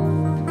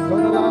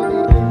 Don't allow the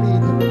enemy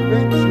to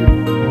prevent you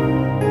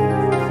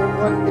from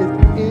what is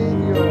in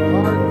your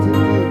heart to do.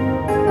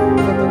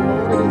 What the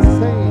Lord is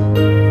saying,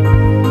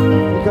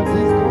 because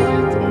he's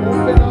going to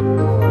open up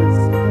doors,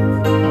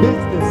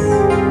 business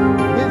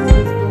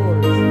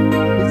doors.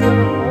 He's going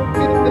to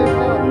open them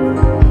up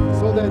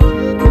so that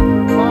you can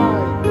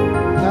provide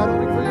not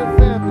only for your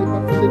family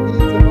but for the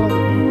needs of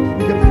others,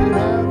 because you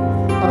have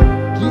a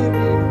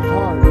giving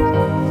heart.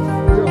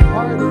 Your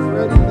heart is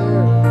ready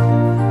there.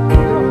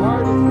 Your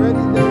heart is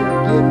ready there.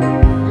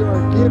 You are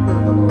a giver,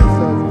 the Lord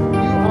says.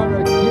 You are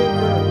a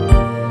giver.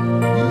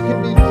 You can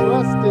be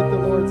trusted, the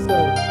Lord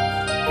says.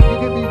 You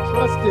can be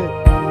trusted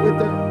with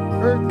the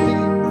earthly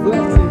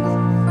blessings.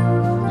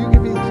 You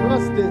can be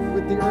trusted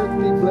with the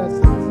earthly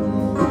blessings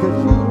because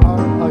you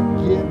are a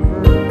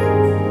giver.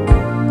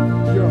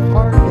 Your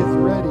heart is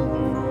ready.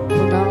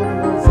 So now the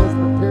Lord says,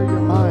 prepare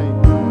your mind,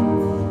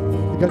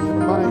 because your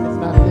mind is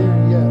not there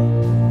yet.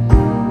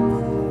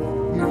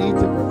 You need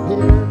to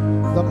prepare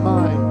the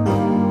mind.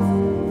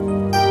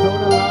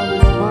 Don't allow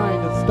this mind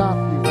to stop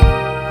you.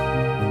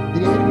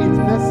 The enemy is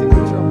messing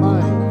with your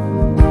mind.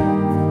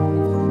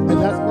 And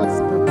that's what's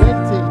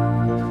preventing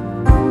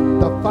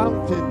the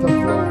fountain to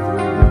flow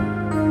through you.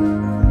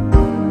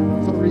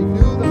 So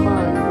renew the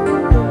mind,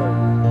 Lord.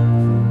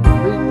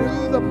 Renew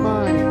the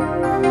mind.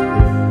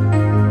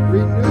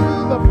 Renew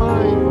the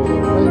mind,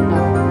 Lord, right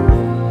now.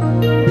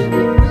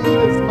 Renew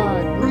this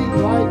mind. Breathe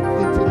life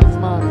into this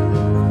mind.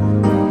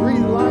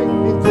 Breathe life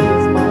into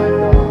this mind,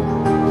 God.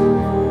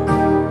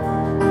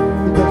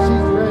 Because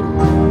she's ready.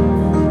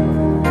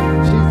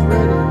 She's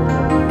ready.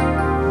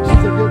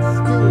 She's a good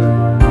steward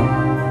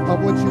of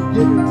what you've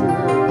given to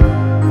her.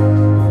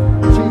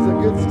 She's a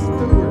good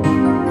steward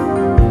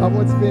of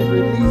what's been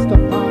released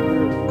upon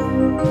her.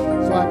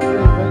 So I pray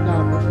right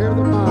now, prepare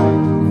the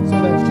mind so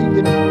that she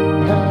can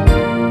have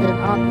and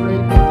operate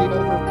in the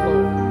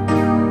overflow.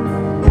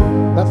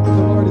 That's what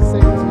the Lord is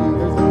saying to you.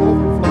 There's an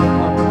overflow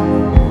coming.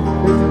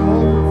 There's an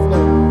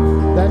overflow.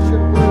 That's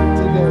your word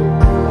today.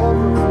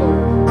 Overflow.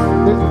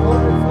 There's an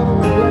overflow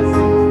of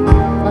blessings,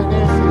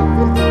 financially,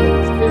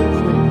 physically,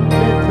 spiritually,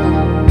 mentally.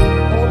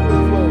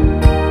 Overflow.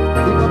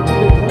 He wants you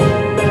to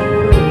claim that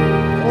word.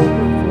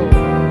 Overflow.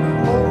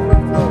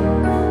 Overflow.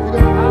 You're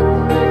going to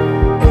operate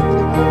in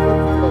the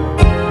overflow.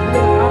 You're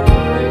going to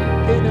operate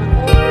in an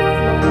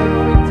overflow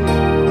anointing.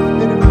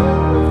 In an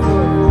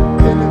overflow.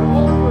 In an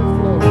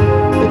overflow.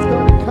 It's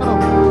going to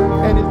come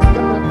and it's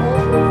going to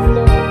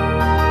overflow.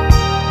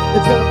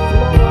 It's going to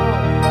flow out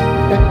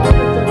and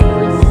others are going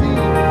to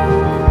receive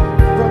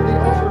from the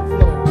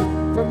overflow.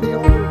 From the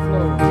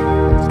overflow.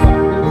 And start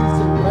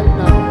releasing right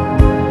now.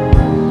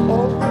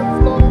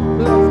 Overflow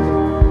blessing.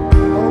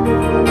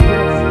 Overflow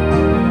blessing.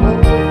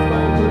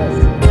 Overflow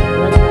blessing.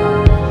 Right now.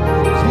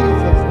 In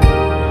Jesus'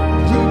 name.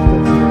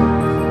 Jesus' name.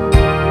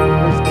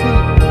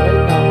 Receive it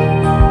right now.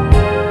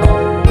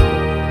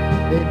 Hallelujah.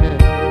 Amen.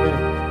 Amen.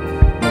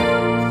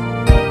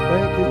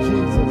 Thank you,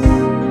 Jesus.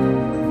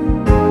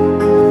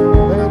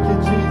 Thank you,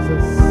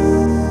 Jesus.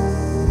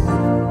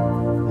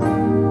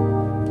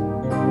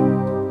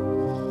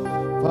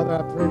 Father, I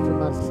pray for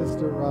my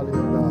sister Raleigh,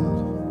 oh God.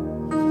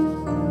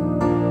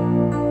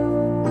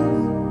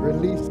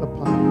 Release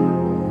upon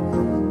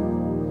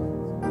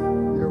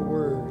her your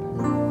word.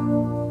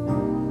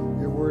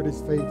 Your word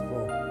is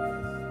faithful.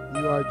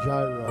 You are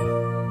Jireh.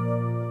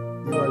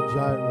 You are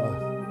Jireh.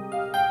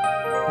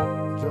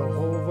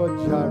 Jehovah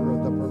Jireh,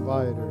 the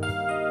provider.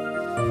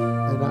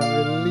 And I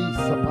release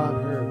upon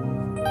her.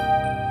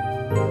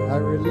 I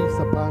release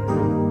upon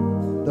her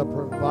the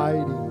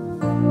providing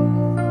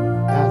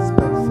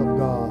aspects of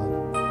God.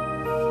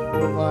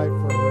 Provide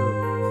for her.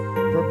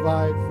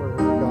 Provide for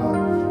her, God.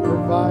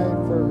 Provide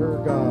for her,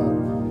 God.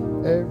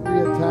 Every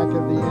attack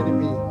of the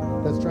enemy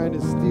that's trying to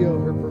steal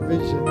her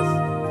provisions,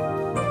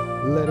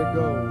 let it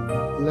go.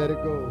 Let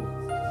it go.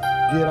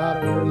 Get out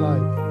of her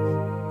life.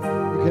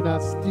 You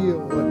cannot steal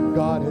what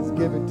God has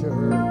given to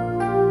her.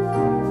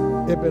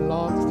 It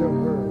belongs to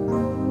her.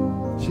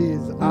 She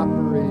is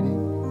operating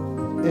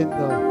in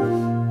the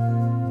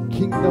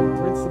kingdom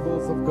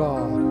principles of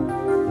God.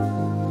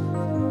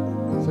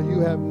 So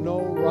you have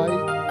no right,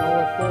 no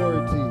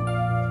authority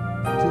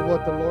to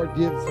what the Lord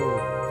gives her.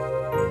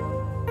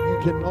 You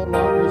can no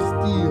longer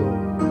steal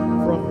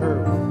from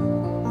her.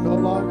 No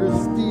longer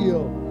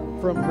steal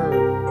from her.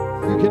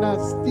 You cannot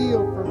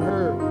steal from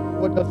her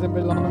what doesn't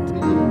belong to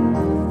you.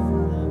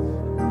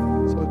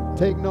 So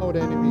take note,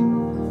 enemy.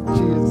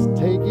 She is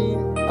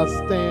taking a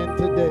stand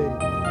today.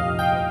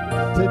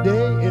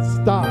 Today it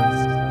stops.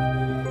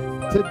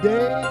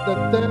 Today, the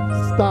theft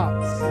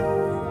stops.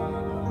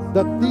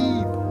 The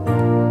thief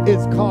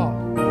is caught.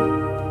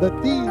 The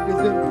thief is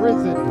in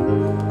prison.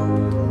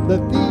 The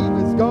thief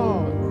is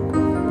gone.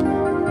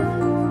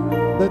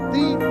 The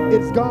thief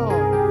is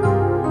gone.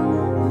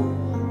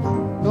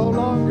 No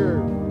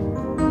longer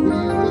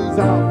will you lose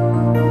out.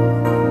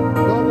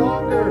 No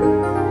longer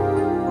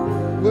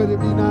will it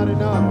be not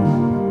enough.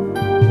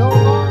 No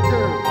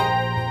longer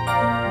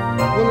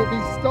will it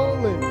be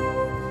stolen.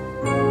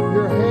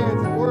 Your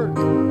hands work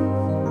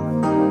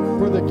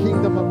for the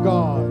kingdom of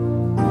God.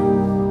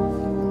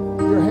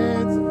 Your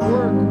hands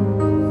work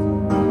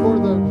for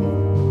the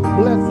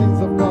blessings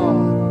of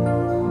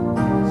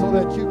God so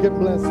that you can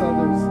bless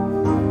others.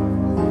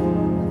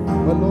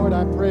 But Lord,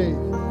 I pray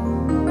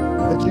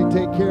that you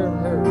take care of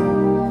her.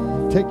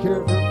 Take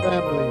care of her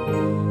family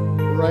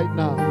right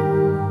now.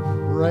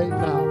 Right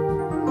now.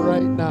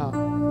 Right now.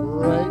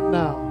 Right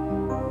now.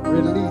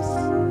 Release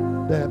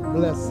that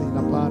blessing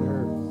upon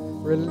her.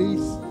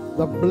 Release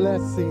the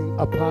blessing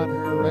upon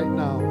her right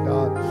now,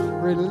 God.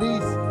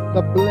 Release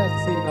the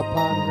blessing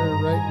upon her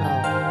right now.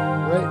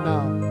 Right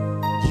now.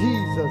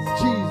 Jesus,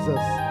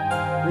 Jesus.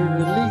 We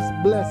release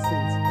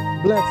blessings,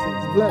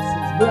 blessings,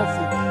 blessings,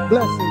 blessings,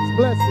 blessings,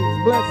 blessings,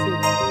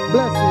 blessings,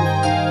 blessings.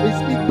 We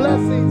speak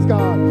blessings,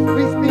 God.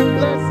 We speak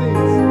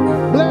blessings,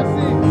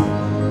 blessings,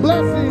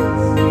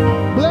 blessings,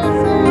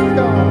 blessings,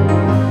 God.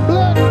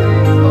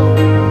 Blessings,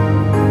 Lord.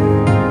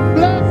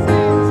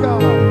 Blessings,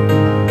 God.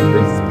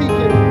 We speak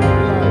it in your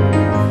life.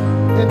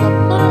 In the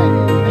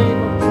mighty name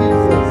of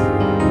Jesus.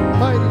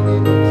 Mighty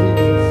name of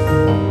Jesus.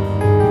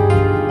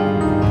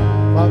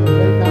 Father,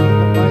 right now, in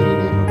the mighty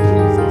name of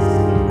Jesus.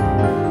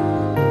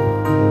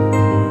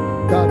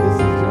 God, this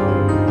is your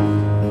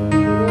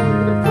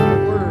wonderful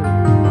word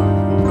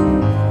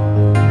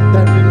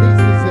that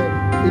releases it,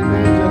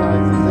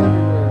 evangelizes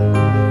everywhere.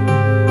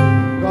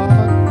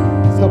 God,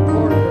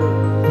 support her.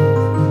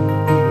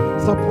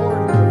 Support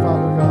her,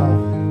 Father God.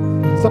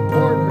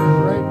 Support her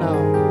right now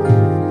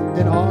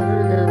in all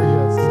her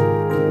areas.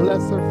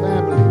 Bless her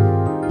family.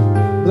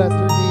 Bless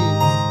her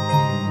needs.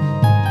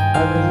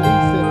 I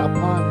release it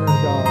upon her,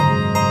 God.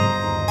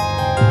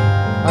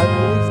 I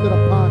release it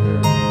upon her.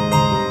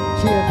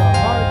 She has a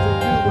heart to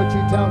do what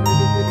you tell her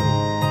to do.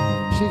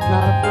 She's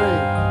not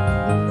afraid.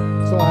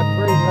 So I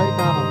pray right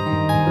now,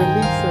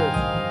 release her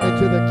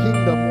into the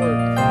kingdom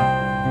work.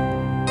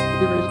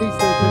 You release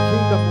her to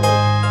kingdom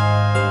work.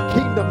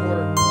 Kingdom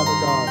work, Father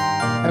God.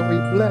 And we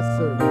bless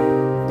her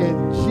in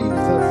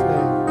Jesus'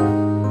 name.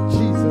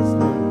 Jesus'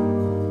 name.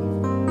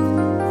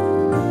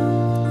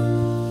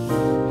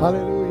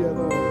 Hallelujah,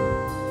 Lord.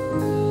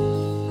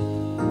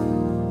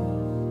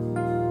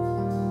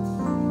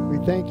 We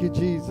thank you,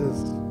 Jesus.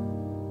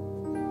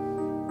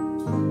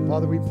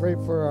 Father, we pray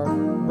for our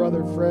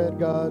brother Fred,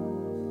 God.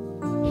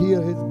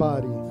 Heal his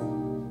body.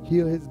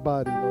 Heal his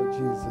body, Lord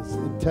Jesus,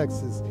 in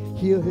Texas.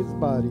 Heal his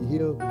body.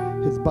 Heal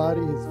his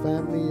body, his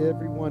family,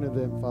 every one of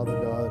them, Father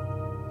God.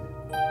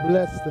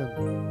 Bless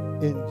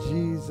them in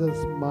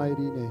Jesus'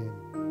 mighty name.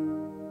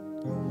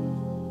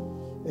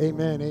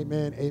 Amen,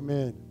 amen,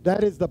 amen.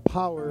 That is the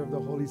power of the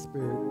Holy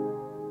Spirit.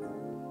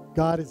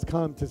 God has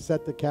come to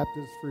set the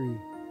captives free,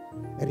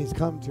 and he's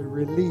come to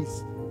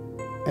release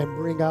and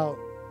bring out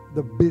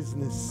the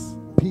business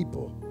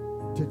people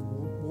to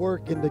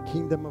work in the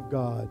kingdom of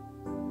God.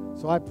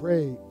 So I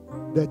pray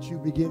that you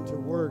begin to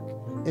work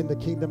in the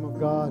kingdom of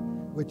God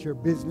with your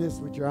business,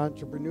 with your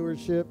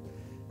entrepreneurship.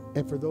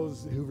 And for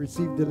those who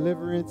receive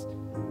deliverance,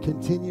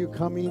 continue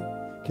coming,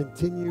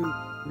 continue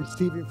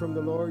receiving from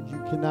the Lord. You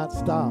cannot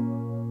stop,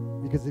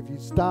 because if you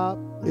stop,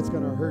 it's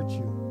going to hurt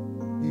you.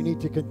 You need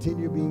to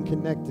continue being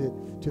connected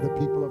to the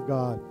people of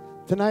God.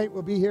 Tonight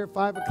we'll be here at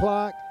 5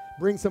 o'clock.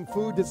 Bring some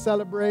food to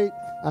celebrate.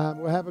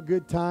 We'll have a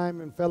good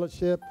time and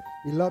fellowship.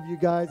 We love you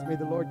guys. May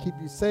the Lord keep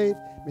you safe.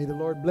 May the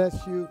Lord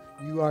bless you.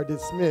 You are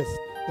dismissed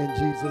in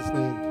Jesus'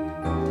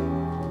 name.